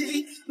印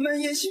记，满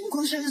眼星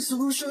光闪闪，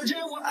诉说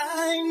着我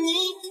爱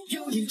你。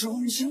有一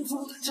种幸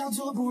福叫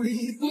做不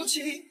离不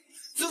弃，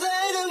走在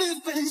爱的旅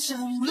途，奔向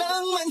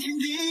浪漫天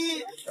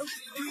地。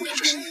我要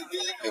是谁没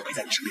有陪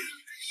在你身边，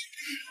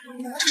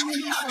这是我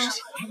最遗憾的事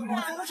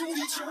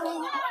情。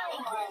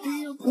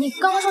你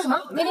刚刚说什么？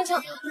没听清。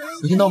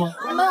没听到吗？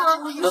没有啊。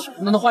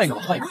那换一个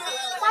吧，换一个。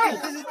换一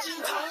个，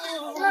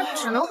那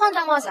只能换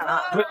大冒险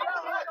了。对。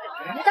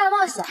大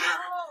冒险？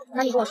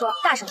那你跟我说，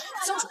大声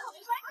清楚，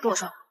跟我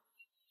说，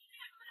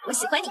我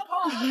喜欢你。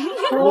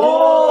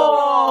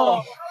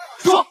哦，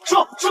说。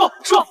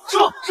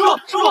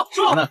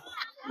楠楠，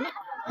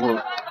我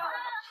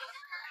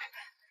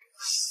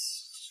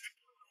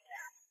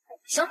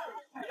行，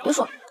别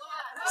说了，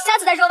下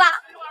次再说吧。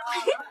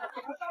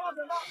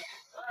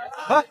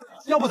哎，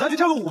要不咱去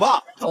跳个舞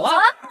吧？走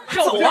啊！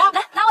跳舞啊！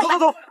来，拉我一把。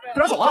走，队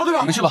长走啊！队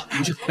长，你们去吧，你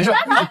们去，没事。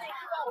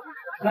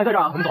来，队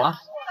长，我们走了。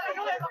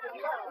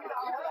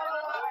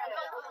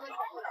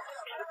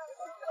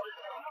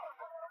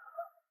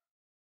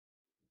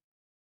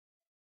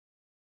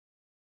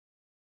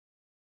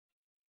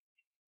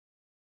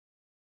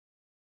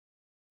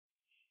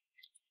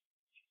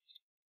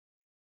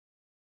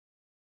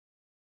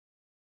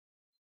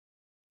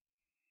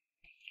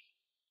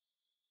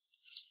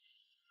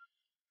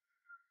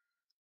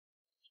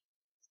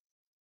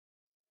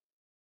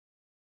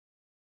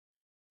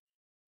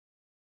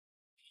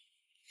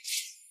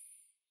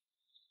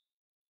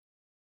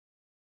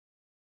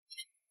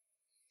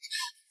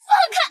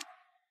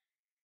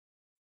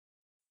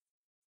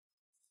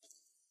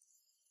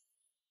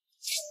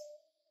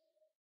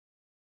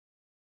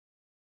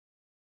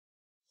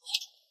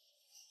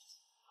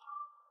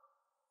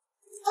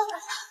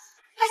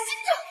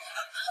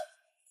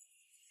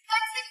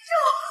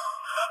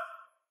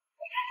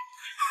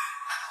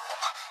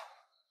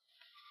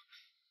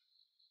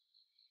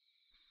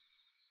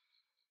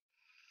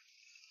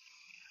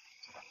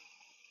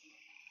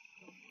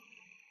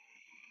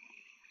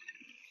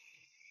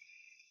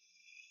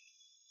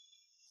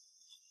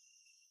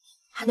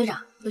韩队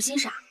长有心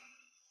事啊？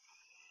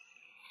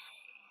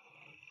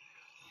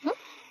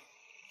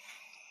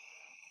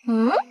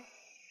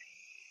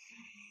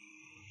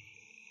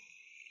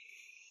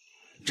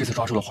这次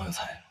抓住了黄有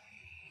才，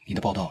你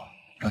的报道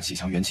让喜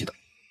祥元气等。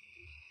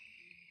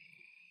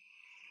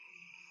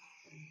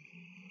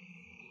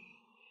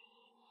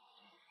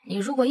你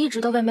如果一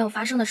直都为没有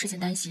发生的事情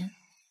担心，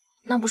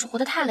那不是活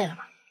得太累了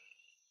吗？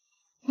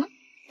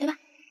对吧？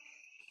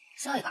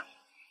笑一个，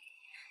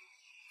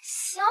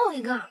笑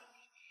一个，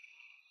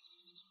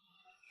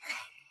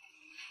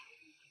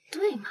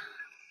对嘛？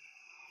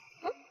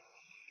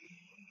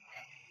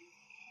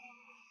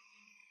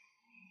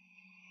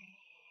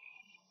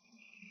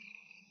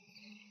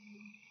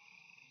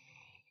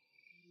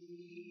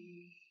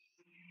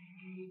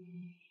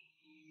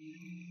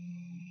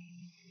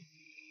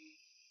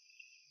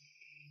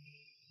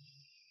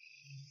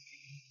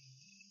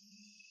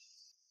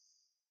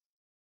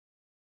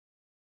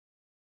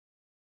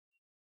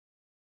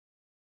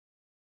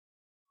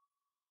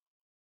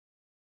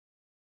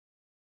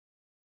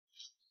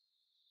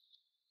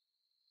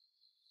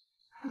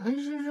还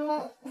是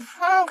说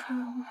放开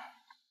我？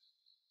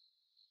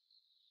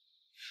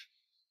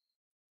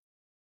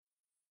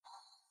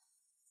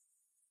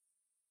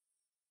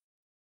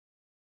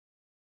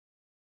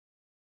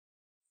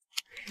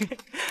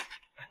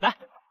来，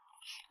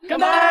干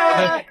杯！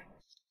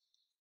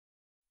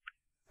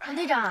韩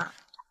队长，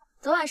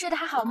昨晚睡得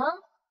还好吗？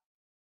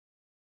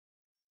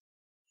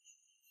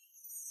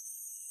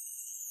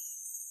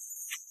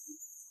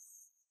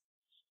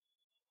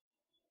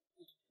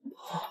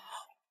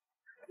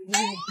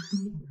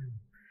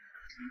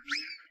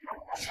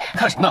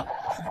看什么呢？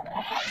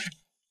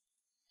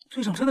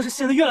队长真的是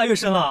陷得越来越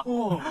深了。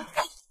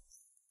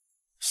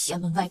邪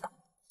门歪道。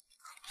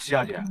西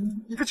亚姐，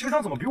你这情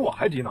商怎么比我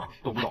还低呢？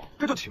懂不懂？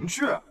这叫情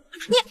趣。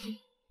你，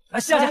哎，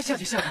西亚姐，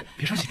别生气，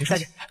别生气，别生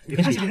气，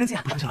别生气，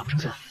不生气了，不生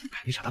气了。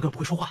你傻大个不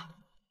会说话。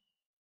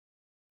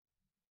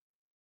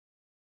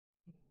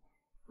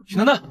许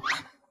楠楠，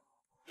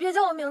别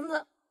叫我名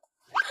字，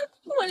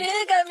我连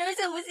夜改名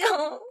行不行？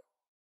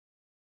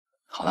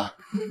好了，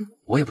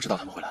我也不知道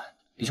他们会来，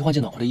你去换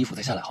件暖和的衣服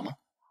再下来好吗？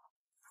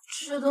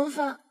这顿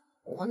饭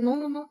我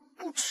能不能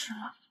不吃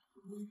了？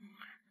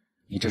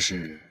你这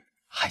是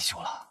害羞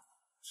了？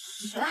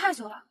谁害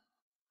羞了？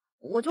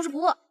我就是不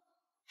饿。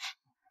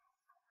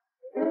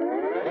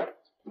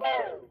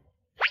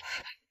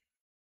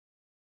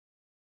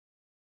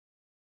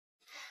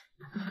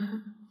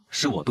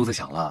是我肚子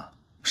响了，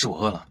是我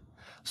饿了，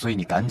所以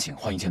你赶紧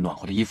换一件暖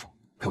和的衣服，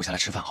陪我下来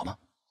吃饭好吗？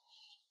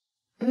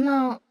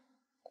那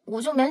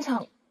我就勉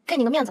强给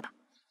你个面子吧。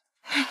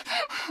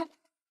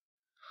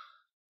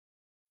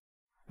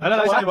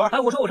来，下一轮。哎，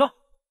我说，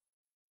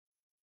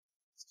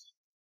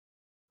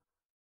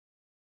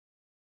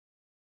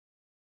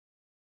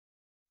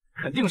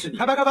肯定是你。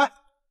开拍！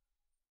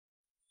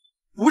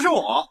不是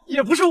我，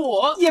也不是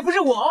我，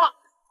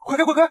快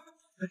开！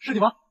是你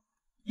吗？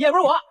也不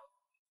是我。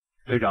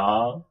队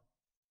长。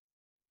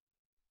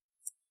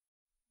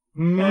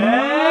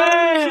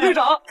是队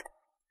长。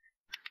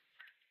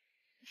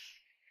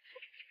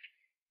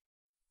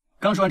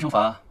刚说完惩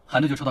罚，韩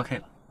队就抽到 K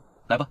了。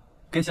来吧，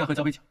跟夏荷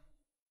交杯酒。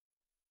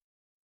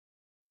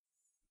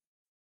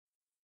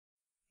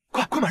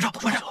快满上，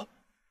快呀！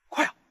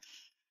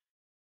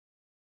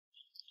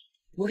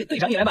我给队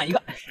长也来满一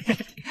个。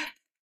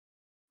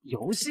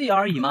游戏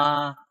而已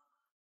嘛。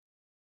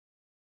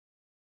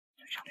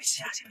队长对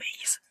夏姐没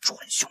意思，纯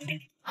兄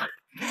弟。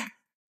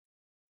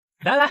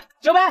来，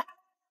交杯！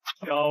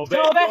交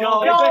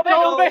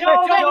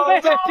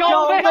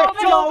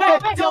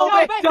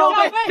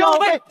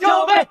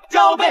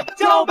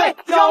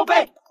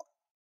杯！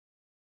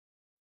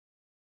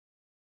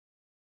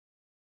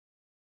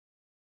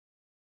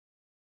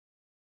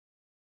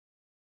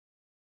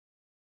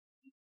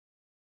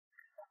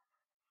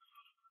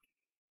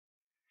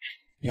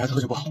女孩子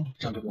喝酒不好，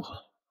这样对我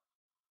喝。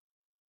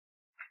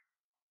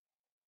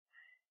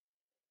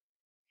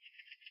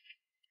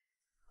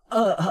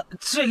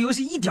这个游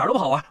戏一点都不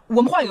好玩，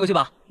我们换一个游戏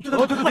吧。对，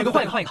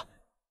换一个。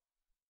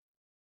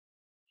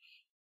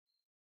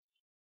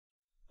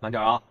慢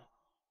点啊！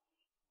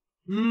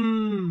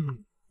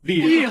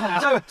厉害啊！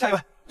下一位，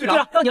队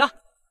长到你了，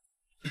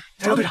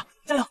加油，队长，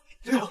加油！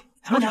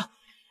慢点。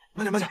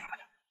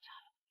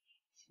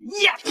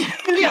耶，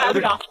厉害啊，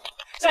队长！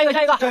下一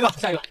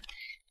个。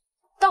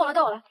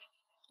到我了。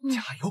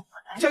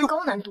加油！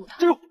高难度的。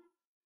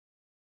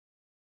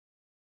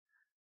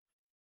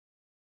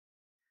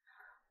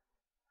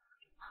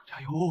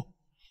加油！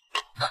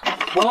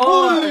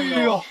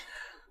哎呦，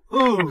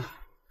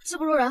技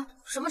不如人，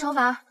什么惩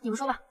罚？你们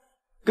说吧。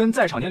跟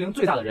在场年龄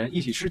最大的人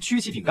一起吃曲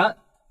奇饼干。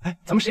哎，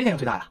咱们谁年龄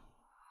最大呀？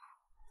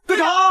队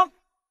长，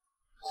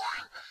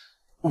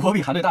我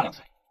比韩队大2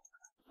岁。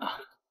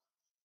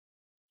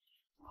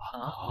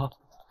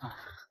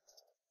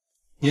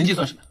年纪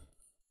算什么？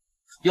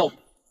要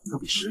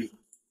比实力。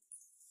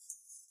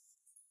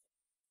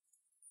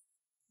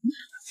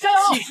加油！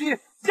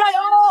加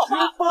油，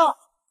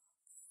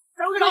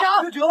队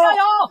长！加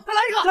油！再来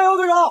一个！加油，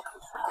队长！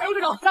加油，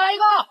队长！再来一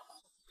个！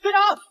队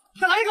长，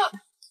再来一个！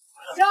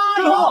加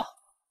油！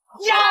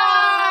耶！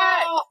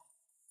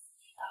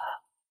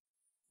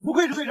不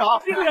愧是队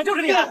长，这队长就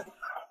是厉害。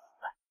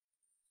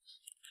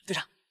队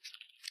长，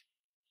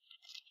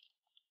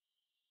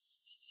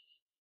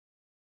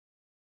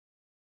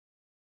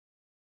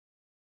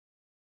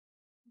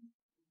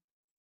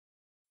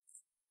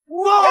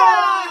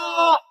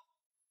哇！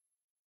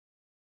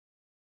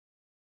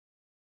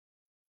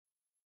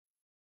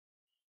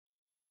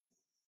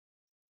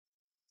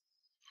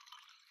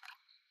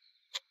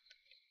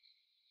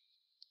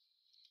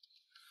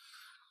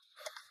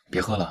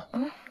别喝了，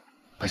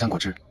白香果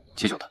汁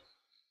解酒的。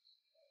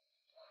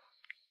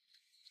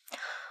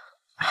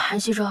韩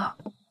希哲，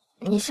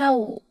你下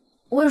午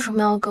为什么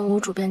要跟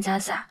吴主编加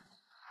赛？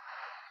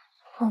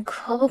我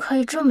可不可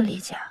以这么理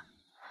解？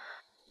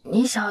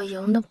你想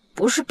赢的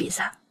不是比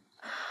赛，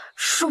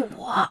是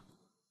我。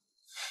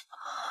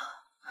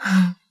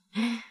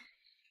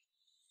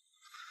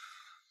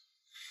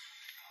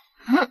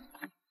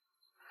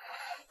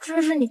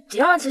这是你第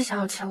2次想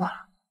要亲我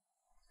了。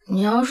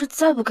你要是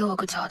再不给我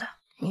个交代，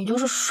你就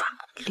是耍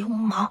流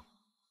氓。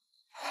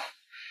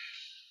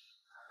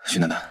徐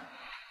楠楠，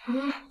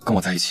跟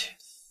我在一起，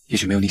也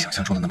许没有你想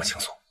象中的那么轻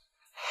松。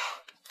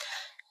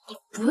你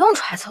不用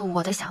揣测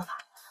我的想法，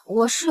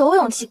我是有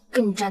勇气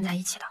跟你站在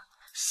一起的。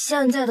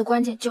现在的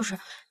关键就是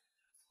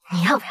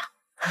你要不要？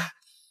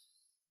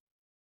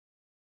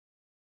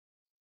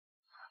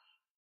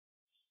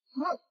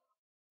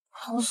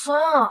好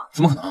酸啊！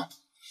怎么可能？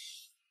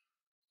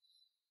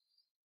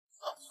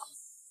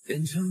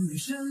变成你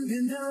身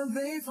边的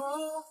北风，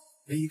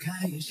离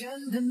开也显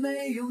得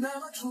没有那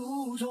么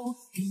出众，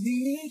给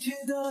你一切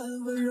的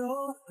温柔。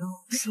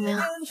怎么样？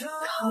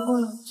尝过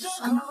了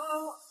酸吗？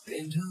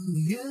变成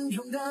你眼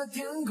中的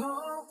天空，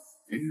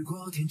雨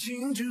过天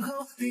晴之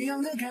后一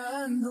样的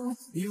感动，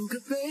有个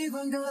悲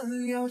观的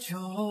要求，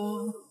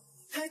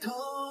抬头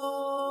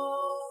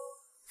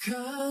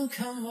看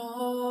看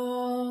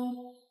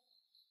我。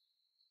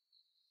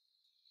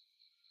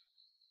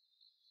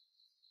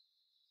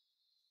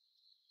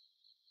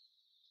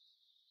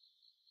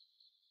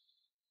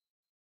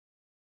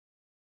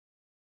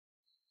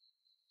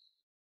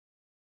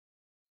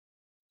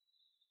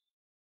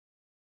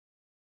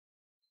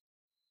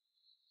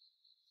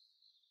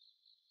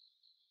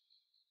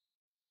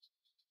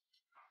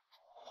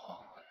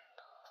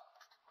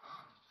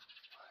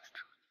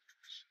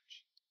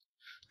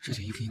这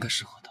件衣服应该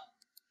适合她，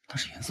但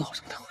是颜色好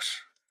像不太合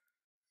适。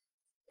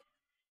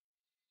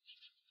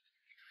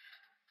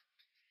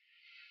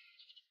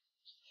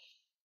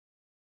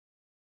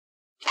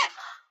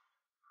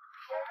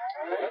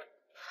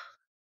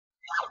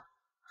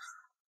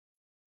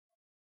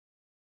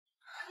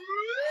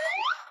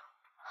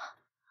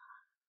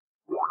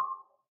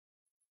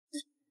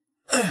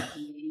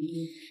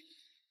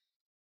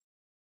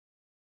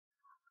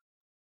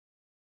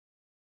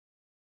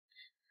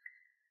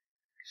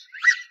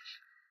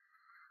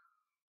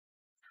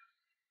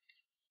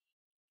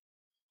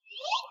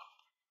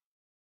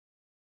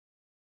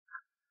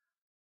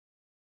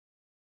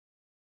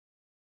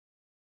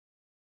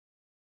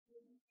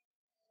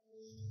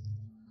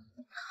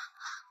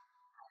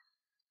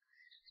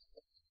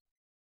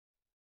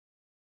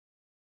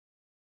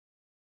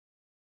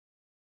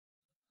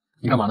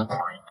你干嘛呢？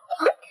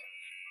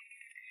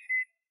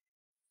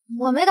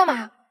我没干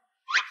嘛。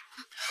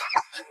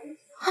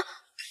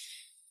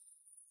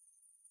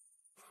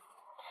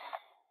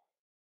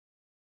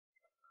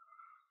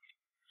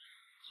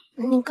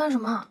你干什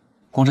么？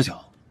光着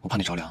脚，我怕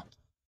你着凉。快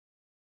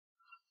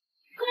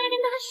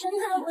点大声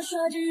和我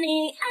说着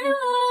你爱我，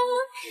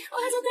我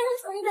在等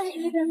风带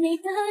雨等你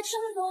的承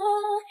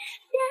诺，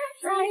别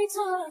再蹉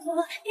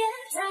跎，别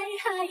再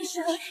害羞，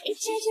一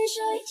起牵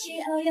手，一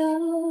起遨游。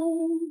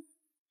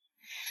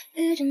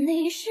遇见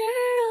你是如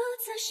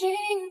此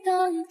心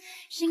动，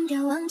心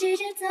跳忘记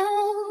节奏，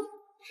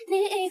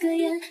你一个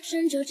眼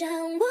神就将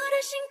我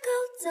的心勾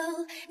走，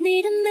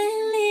你的美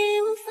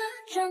丽无法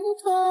挣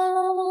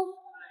脱。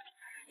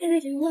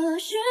遇见我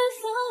是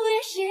否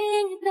也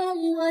心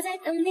动？我在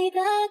等你的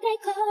开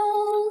口，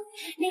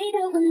你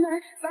的温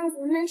暖仿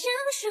佛能将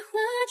雪花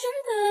全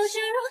都消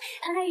融，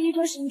爱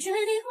多深决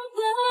定活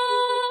过。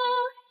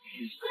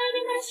快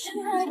点大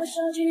声和我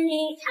说句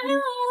你爱我，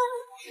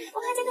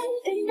我在等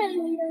雨等着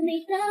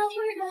你的温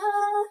柔，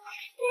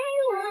给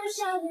我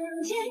笑脸，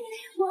借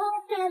我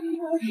感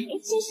动，一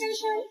起享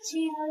受，一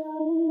起遨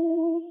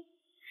游。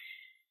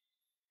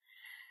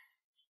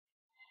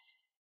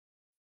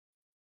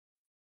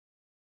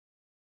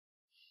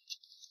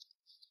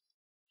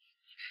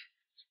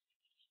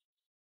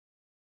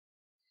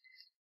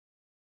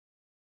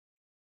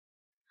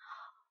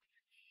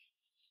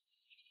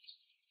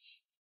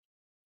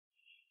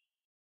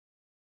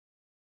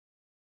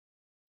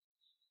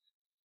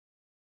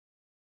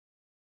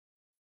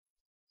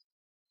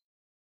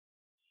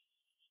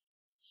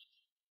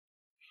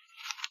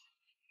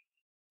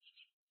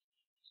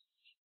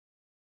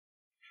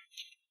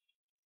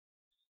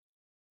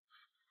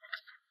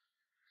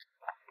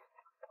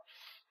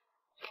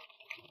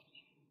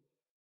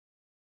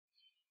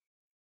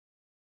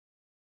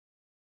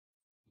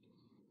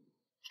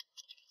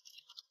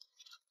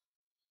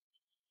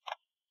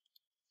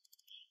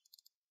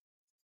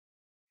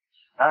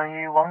难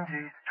以忘记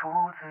初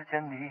次见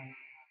你，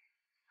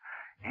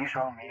一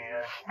双迷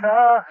人的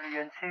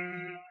眼睛，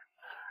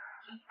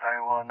在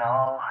我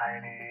脑海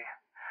里，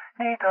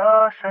你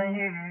的身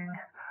影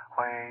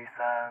挥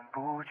散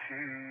不去。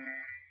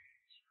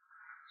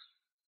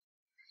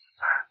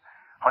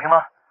好听吗？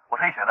我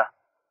自己学的。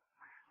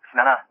许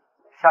楠楠，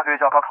下个月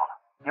就要高考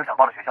了，你有想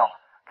报的学校吗？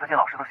最近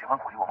老师都喜欢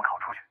鼓励我们考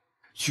出去。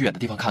去远的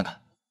地方看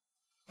看，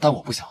但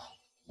我不想，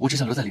我只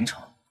想留在临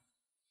城。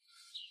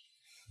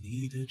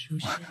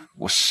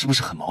我是不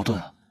是很矛盾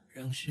啊？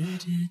我希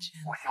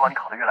望你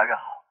考得越来越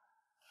好，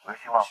我也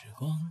希望你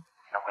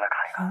能回来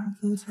看一看。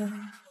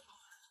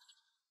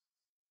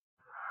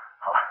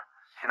好了，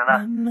许楠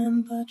楠，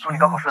祝你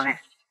高考顺利，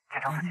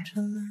坚强自己。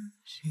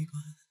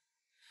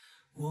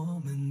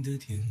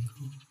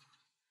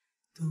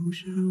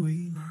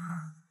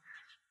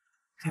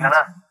许楠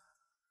楠，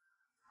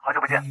好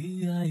久不见，今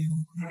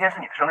天是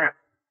你的生日，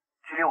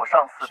距离我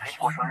上次陪你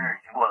过生日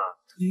已经过了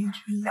2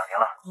年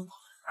了，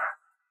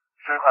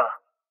生日快乐。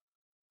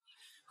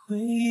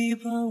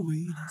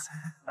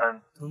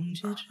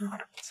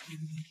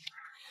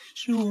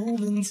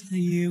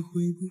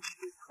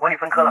我和你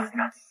分科了，你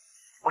看，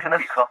我选的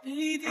理科，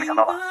你没想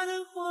到吧？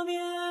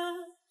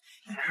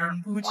其实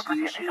我自己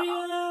也没想到，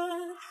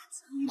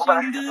我本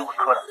来是选择文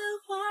科的。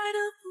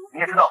你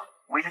也知道，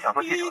我一直想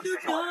做记者，学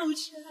习文，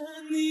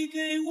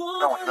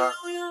但我觉得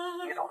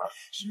你走了，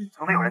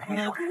总得有人替你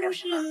收拾这件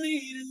事，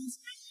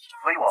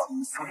所以我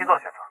重新做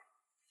了选择。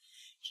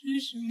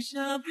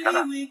楠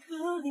楠，你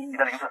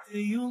的名字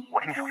我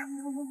替你收拾。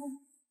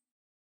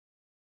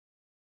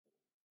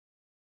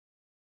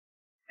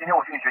今天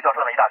我去你学校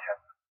转了一大圈，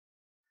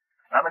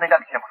南门那家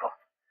米线不错，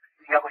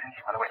应该会是你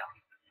喜欢的味道。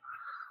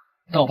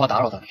但我怕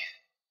打扰到你，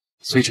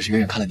所以只是远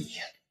远看了你一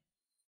眼。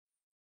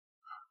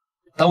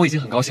但我已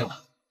经很高兴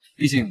了，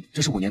毕竟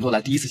这是5年多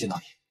来第一次见到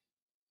你。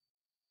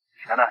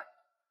许楠楠，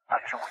大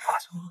学生活愉快。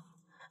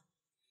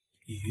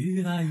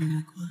与爱无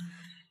关，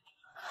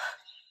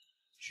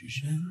只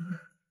身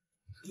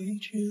回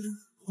去了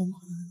黄昏，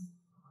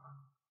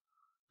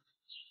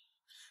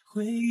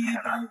回忆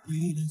包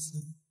围了色，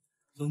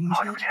风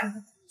车着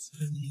侧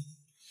面，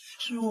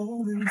是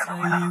我们再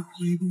也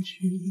回不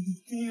去的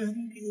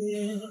原点。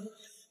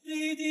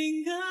被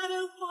定格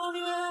的画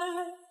面，看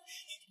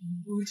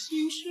不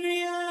清誓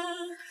言，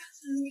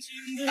曾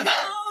经的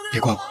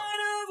别怪我，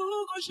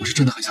我是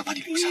真的很想把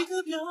你留下，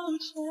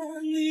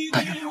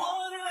但原谅我，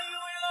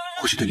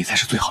或许对你才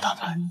是最好的安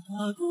排。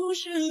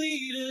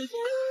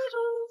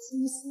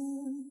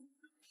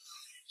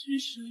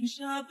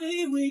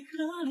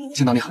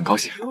见到你很高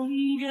兴，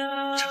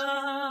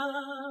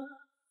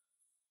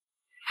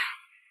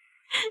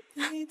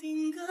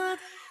真的。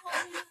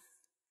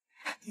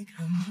你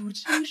看不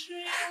清誓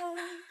言，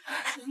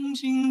曾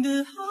经的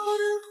好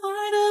的坏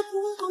的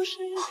不过是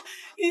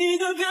一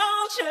个标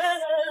签，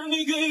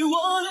你给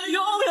我的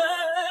永远，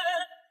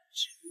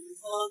只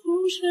怕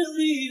故事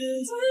里的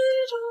最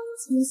终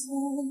走散，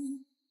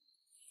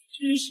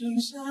只剩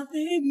下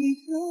被你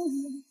可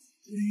怜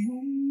的永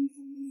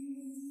远。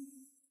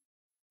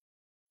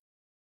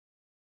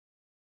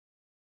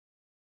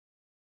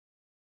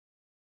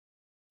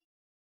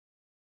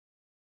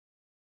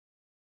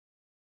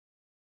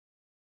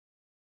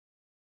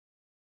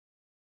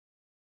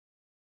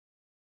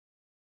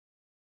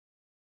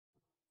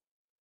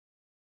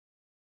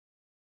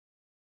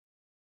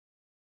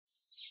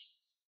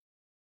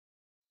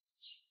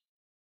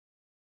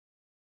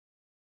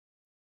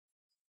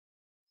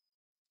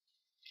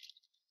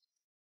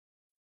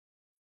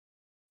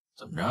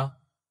怎么着？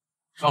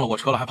上了我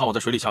车了，还怕我在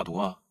水里下毒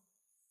啊？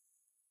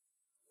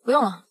不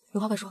用了，有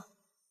话快说。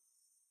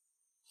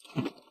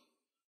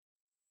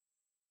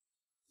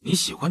你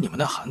喜欢你们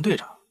那韩队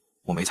长，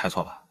我没猜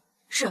错吧？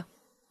是，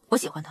我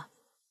喜欢他，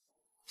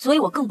所以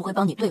我更不会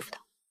帮你对付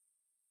他。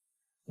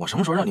我什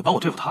么时候让你帮我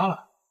对付他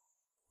了？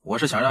我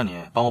是想让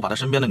你帮我把他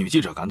身边的女记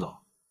者赶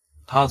走，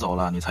他走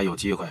了，你才有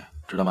机会，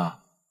知道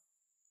吗？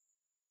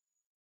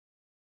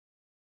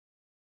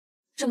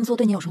这么做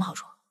对你有什么好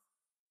处？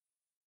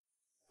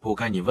不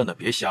该你问的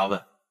别瞎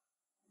问，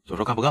就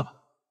说干不干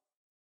吧。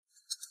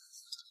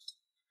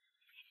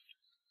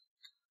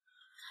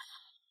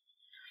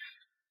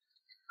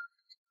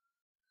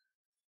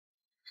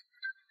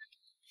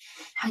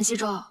韩西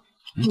周，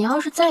你要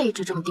是再一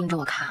直这么盯着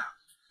我看，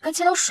该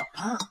切到手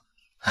了。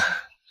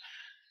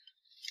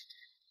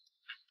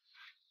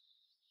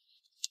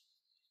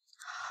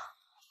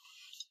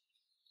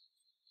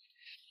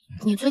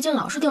你最近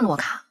老是盯着我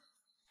看，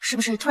是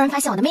不是突然发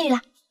现我的魅力了？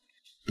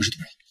不是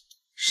突然，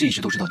是一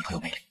直都知道你很有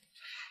魅力。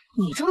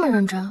你这么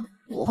认真，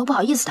我会不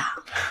好意思的。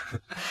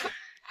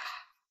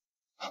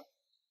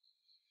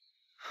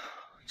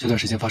这段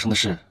时间发生的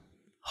事，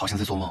好像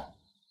在做梦。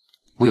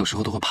我有时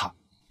候都会怕，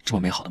这么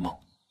美好的梦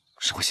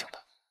是会醒的。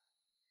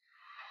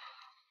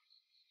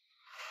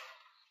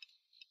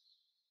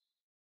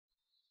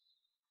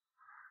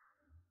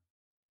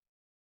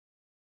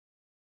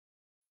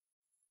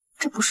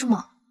这不是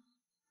梦，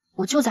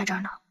我就在这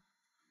儿呢，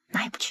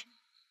哪也不去。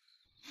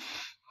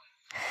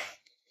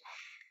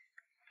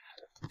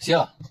歇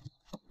了，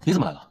你怎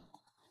么来了？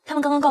他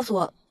们刚刚告诉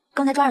我，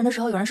刚才抓人的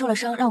时候有人受了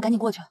伤，让我赶紧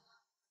过去。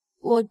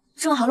我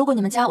正好路过你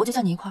们家，我就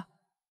叫你一块儿。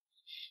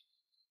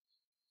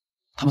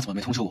他们怎么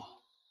没通知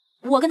我？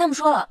我跟他们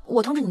说了，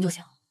我通知你就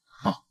行。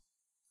哦，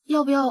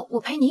要不要我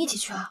陪你一起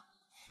去啊？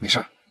没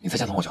事，你在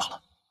家等我就好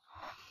了。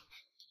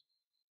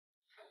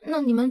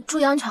那你们注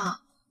意安全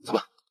啊。走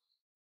吧。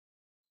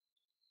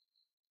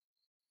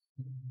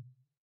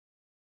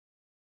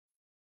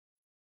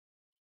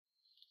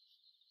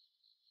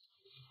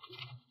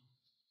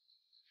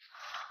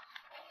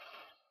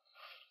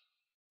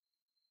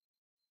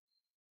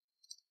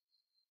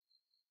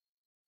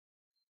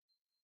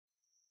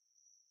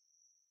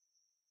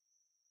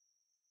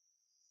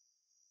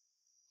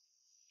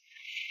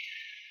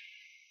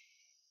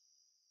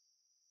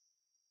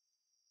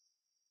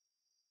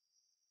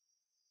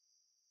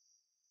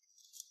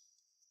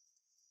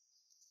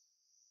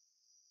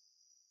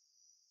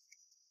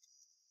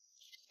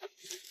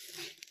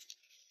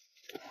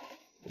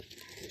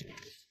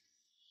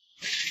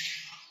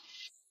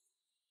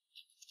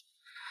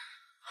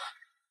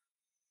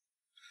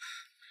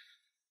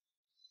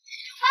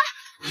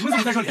你们怎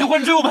么在这里？有坏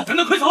人追我们！等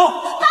等，快走！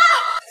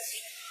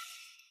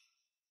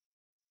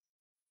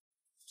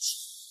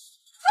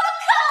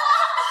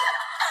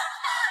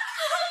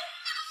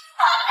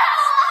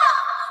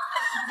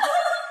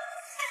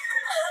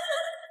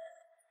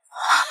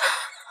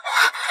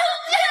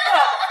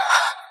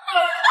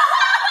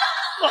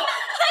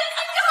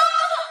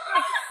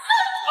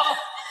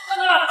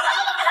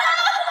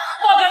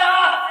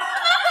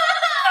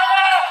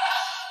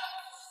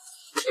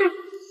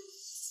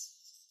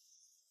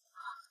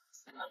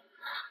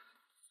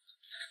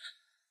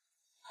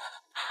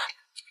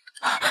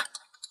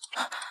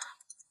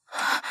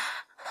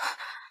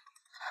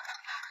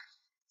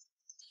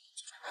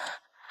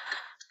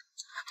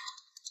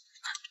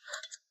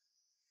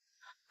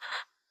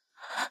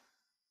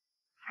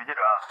许记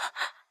者，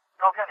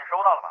照片你收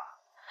到了吧？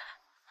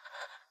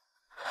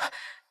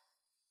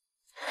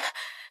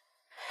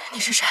你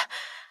是谁？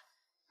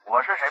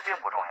我是谁并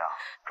不重要，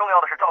重要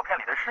的是照片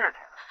里的事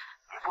情。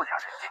你不想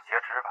人尽皆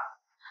知吧？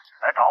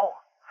来找我，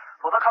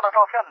否则看到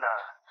照片的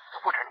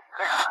不止你一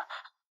个人了。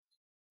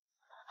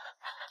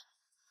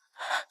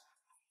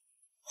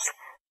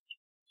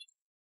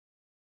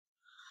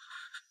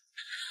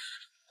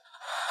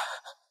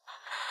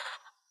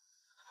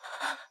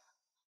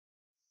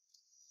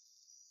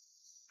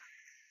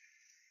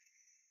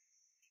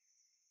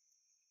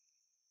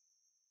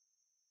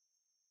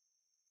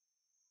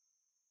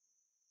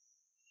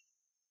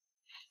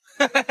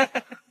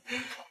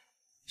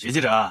徐记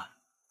者，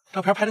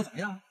照片拍的怎么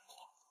样？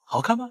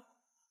好看吗？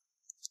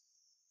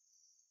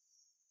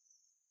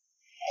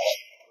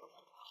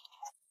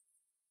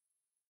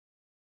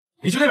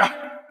你去那边，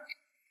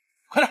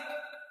快点！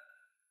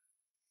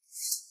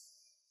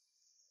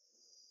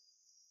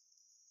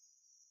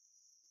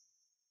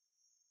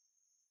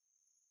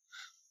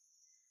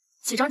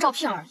几张照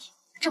片而已，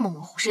这么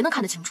模糊，谁能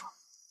看得清楚？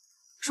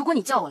如果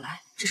你叫我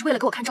来，只是为了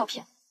给我看照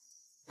片，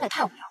那也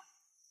太无聊了。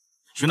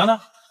许楠楠，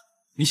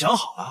你想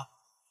好了？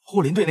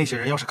护林队那些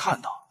人要是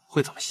看到，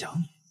会怎么想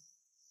你？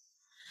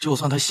就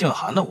算他姓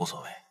韩的无所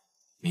谓，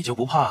你就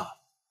不怕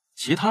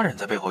其他人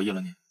在背后议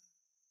论你？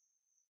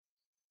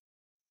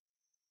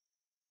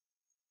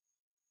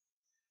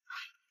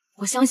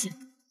我相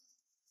信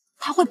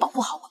他会保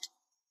护好我的，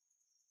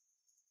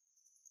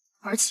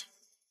而且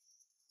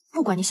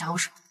不管你想要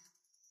什么，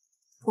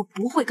我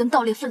不会跟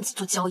盗猎分子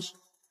做交易。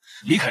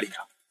离开立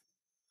场，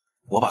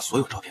我把所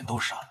有照片都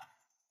删了，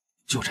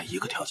就这一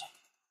个条件。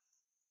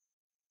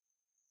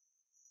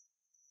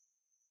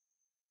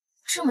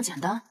这么简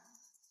单？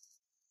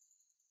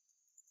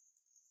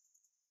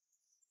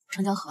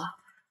程江河，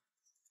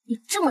你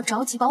这么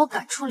着急把我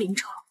赶出林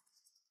城，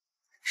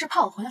是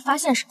怕我回来发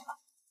现什么吧？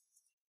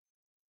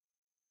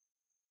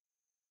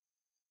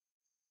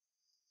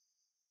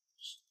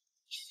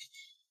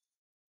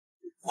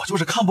我就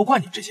是看不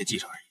惯你这些记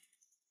者而已。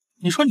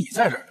你说你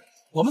在这儿，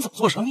我们怎么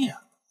做生意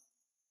啊？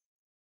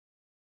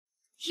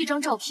一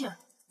张照片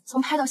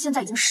从拍到现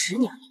在已经10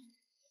年了，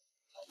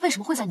为什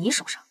么会在你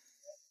手上？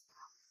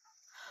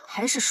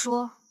还是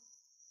说，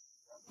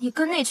你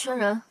跟那群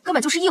人根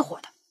本就是一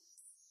伙的？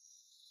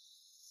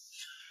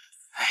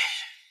哎，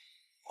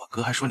我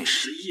哥还说你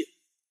失忆了，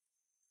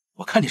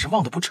我看你是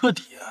忘得不彻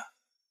底啊。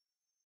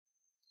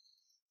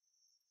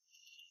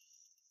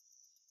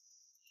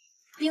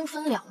兵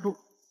分2路，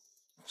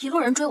一路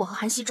人追我和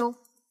韩西周，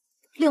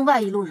另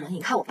外一路人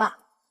引开我爸，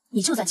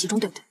你就在其中，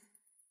对不对？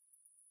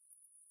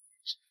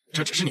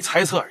这只是你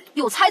猜测而已。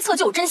有猜测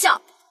就有真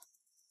相。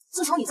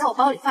自从你在我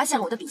包里发现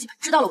了我的笔记本，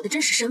知道了我的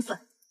真实身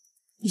份，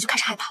你就开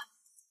始害怕。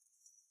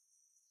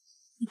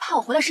你怕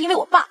我回来是因为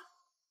我爸。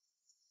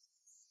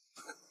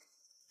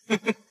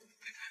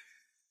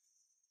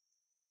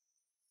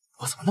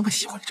我怎么那么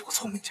喜欢你这股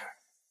聪明劲儿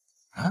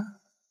啊？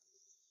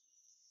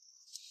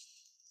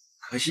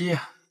可惜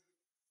呀，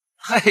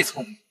太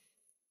聪明。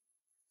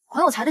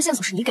黄有才的线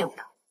索是你给我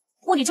的，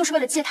目的就是为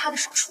了借他的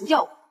手除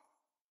掉我。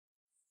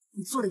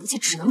你做的一切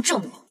只能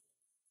证明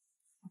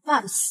我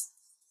爸的死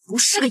不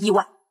是个意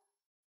外。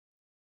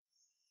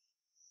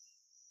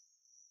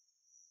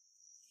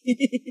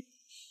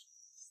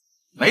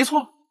没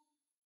错，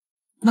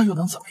那又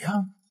能怎么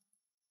样？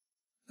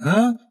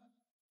嗯，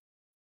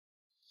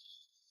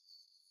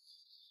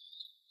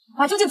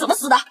他究竟怎么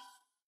死的？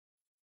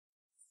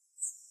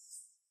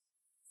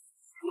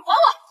你还我！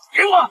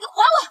给我！你还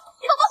我！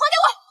你把包还给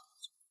我！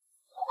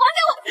还给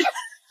我！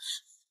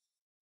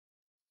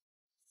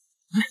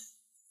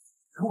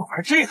跟我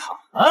玩这套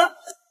啊！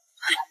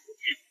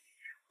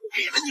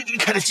给了你离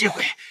开的机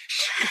会，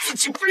是你自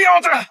己不要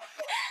的。放开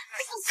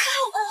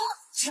我！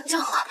陈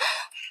江河，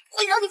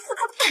会让你付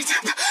出代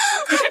价的。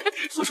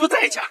付出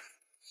代价？看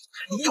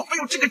你有没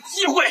有这个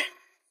机会。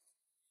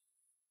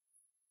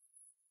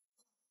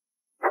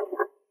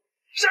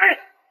谁？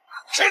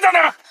谁在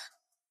那儿？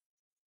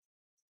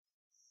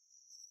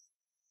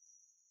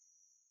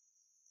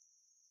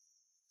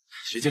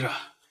徐记者，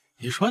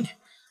你说你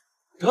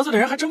得罪的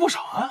人还真不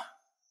少啊。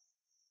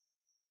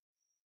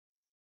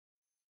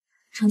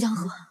程江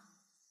河，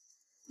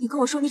你跟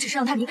我说你只是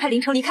让他离开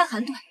林城，离开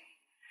韩队，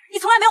你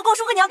从来没有跟我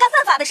说过你要干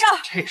犯法的事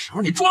儿。这时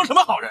候你装什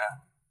么好人？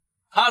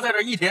他在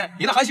这一天，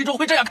你的韩熙中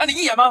会这样看你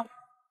一眼吗？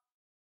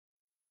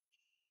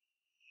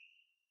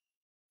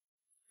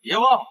别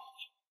忘了，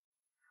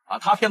把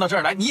他骗到这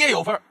儿来，你也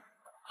有份儿。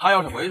他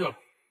要是回去了，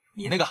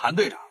你那个韩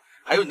队长，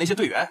还有你那些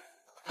队员，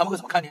他们会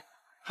怎么看你？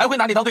还会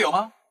拿你当队友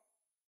吗？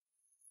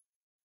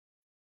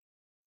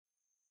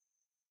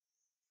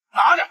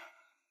拿着！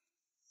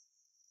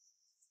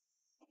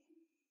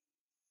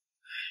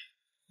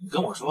你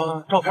跟我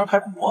说照片拍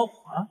不模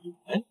糊啊？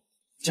哎，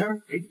今儿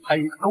给你拍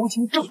一个高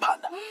清正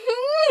版的。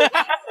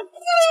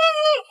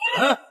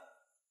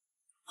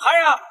嗨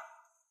呀，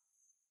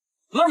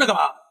愣着干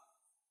嘛？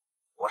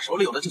我手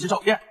里有的这些照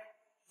片，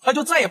他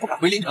就再也不敢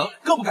回林城，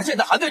更不敢见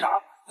到韩队长，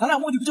咱俩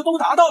目的不就都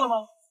达到了吗？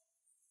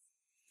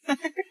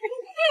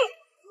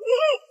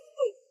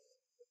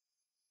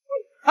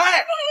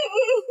哎，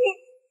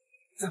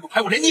再不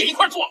拍我连你也一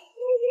块做。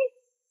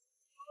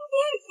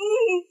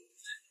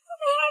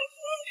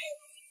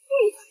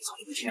早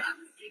一天，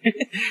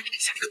这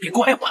下你可别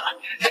怪我了。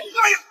哎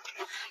呀，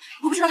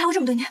我不知道他会这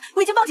么对你，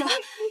我已经报警了。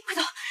快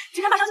走，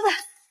警察马上就来。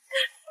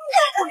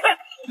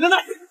人呢？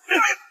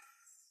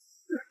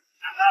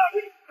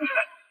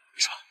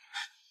说，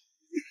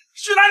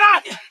徐兰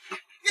兰，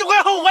你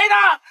会后悔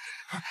的。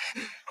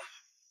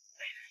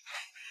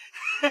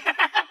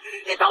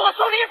你等我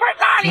送你一份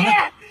大礼。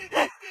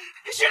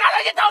徐兰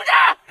兰，你等着。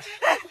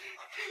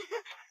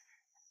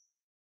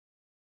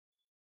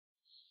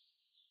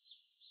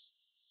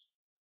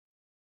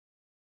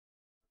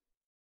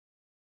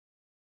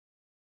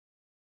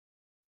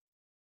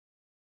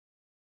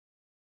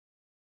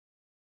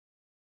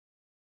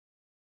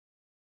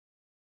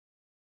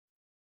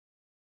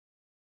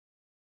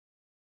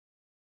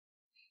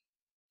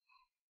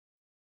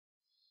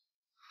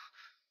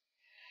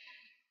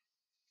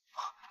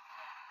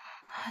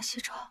韩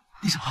熙哲，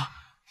你怎么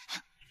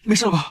没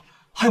事吧？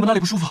还有没有哪里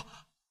不舒服？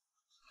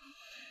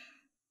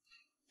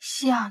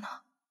西亚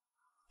呢？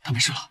他没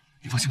事了，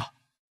你放心吧。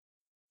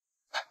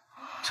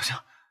小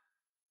香，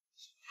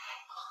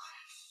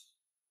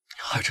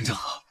还有陈江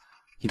河，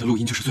你的录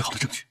音就是最好的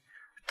证据，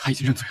他已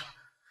经认罪了。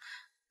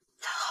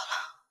太好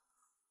了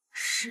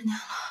，10年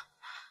了，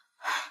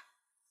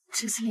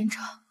这次林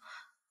城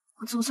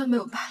我总算没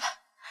有白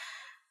来。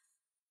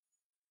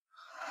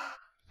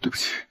对不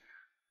起，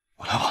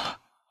我来晚了。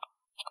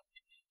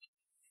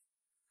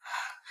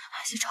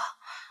韩熙哲，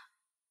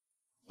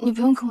你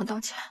不用跟我道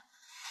歉，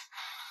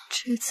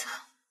这一次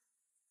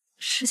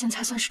事情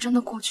才算是真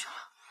的过去了。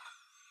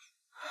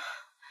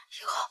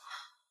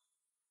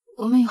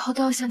我们以后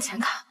都要向前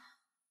看，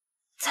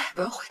再也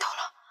不要回头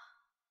了。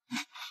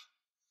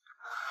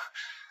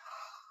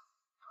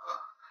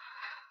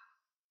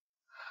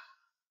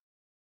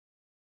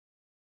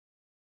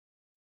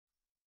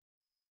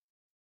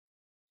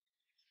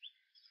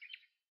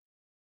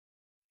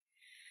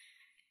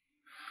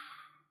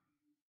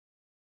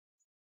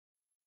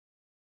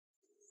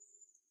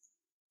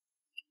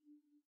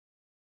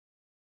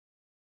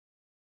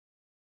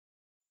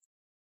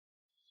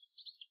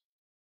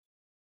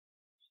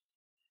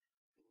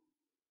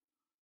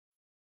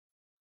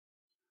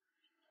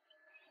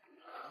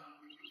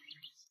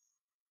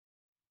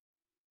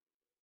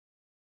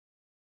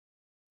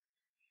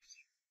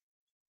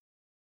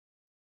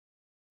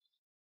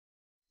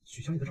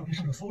许小姐的照片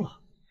上热搜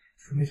了，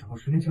真没想到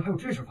10年前还有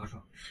这事发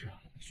生。是啊，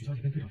许小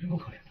姐跟队长真够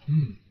可怜的。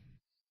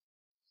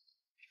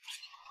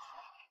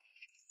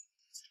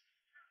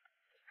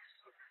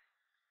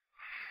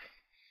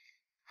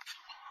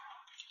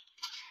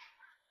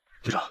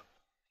队长，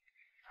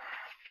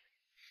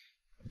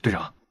队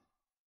长，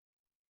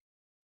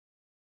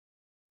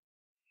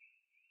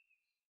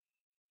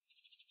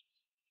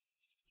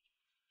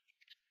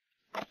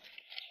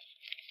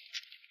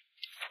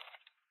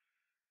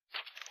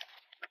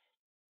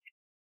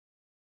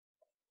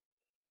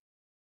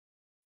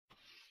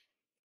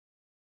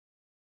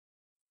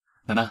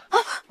楠楠，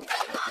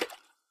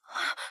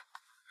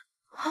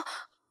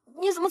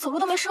你怎么走路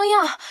都没声音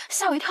啊？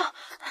吓我一跳！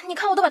你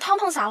看我都把汤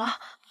碰洒了。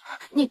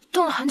你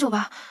冻了很久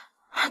吧？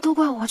都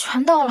怪我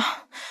全倒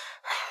了。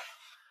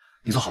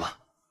你坐好吧，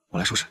我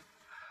来收拾。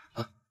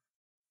啊，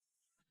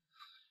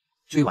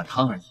就一碗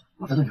汤而已，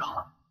我再炖就好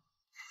了。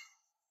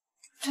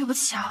对不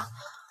起啊，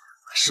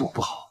是我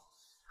不好，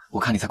我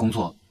看你在工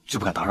作，就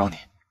不敢打扰你。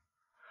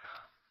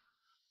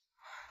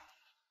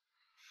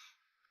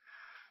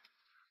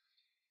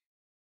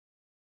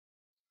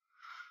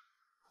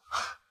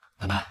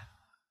楠楠，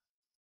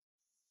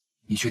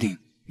你确定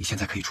你现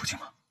在可以出镜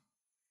吗？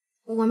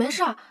我没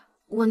事，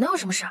我能有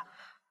什么事？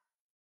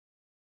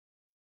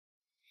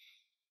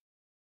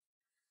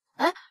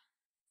哎，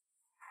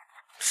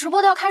直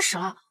播都要开始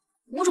了，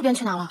吴主编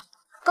去哪了？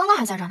刚刚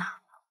还在这呢。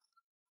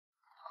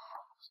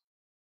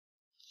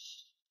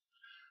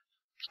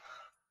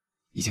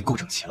已经够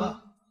整齐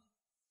了。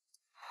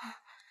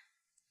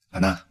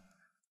楠楠，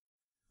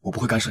我不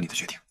会干涉你的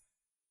决定，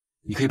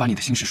你可以把你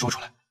的心事说出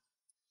来，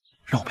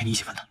让我陪你一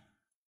起分担。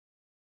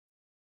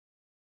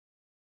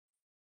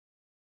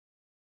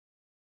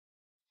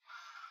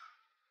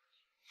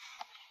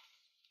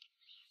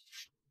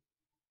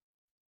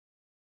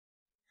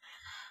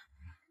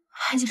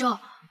韩吉周，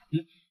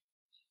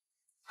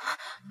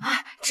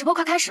哎，直播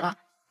快开始了，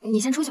你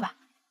先出去吧。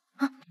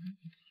啊。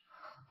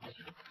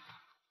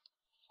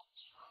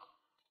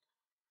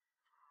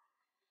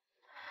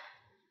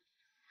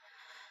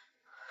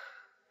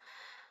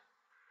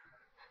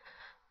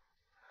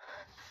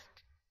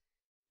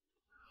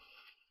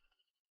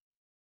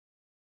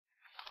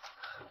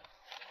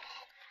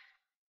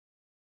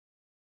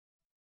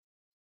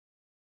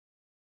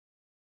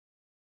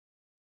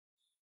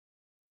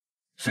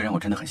虽然我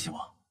真的很希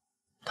望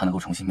他能够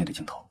重新面对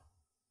镜头，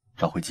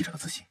找回记者的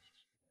自信，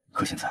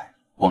可现在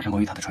网上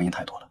关于他的传言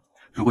太多了。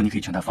如果你可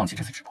以劝他放弃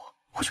这次直播，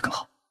或许更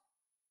好。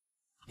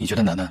你觉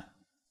得楠楠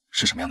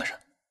是什么样的人？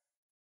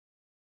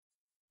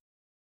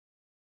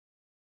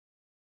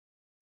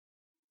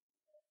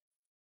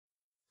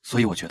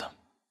所以我觉得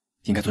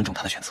应该尊重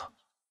她的选择。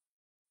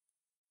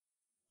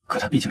可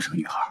她毕竟是个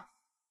女孩，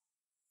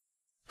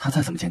她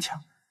再怎么坚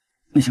强，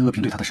那些恶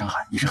评对她的伤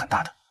害也是很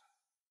大的。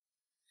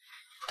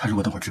她如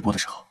果等会儿直播的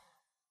时候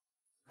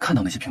看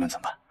到那些评论怎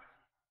么办？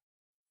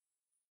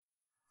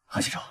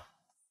韩熙昭，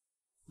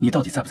你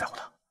到底在不在乎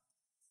她？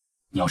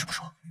你要是不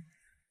说，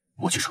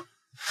我去说。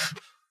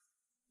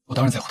我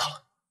当然在乎她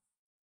了，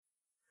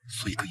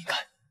所以更应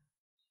该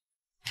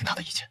听她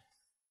的意见。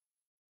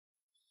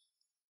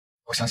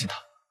我相信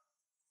她。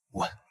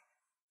问，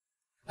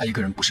爱一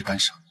个人不是干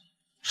涉，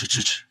是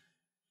支持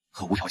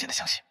和无条件的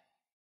相信。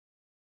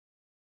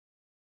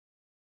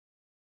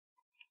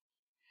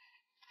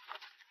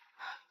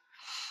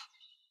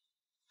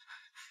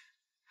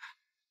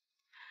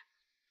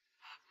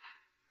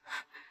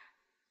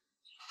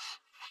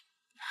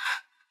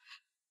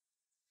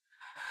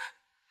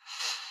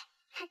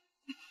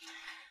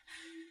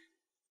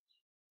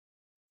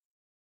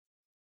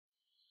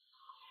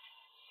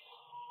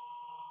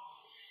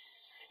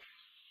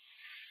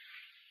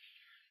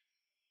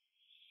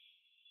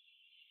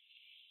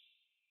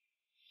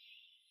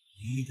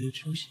你的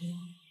出现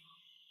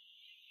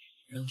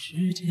让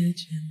世界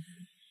渐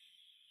冷，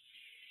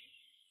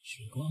时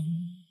光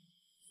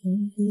仿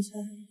佛在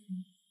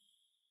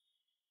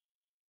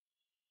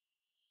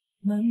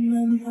慢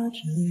慢把这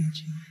一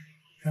切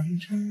让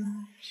成了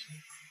习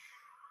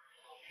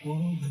惯。我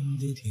们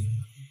的天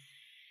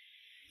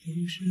空都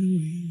是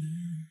蔚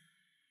蓝，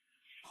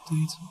对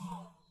错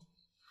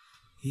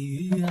也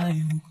与爱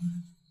无关。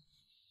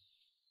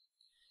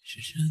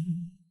时针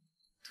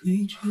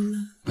褪去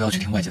了，不要去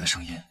听外界的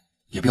声音，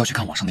也不要去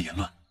看网上的言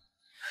论。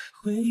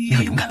你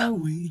很勇敢的。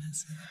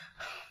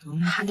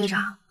韩队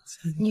长，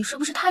你是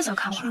不是太小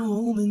看我了？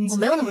我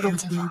没有那么弱不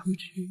禁风。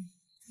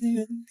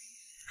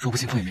弱不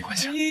禁风也没关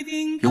系，有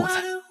我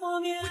在，我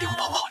一定会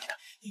保护好你的。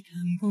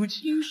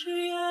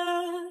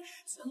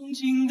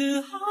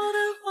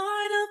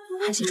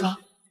韩熙庄，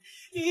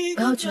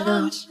不要觉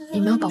得你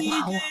没有保护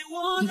好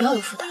我，你不要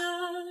有负担，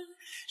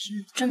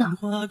真的。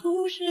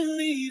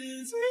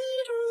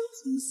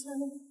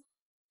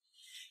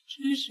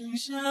只剩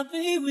下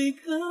卑微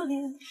可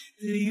怜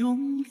的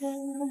勇敢。放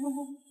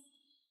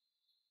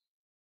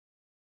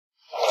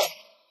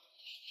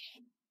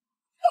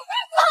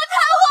开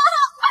我！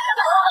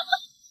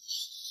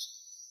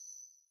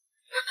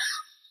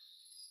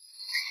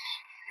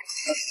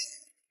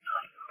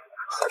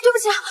对不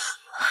起，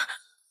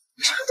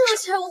对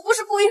不起，我不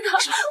是故意的，对不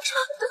起。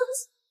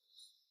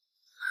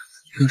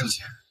不用着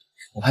急，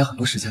我们还有很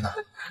多时间呢。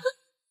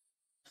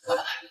慢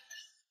慢来，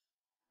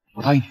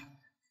我答应你。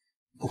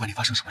不管你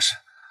发生什么事，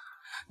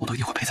我都一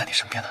定会陪在你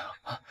身边的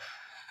啊！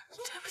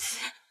对不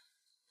起，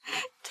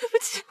对不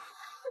起，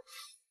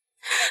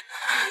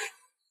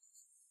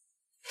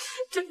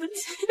对不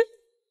起。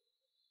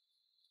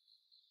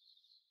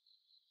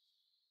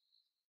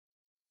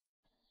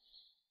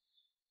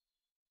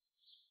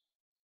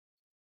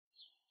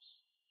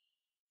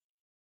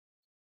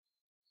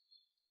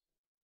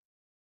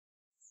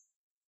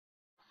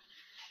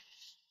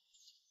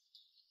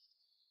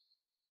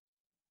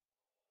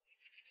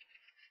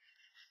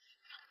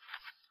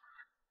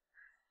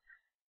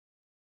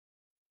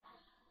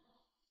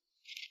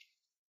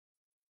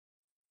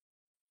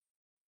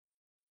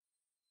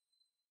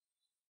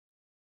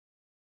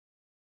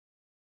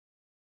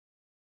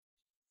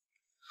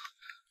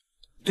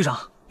队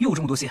长，又有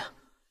这么多信。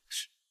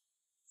是。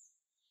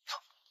走。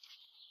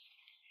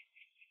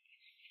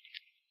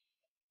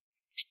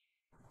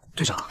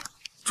队长，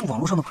这网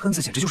络上的喷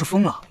子简直就是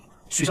疯了。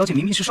许小姐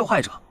明明是受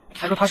害者，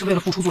还说她是为了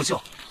复出作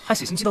秀，还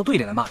写信寄到队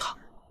里来骂她。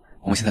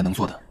我们现在能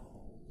做的，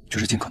就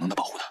是尽可能的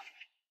保护她。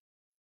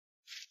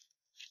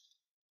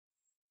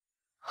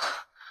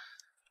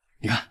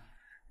你看，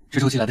这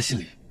周寄来的信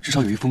里，至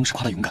少有一封是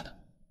夸她勇敢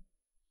的。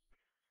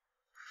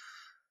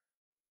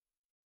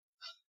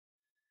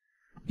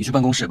你去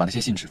办公室把那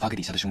些信纸发给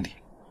底下的兄弟，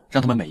让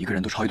他们每一个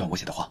人都抄一段我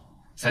写的话，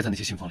塞在那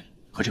些信封里，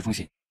和这封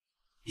信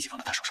一起放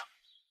在他手上。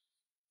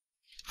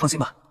放心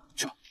吧，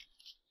去吧。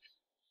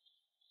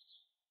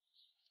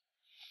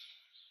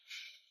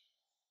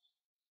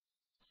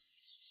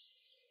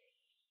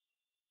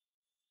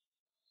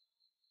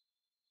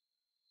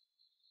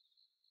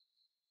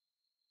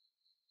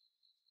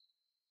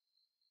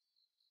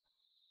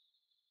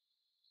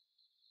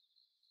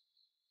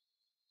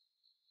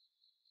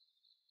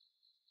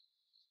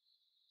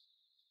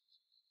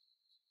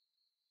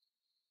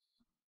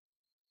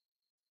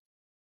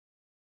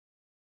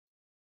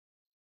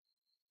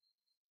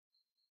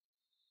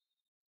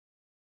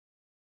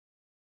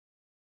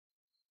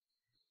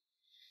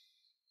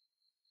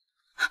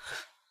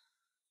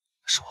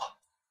是我。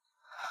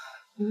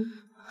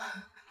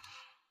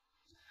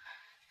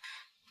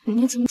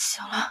你怎么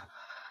醒了？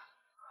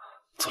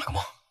做了个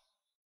梦。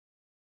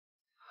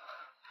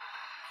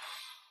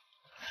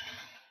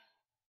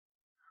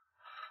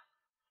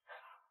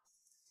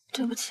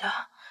对不起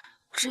啊，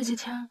这几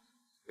天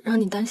让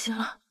你担心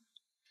了。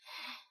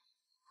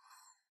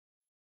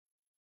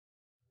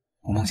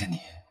我梦见你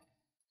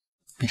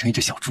变成一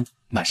只小猪，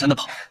满山的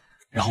跑，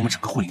然后我们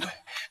整个护林队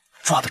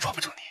抓都抓不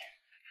住你。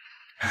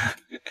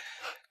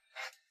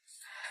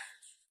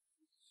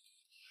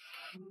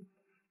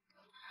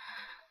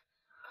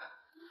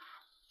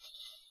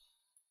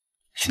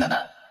徐楠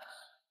楠，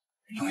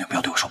永远不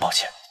要对我说抱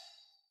歉，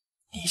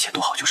你一切都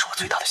好就是我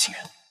最大的心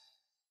愿。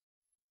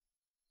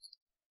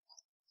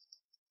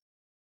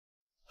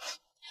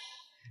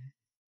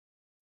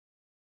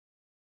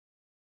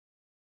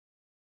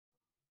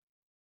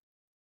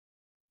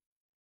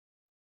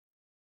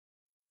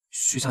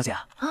徐小姐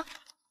啊，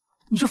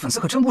你这粉丝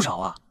可真不少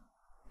啊，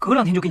隔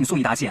2天就给你送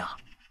一沓信啊。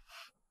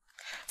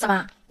怎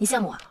么，你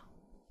羡慕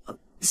我？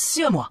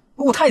羡慕啊，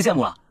我太羡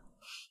慕了。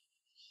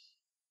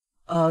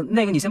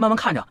那个你先慢慢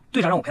看着，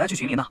队长让我陪他去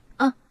巡林呢。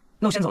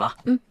那我先走了。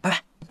拜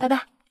拜，拜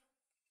拜。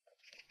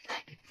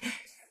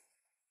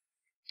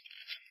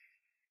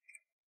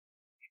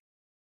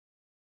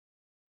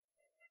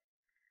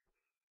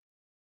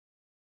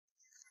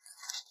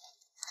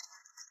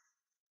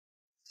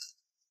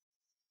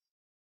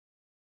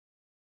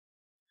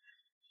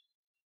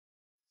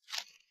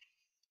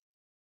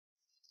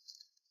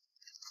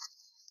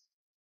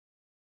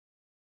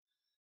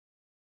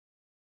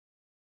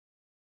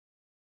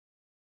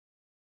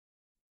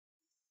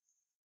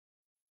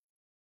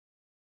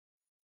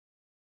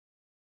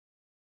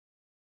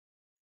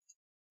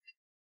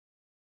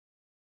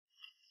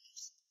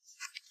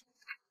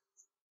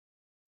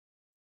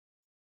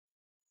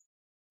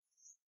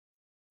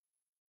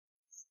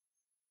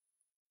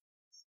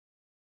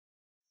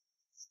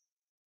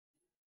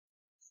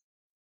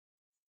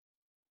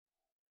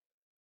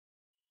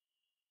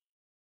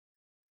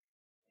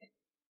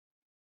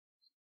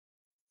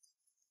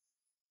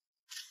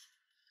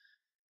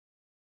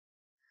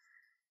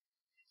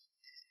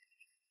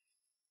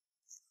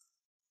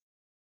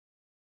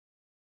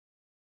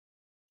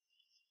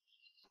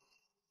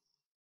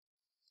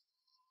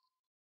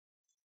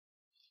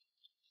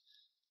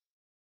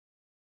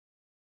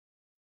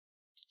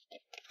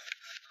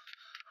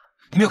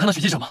你没有看到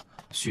许记者吗？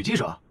许记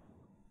者？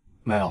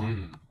没有。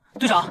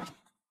队长，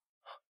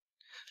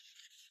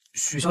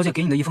许小姐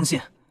给你的一封信。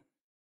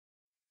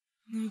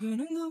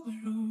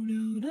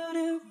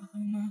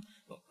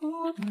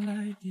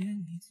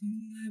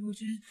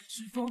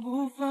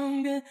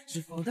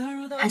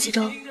韩希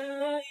舟，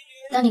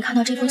当你看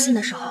到这封信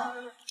的时候，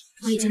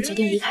我已经决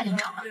定离开凌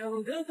城了。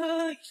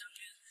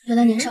原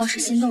来年少时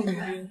心动的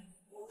人，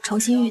重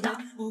新遇到，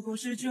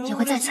也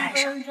会再次爱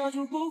上。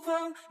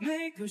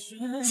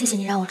谢谢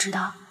你让我知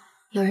道，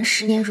有人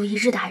10年如一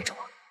日的爱着我。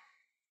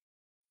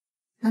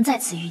能再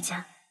次遇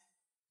见，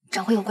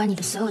找回有关你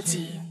的所有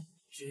记忆，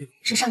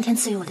是上天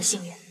赐予我的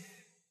幸运。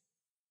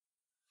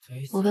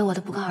我为我的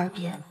不告而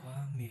别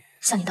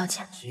向你道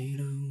歉，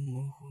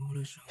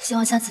希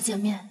望下次见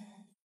面，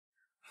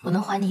我能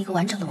还你一个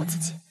完整的我自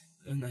己。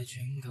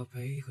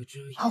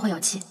后会有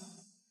期，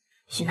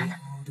许楠楠。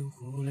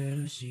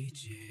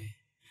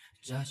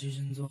假戏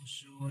真做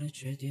是我的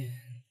缺点，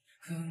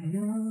可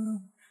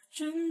能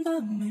真的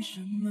没什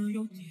么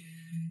优点，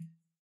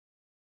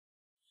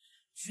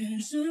全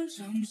身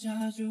上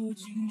下就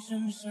精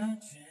神杀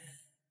绝，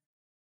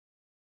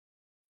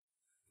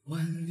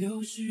挽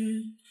留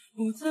时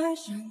不再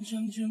擅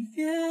长争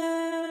辩，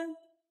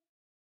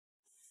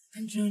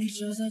看着你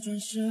潇洒转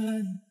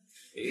身，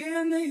依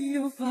然没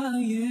有发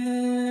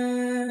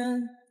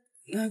言。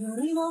那个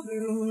能够被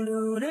如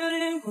留的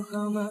电话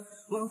号码，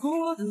问候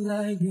我的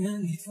来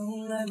电，你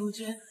从来不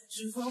接，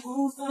是否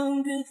不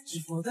方便？是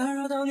否打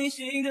扰到你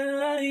心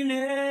的爱恋？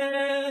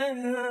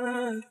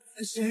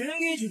那些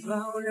人一直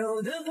保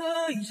留的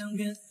合影相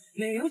片，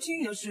没有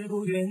情调是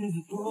不愿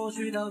和过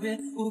去道别，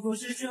不过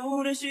是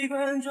旧的习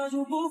惯，抓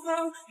住不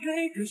放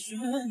每个瞬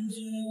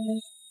间。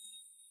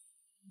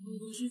不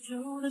过是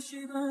旧的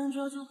习惯，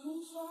抓住不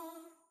放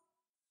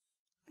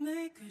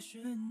每个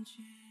瞬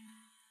间。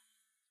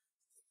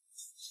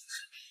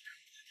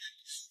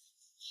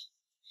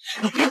队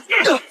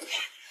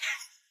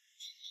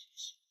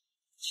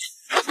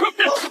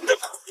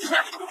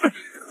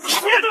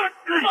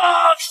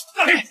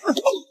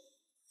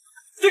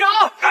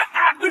长，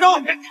队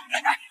长！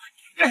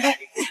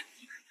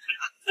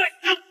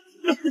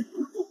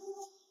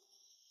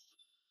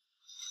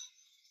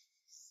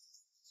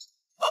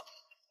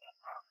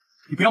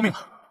你不要命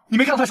了？你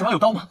没看到他手上有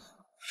刀吗？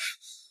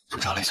就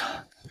扎了一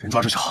下，人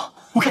抓住就好。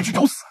我看你是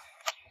找死。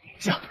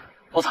行，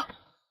包子，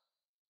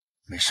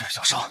没事，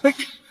小伤。哎，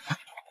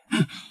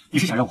你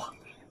是想让我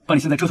把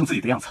你现在折腾自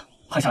己的样子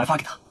拍下来发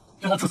给他，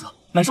让他自责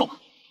难受吗？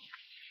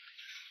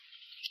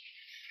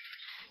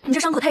你这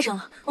伤口太深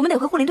了，我们得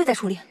回护林队再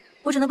处理，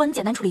我只能帮你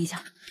简单处理一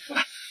下。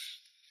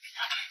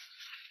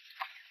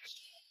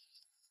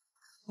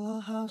我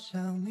好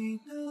想你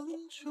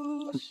能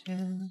出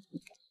现，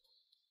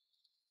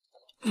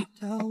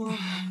但我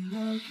没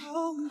有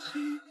勇气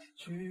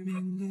去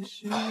面对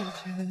世界，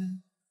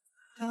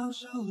到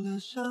手的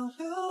伤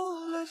流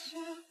了血，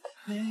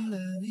没了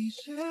你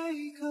谁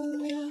可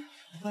怜？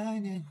怀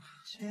念以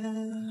前，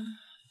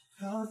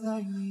靠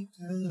在你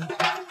的肩，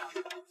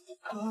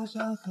我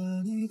想和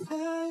你再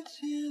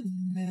见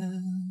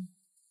面，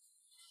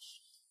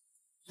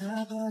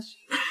哪怕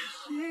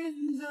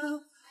心脏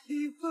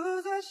已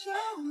不再想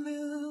念，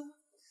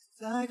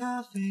在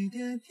咖啡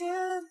店点。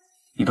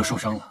你都受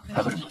伤了，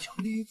还喝这么多酒？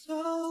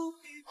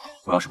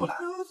我要是不来，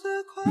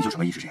你就这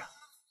么一直这样。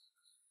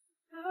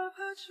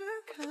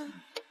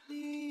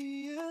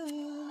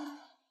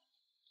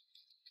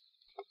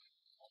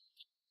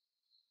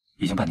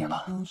已经半年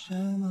了，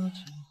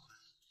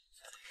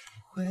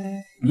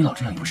你老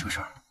这样也不是个事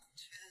儿。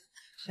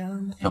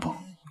要不，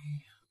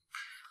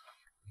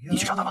你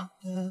去找他吧。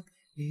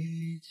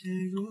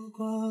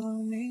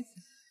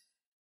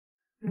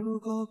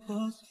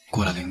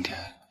过了0点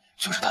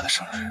就是他的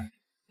生日，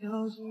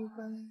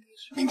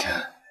明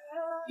天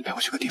你陪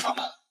我去个地方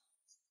吧。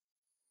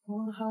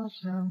我好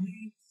想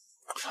你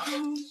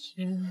出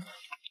现，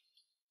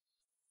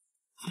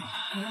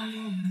但我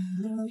没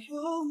了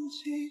勇气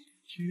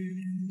去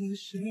面对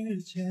世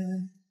界，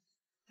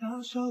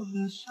到手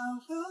的伤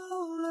流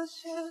了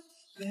血，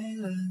没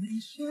了你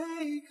谁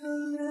可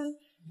怜？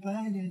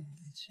怀念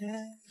以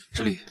前。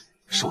这里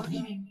是我的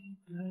秘密，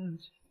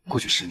过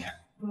去10年，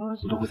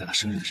我都会在他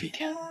生日的这一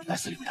天来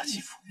寺里为他祈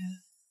福，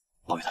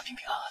保佑他平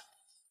平安安。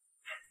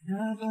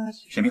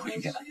神明会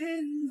听见的，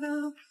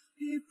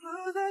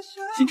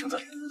心诚则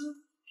灵。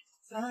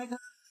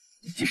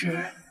其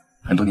实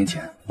很多年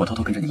前，我偷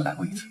偷跟着你们来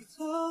过一次，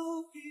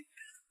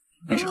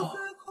那时候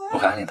我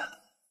还暗恋他，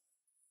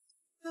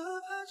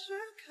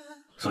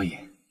所以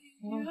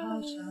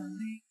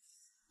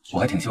我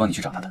还挺希望你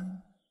去找他的，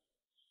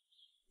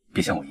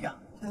别像我一样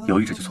犹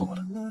豫着就错过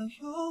了。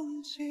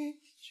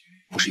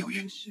不是犹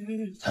豫，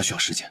他需要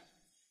时间。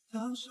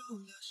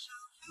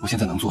我现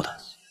在能做的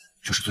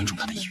就是尊重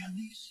他的意愿。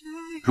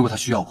如果他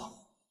需要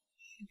我，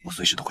我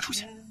随时都会出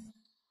现。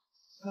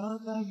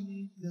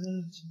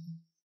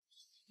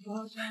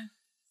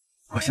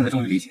我现在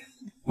终于理解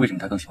为什么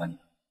他更喜欢你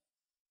了。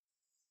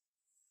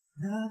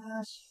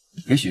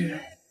也许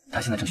他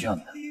现在正需要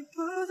你呢。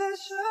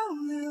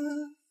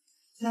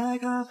在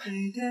咖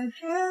啡店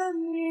点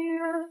你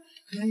人，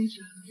陪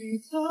着你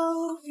走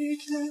一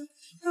圈，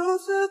如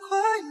此快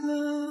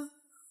乐，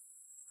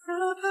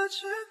哪怕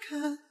只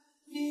看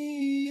你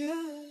一眼。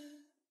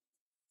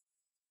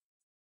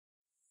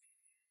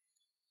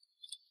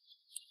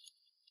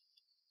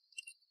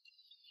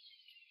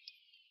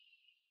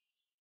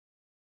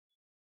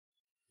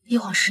一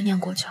晃10年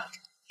过去了，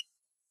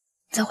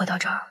再回到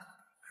这儿，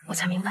我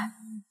才明白，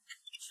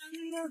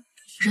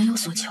人有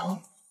所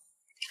求，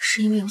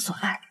是因为有所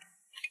爱。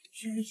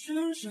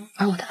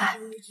而我的爱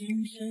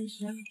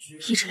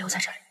一直留在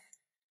这里。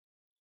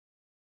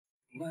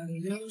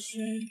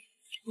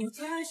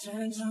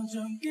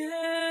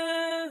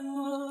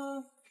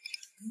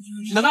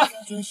楠楠，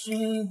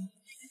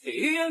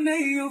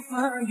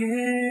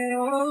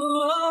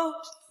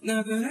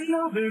那个人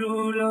脑被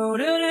如流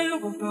的电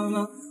话号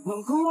码，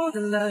问候我的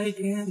来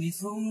电，你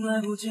从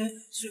来不接，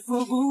是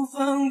否不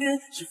方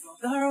便？是否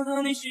打扰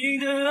到你心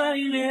的爱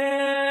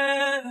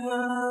恋？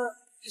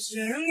这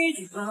些人一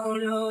直保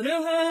留的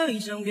合影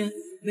相片，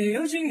没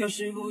有情调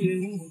是不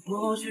愿和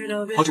过去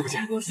道别。好久不见。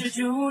不过是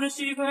旧的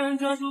习惯，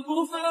抓住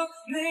不放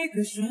每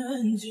个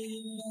瞬间。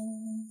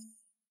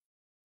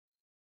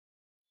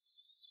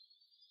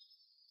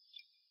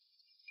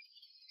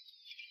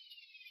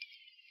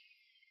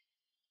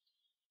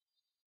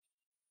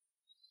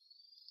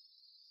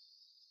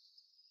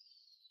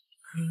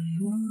可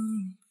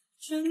能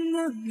真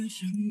的没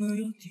什么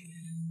优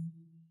点。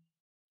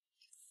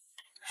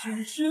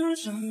全身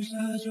上下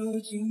就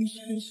精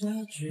神下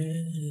绝。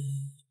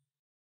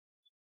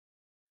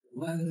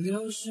挽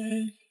留时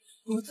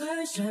不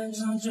太擅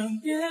长争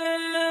辩，看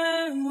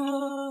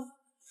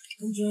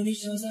着你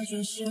潇洒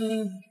转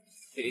身，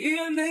依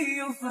然没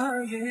有发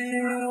言。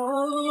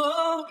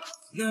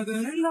那个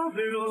人倒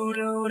背如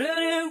流的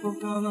脸，我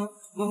刚刚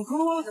模糊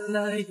我的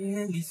来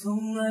电，你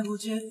从来不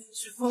接，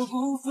是否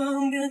不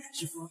方便？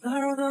是否打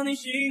扰到你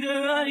新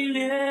的爱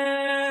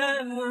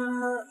恋？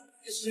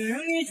那些人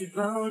一直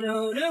保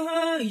留的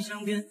回忆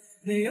相片，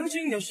没有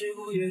情调是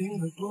不愿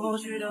和过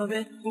去道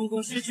别，不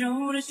过是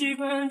旧的习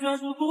惯抓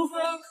住不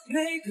放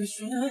每个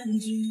瞬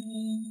间。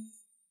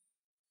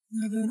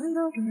那个人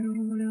倒背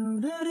如流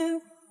的电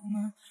话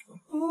吗？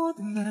我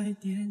的来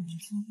电你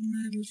从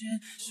来不接，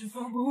是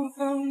否不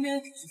方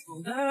便？是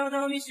否打扰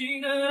到你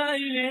新的爱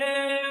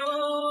恋？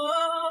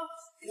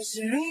那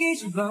些人一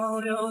直保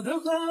留的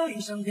回忆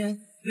相片，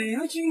没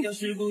有情调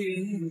是不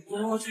愿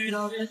和过去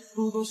道别，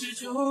不过是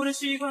旧的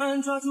习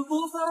惯抓住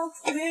不放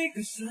每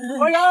个瞬间。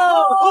欢迎！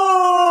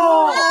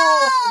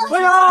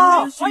欢迎！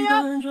欢迎！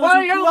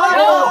欢迎！欢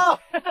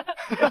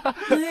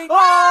迎！啊！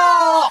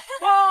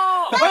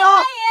欢迎！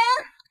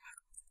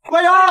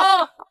欢迎！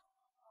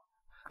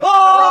啊！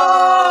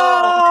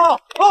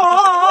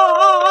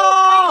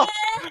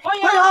欢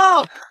迎！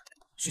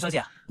徐小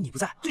姐，你不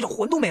在，队长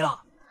魂都没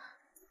了。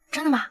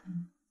真的吗？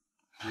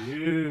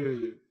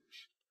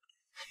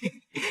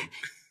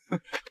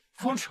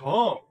方程，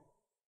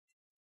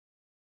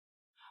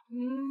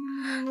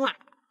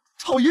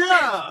讨厌！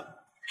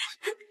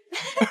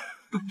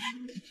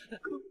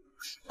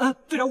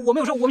队长，我没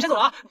有事，我们先走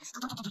了啊。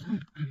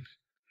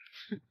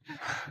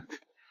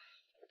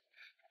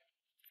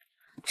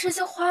这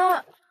些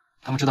花，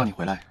他们知道你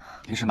回来，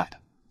临时买的，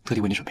特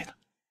地为你准备的。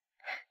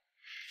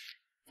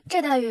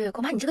这待遇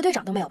恐怕你这个队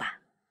长都没有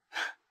吧？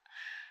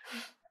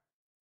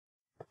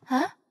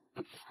啊，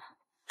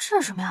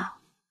这是什么呀？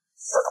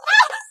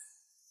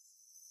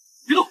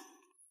别动！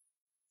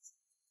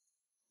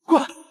过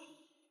来！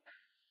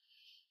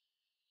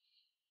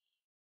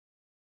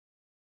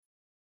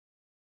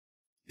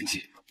屏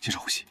气，减少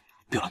呼吸，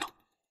不要乱动。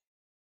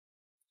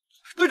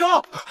队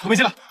长，后面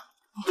进来。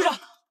队长，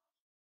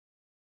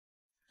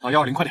打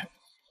120，快点！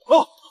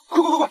哦，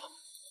快！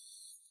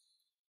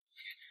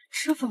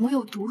这粉末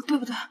有毒，对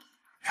不对？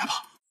别害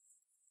怕，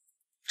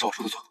照我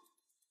说的做，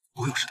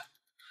不会有事的。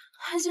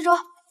韩西周，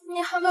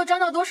你还没有沾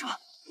到多少，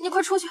你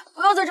快出去，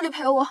不要在这里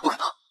陪我。不可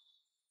能，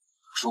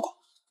我说过，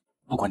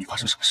不管你发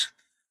生什么事，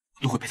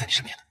我都会陪在你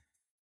身边的。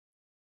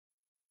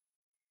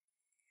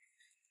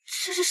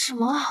这是什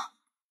么啊？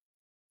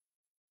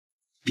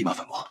蓖麻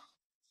粉末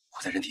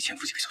会在人体潜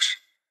伏几个小时。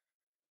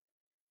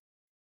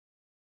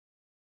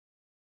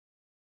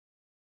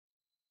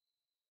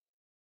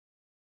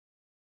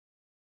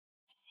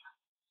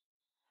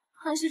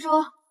韩西周，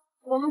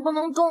我们不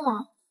能动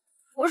啊，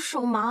我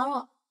手麻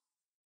了。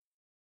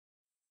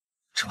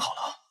正好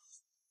了。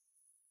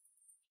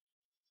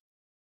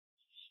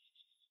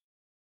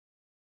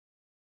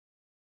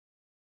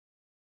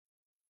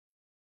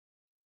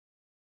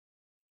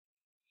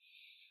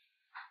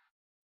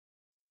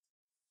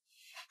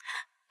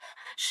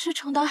是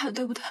程大海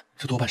对不对？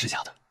这多半是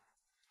假的，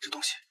这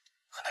东西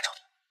很难找到。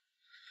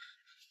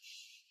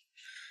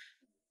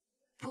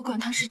不管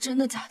它是真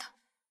的假的，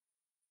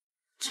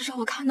至少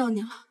我看到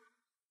你了，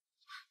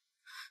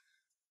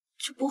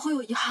就不会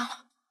有遗憾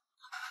了。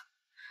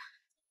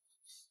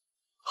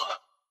好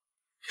了，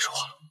别说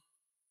话了。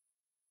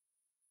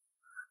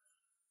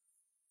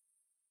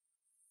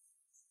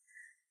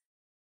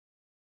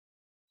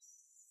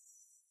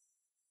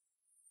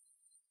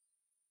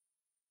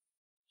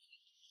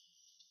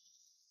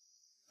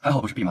还好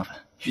不是蓖麻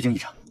粉，虚惊一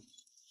场。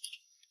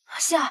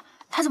希儿，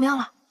他怎么样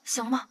了？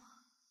醒了吗？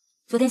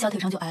昨天小腿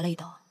上就挨了一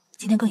刀，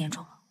今天更严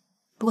重了。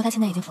不过他现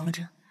在已经缝了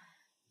针，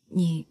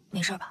你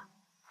没事吧？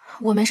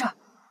我没事。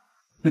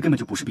那根本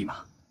就不是蓖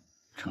麻，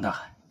程大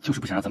海就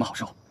是不想让咱们好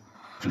受。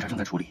警察正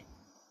在处理，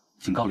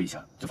警告了一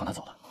下就放他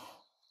走了。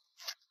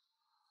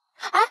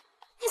哎，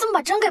你怎么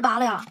把针给拔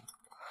了呀？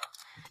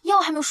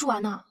药还没有输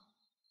完呢。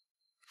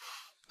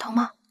疼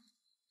吗？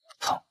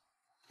疼。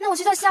那我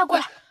去叫希儿过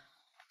来。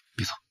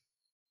别走。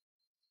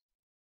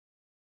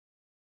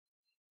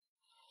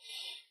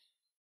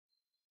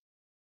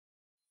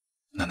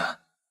楠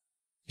楠，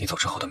你走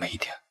之后的每一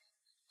天，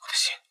我的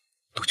心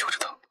都揪着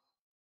疼。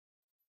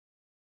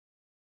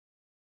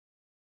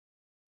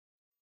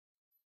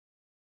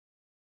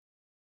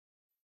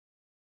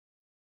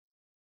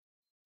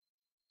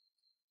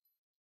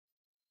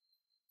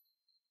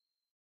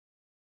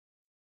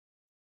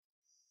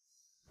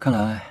看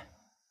来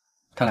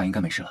他俩应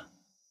该没事了，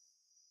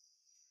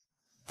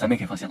咱们也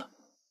可以放心了。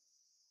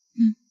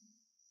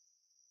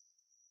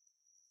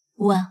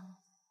问，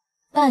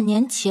半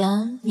年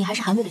前你还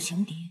是韩队的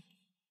情敌，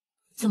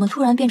怎么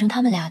突然变成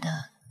他们俩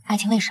的爱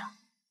情卫士？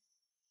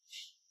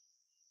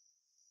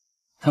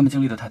他们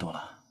经历的太多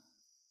了，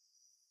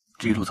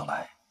这一路走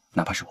来，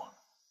哪怕是我，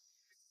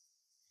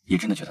也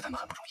真的觉得他们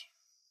很不容易。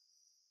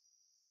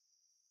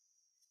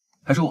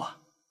还说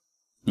我，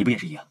你不也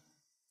是一样？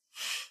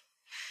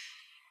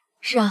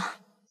是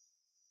啊，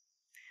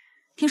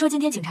听说今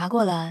天警察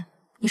过来，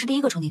你是第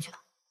一个冲进去的。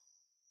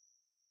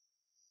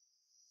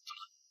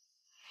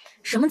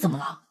什么怎么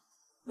了？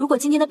如果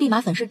今天的弼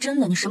马粉是真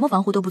的，你什么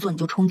防护都不做你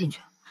就冲进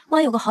去，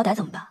万一有个好歹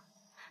怎么办？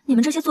你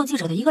们这些做记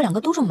者的，一个两个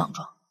都这么莽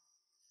撞。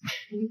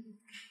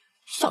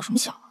笑什么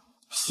笑啊？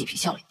嬉皮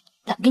笑脸，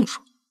懒跟你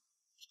说。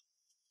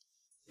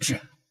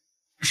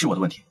是我的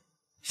问题，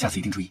下次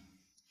一定注意。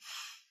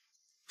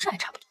这还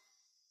差不多。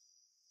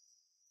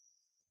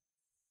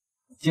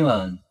今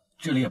晚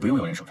这里也不用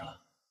有人守着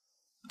了，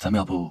咱们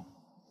要不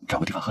找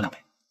个地方喝两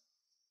杯？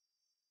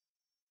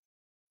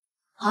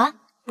好啊，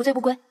不醉不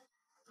归。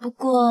不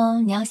过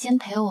你要先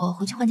陪我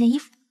回去换件衣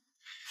服。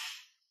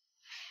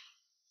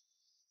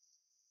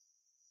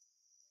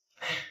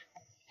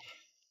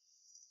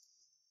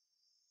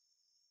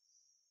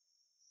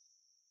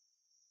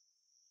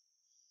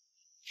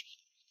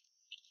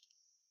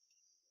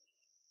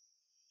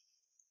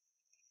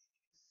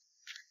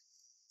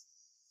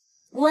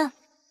问。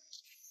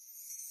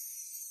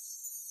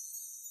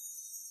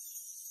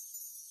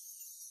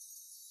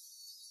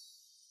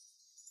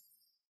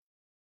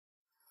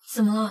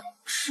怎么了？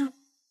是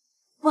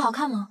不好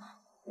看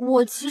吗？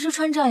我其实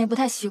穿这样也不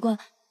太习惯，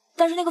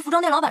但是那个服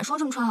装店老板说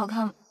这么穿好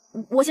看，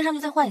我先上去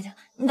再换一下。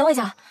你等我一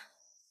下。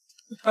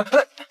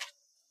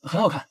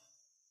很好看。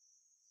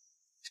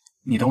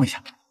你等我一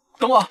下，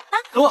等我，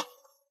等我。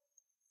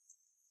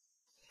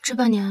这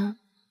半年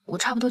我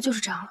差不多就是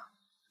这样了，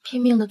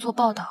拼命的做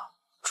报道、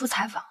出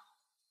采访。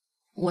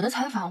我的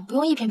采访不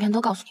用一篇篇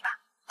都告诉你吧？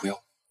不用，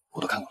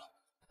我都看过了。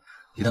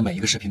你的每一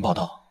个视频报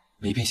道，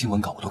每一篇新闻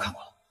稿我都看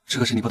过了。这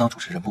可是你不当主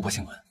持人不播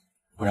新闻，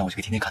不然我就可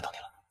以天天看到你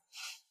了。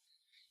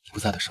你不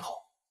在的时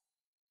候，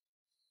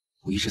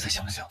我一直在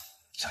想象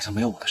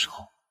没有我的时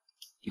候，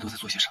你都在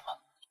做些什么。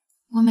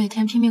我每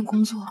天拼命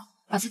工作，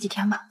把自己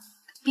填满，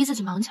逼自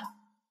己忙起来，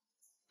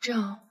这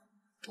样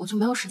我就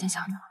没有时间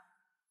想你了。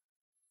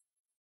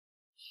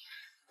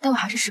但我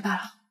还是失败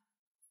了，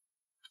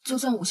就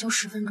算午休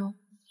10分钟，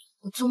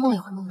我做梦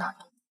也会梦到你。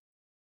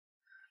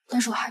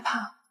但是我害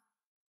怕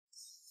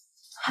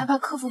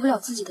克服不了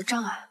自己的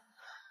障碍，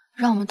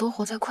让我们都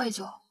活在愧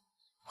疚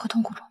和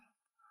痛苦中。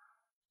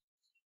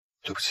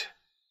对不起，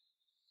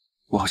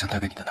我好像带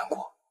给你的难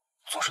过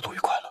总是多于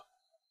快乐。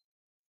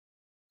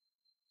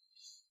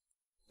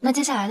那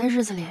接下来的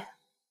日子里，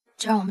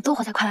就让我们都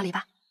活在快乐里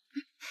吧。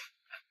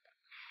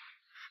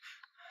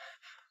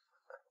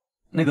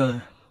那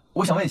个，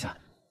我想问一下，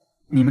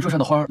你们桌上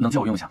的花能借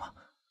我用一下吗？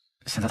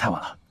现在太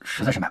晚了，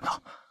实在是买不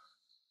到。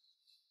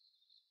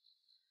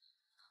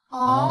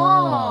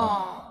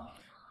哦，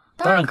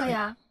当然可以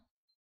啊。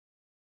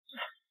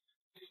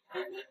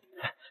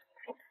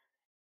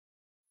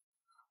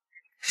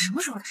什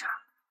么时候的事儿？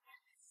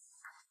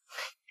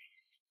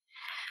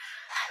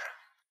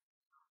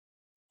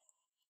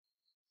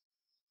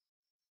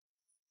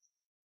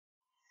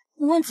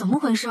我问怎么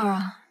回事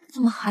啊？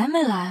怎么还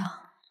没来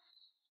啊？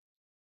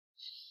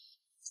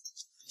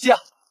姐，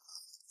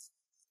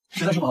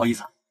实在是不好意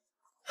思，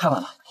太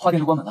晚了，花店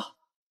都关门了。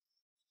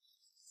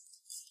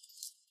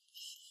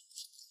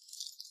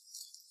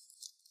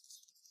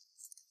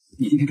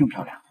你今天这么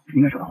漂亮，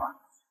应该收到花。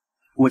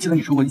我记得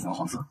你说过你喜欢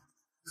黄色，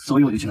所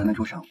以我就去楠楠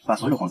桌上把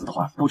所有黄色的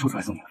花都抽出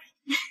来送你了。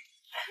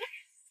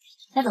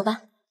那走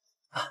吧。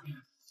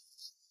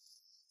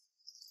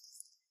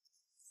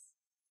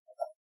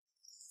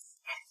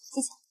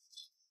谢谢。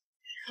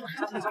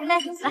来，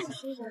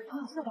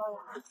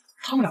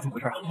他们俩怎么回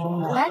事啊？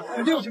来，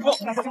肯定有情况。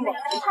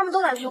他们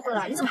都来约会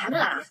了，你怎么还没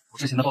来啊？我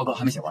之前的报告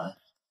还没写完。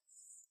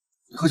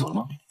你喝酒了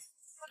吗？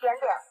一点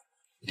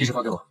点。地址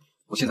发给我，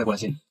我现在过来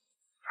接你。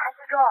韩思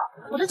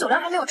周，我的酒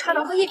量还没有差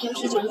到喝1瓶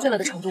啤酒就醉了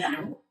的程度吧？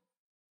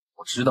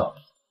我知道，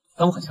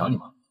但我很想你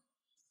嘛，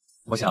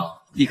我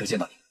想立刻见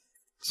到你，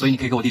所以你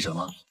可以给我地址了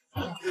吗？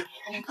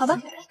好吧。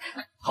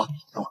好，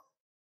等我。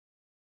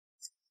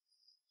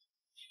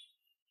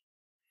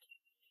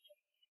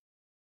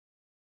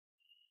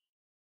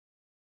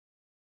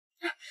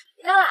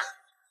到了。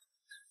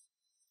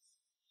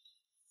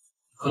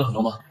喝了很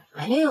多吗？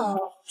没有，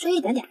就一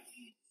点点。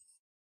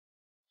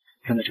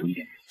真的只有一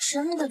点点？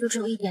真的就只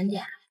有一点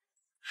点。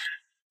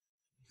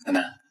楠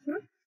楠，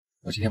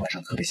我今天晚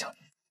上特别想你。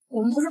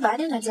我们不是白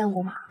天才见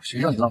过吗？谁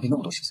让你浪费那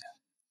么多时间？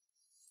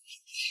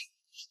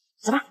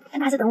走吧，安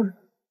排在等我们。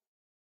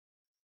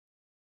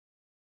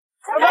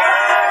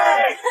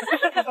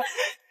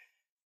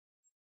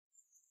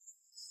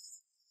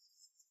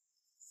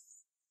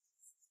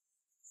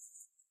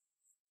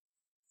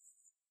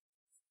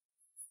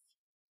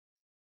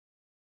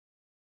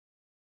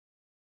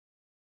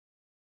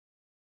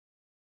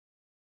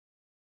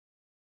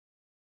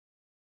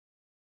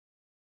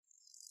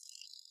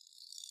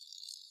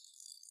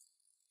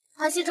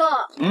韩西周，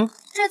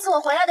这次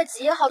我回来的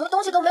急，好多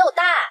东西都没有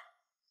带。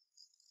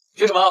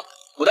凭什么？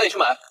我带你去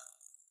买。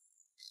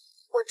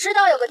我知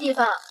道有个地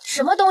方，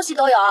什么东西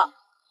都有。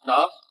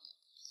哪？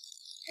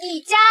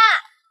你家。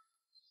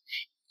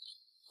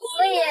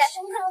所以你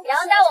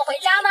要带我回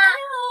家吗？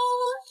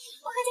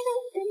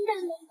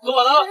做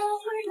晚了。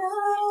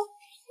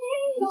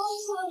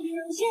破有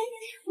间，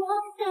我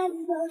感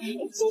动，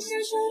一起享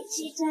受，一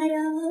起加油。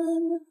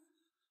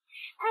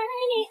爱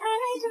你爱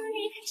着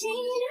你，心里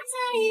在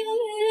犹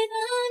豫的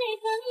你，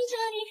等着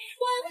你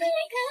往里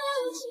靠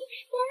近，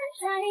别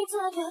再错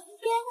过，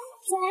别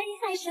再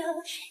害羞，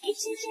一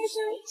起牵手，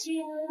一起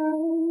摇摇。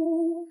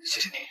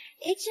谢谢你，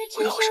一起牵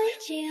手，一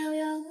起摇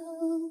摇，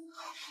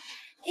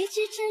一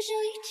起牵手，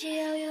一起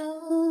摇摇。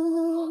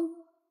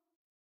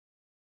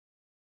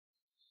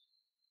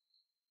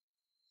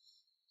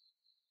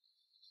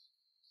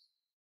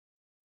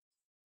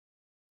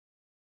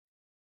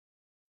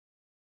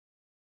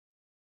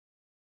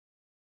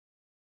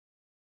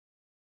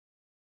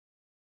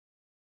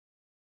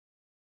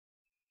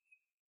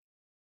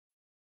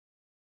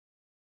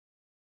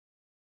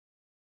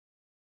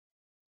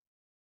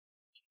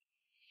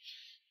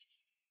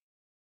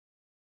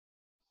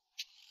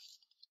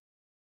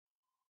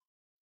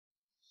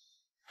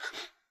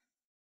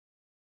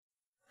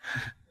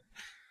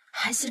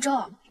韩西周，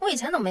我以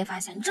前怎么没发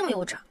现你这么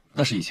幼稚？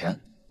那是以前，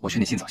我劝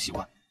你尽早习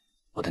惯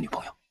我的女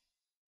朋友，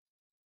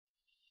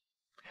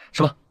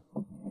是吧？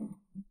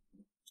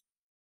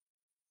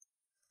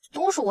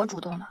都是我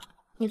主动的，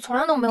你从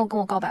来都没有跟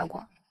我告白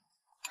过。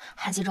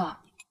韩西周，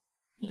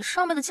你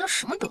上辈子积了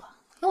什么德，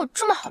有我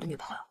这么好的女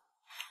朋友？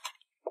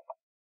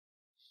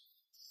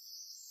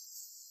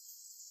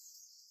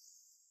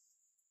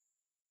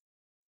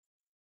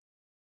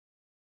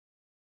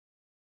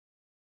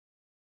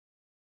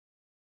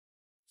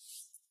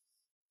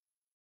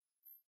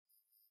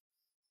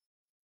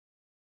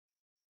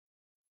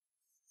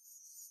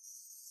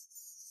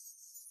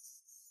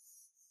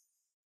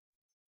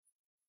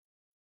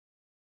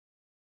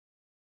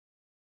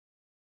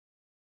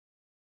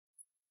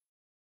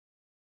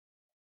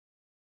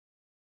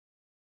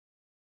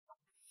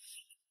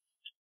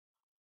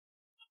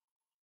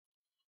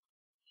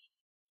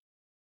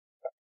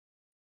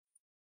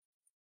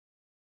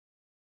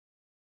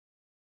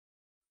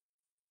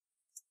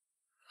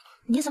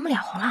你怎么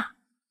脸红了？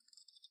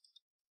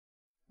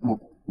我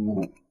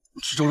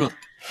吃粥热的。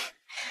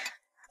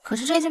可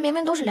是这些明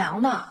明都是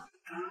凉的。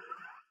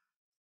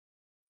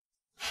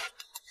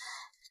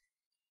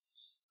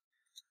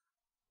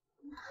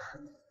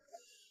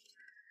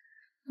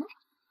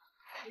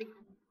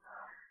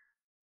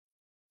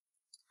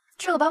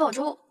这个八宝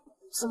粥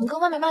怎么跟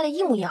外面卖的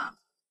一模一样？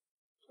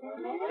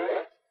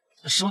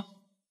是吗？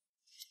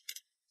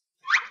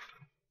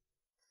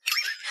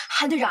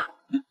韩队长，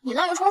你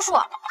滥竽充数，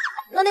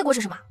那锅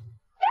是什么？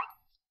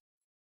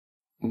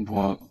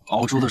我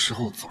熬粥的时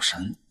候走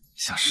神，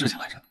想事情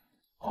来着，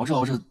熬着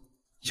熬着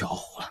就熬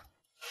糊了。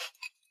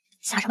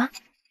想什么？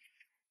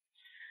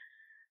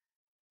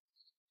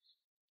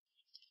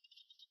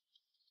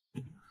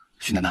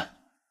徐楠楠，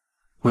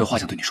我有话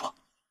想对你说。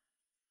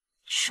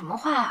什么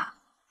话啊？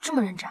这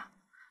么认真？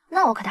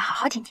那我可得好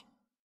好听听。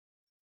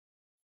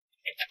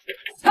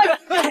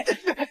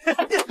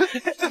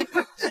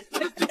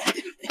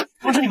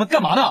不是你们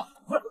干嘛呢？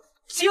不是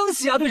惊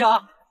喜啊，队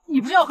长！你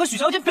不是要和许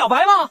小姐表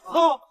白吗？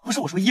哦，不是，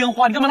我说烟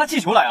花，你干嘛拿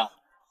气球来啊？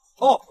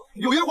哦，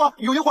有烟花，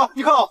有烟花，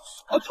你看啊！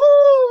啊，突！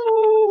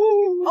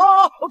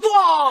啊，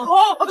撞！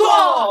啊，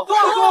撞！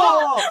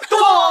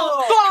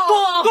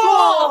撞！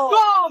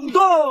撞！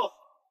撞！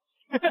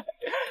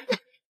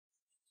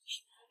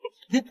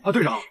啊，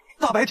队长，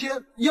大白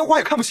天烟花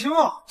也看不清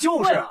啊。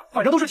就是，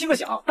反正都是听个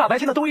响，大白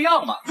天的都一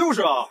样嘛。就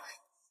是啊。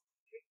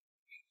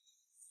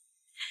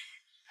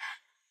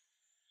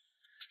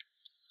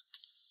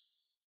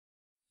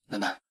楠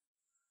楠，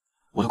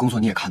我的工作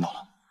你也看到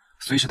了，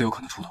随时都有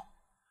可能出动。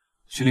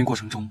训练过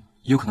程中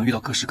也有可能遇到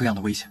各式各样的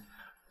危险，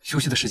休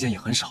息的时间也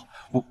很少。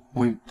我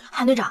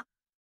韩队长，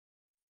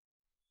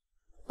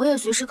我也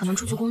随时可能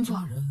出去工作，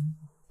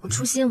我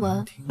出新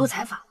闻、录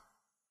采访，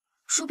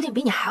说不定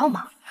比你还要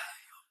忙。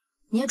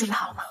你也准备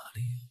好了吗？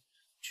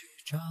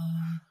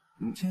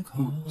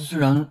虽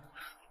然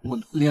我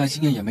恋爱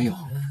经验也没有，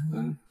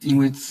因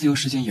为自由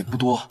时间也不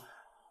多，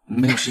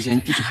没有时间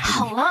一直陪着你。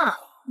好了，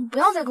你不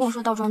要再跟我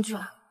说倒装句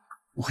了。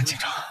我很紧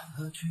张。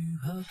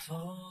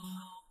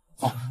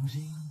哦，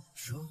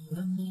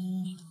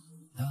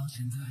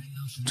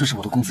这是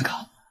我的工资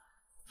卡，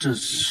这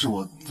是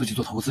我自己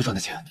做投资赚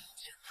的钱。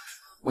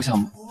我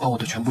想把我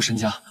的全部身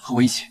家和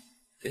我一起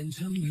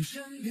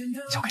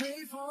交给你。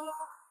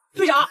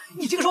队长，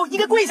你这个时候应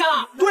该跪下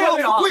了。对呀，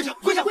队长，跪下，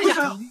跪下，跪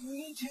下呀，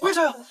跪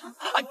下呀！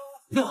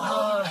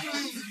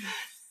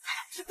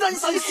单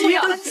膝跪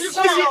呀，单膝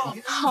跪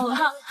呀！好了，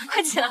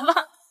快起来吧。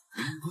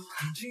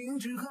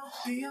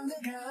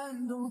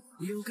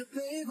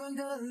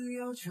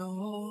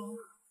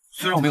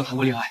虽然我没有谈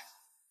过恋爱，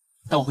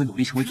但我会努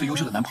力成为最优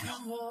秀的男朋友。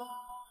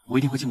我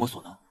一定会尽我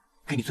所能，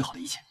给你最好的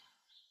一切。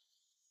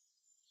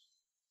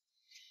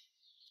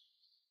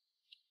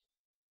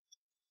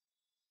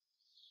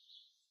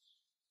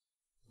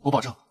我保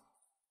证，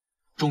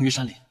忠于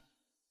山林，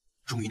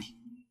忠于你。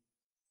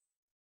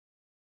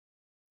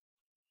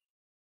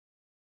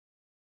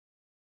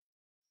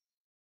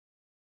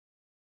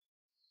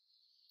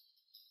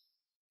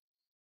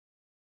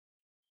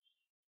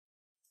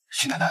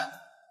徐楠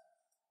楠，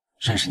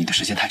认识你的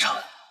时间太长，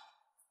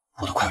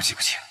我都快要记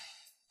不清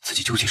自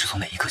己究竟是从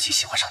哪一刻起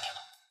喜欢上你了，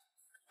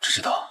只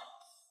知道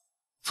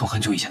从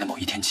很久以前的某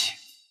一天起，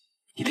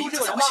你的影子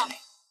在我心里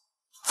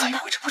再也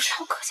挥之不去。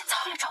超哥现在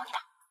会来找你的。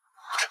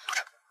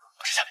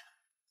不是下面。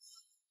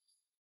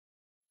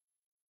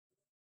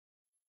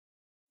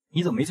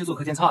你怎么没去做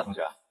课间操啊，同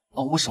学？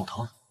哦，我手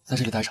疼，在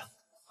这里待着。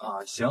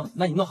啊，行，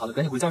那你弄好了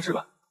赶紧回教室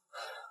吧。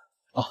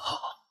哦，好。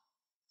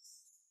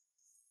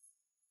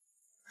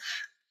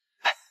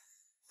哎，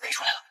可以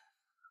出来了。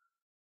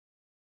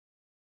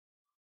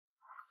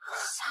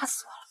吓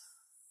死我了，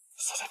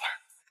谢谢你啊。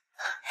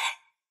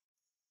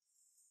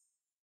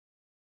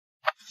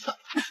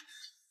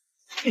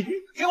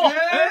给我！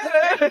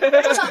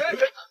住手！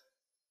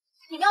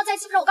你们要再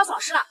欺负人，我告诉老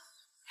师了。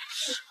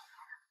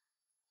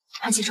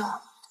安琪中，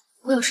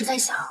我有时在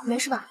想，没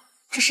事吧？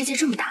这世界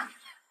这么大，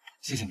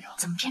谢谢你啊。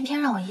怎么偏偏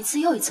让我一次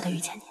又一次的遇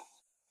见你？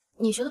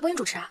你学的播音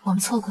主持啊？我们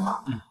错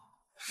过，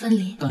分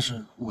离，但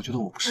是我觉得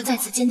我不是。又再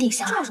次坚定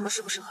相爱，这有什么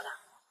适不适合的？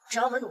只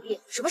要我们努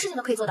力，什么事情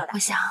都可以做到的。我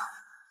想，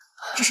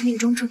这是命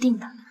中注定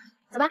的。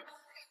走吧，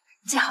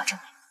最好证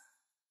明。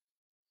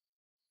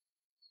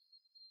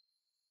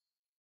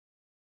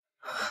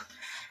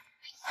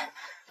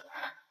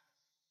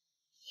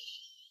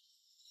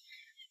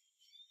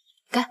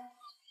干！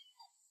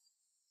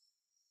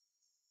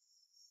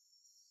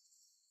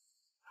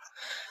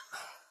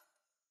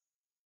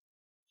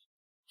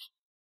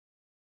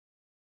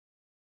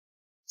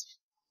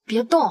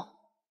别动！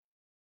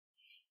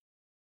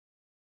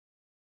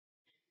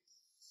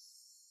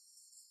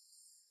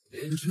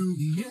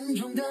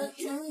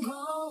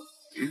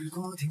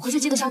回去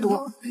记得消毒，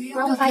不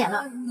然会发炎的。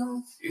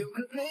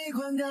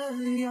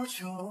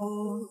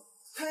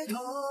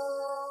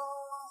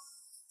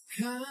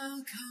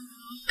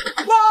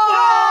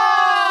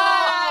哇！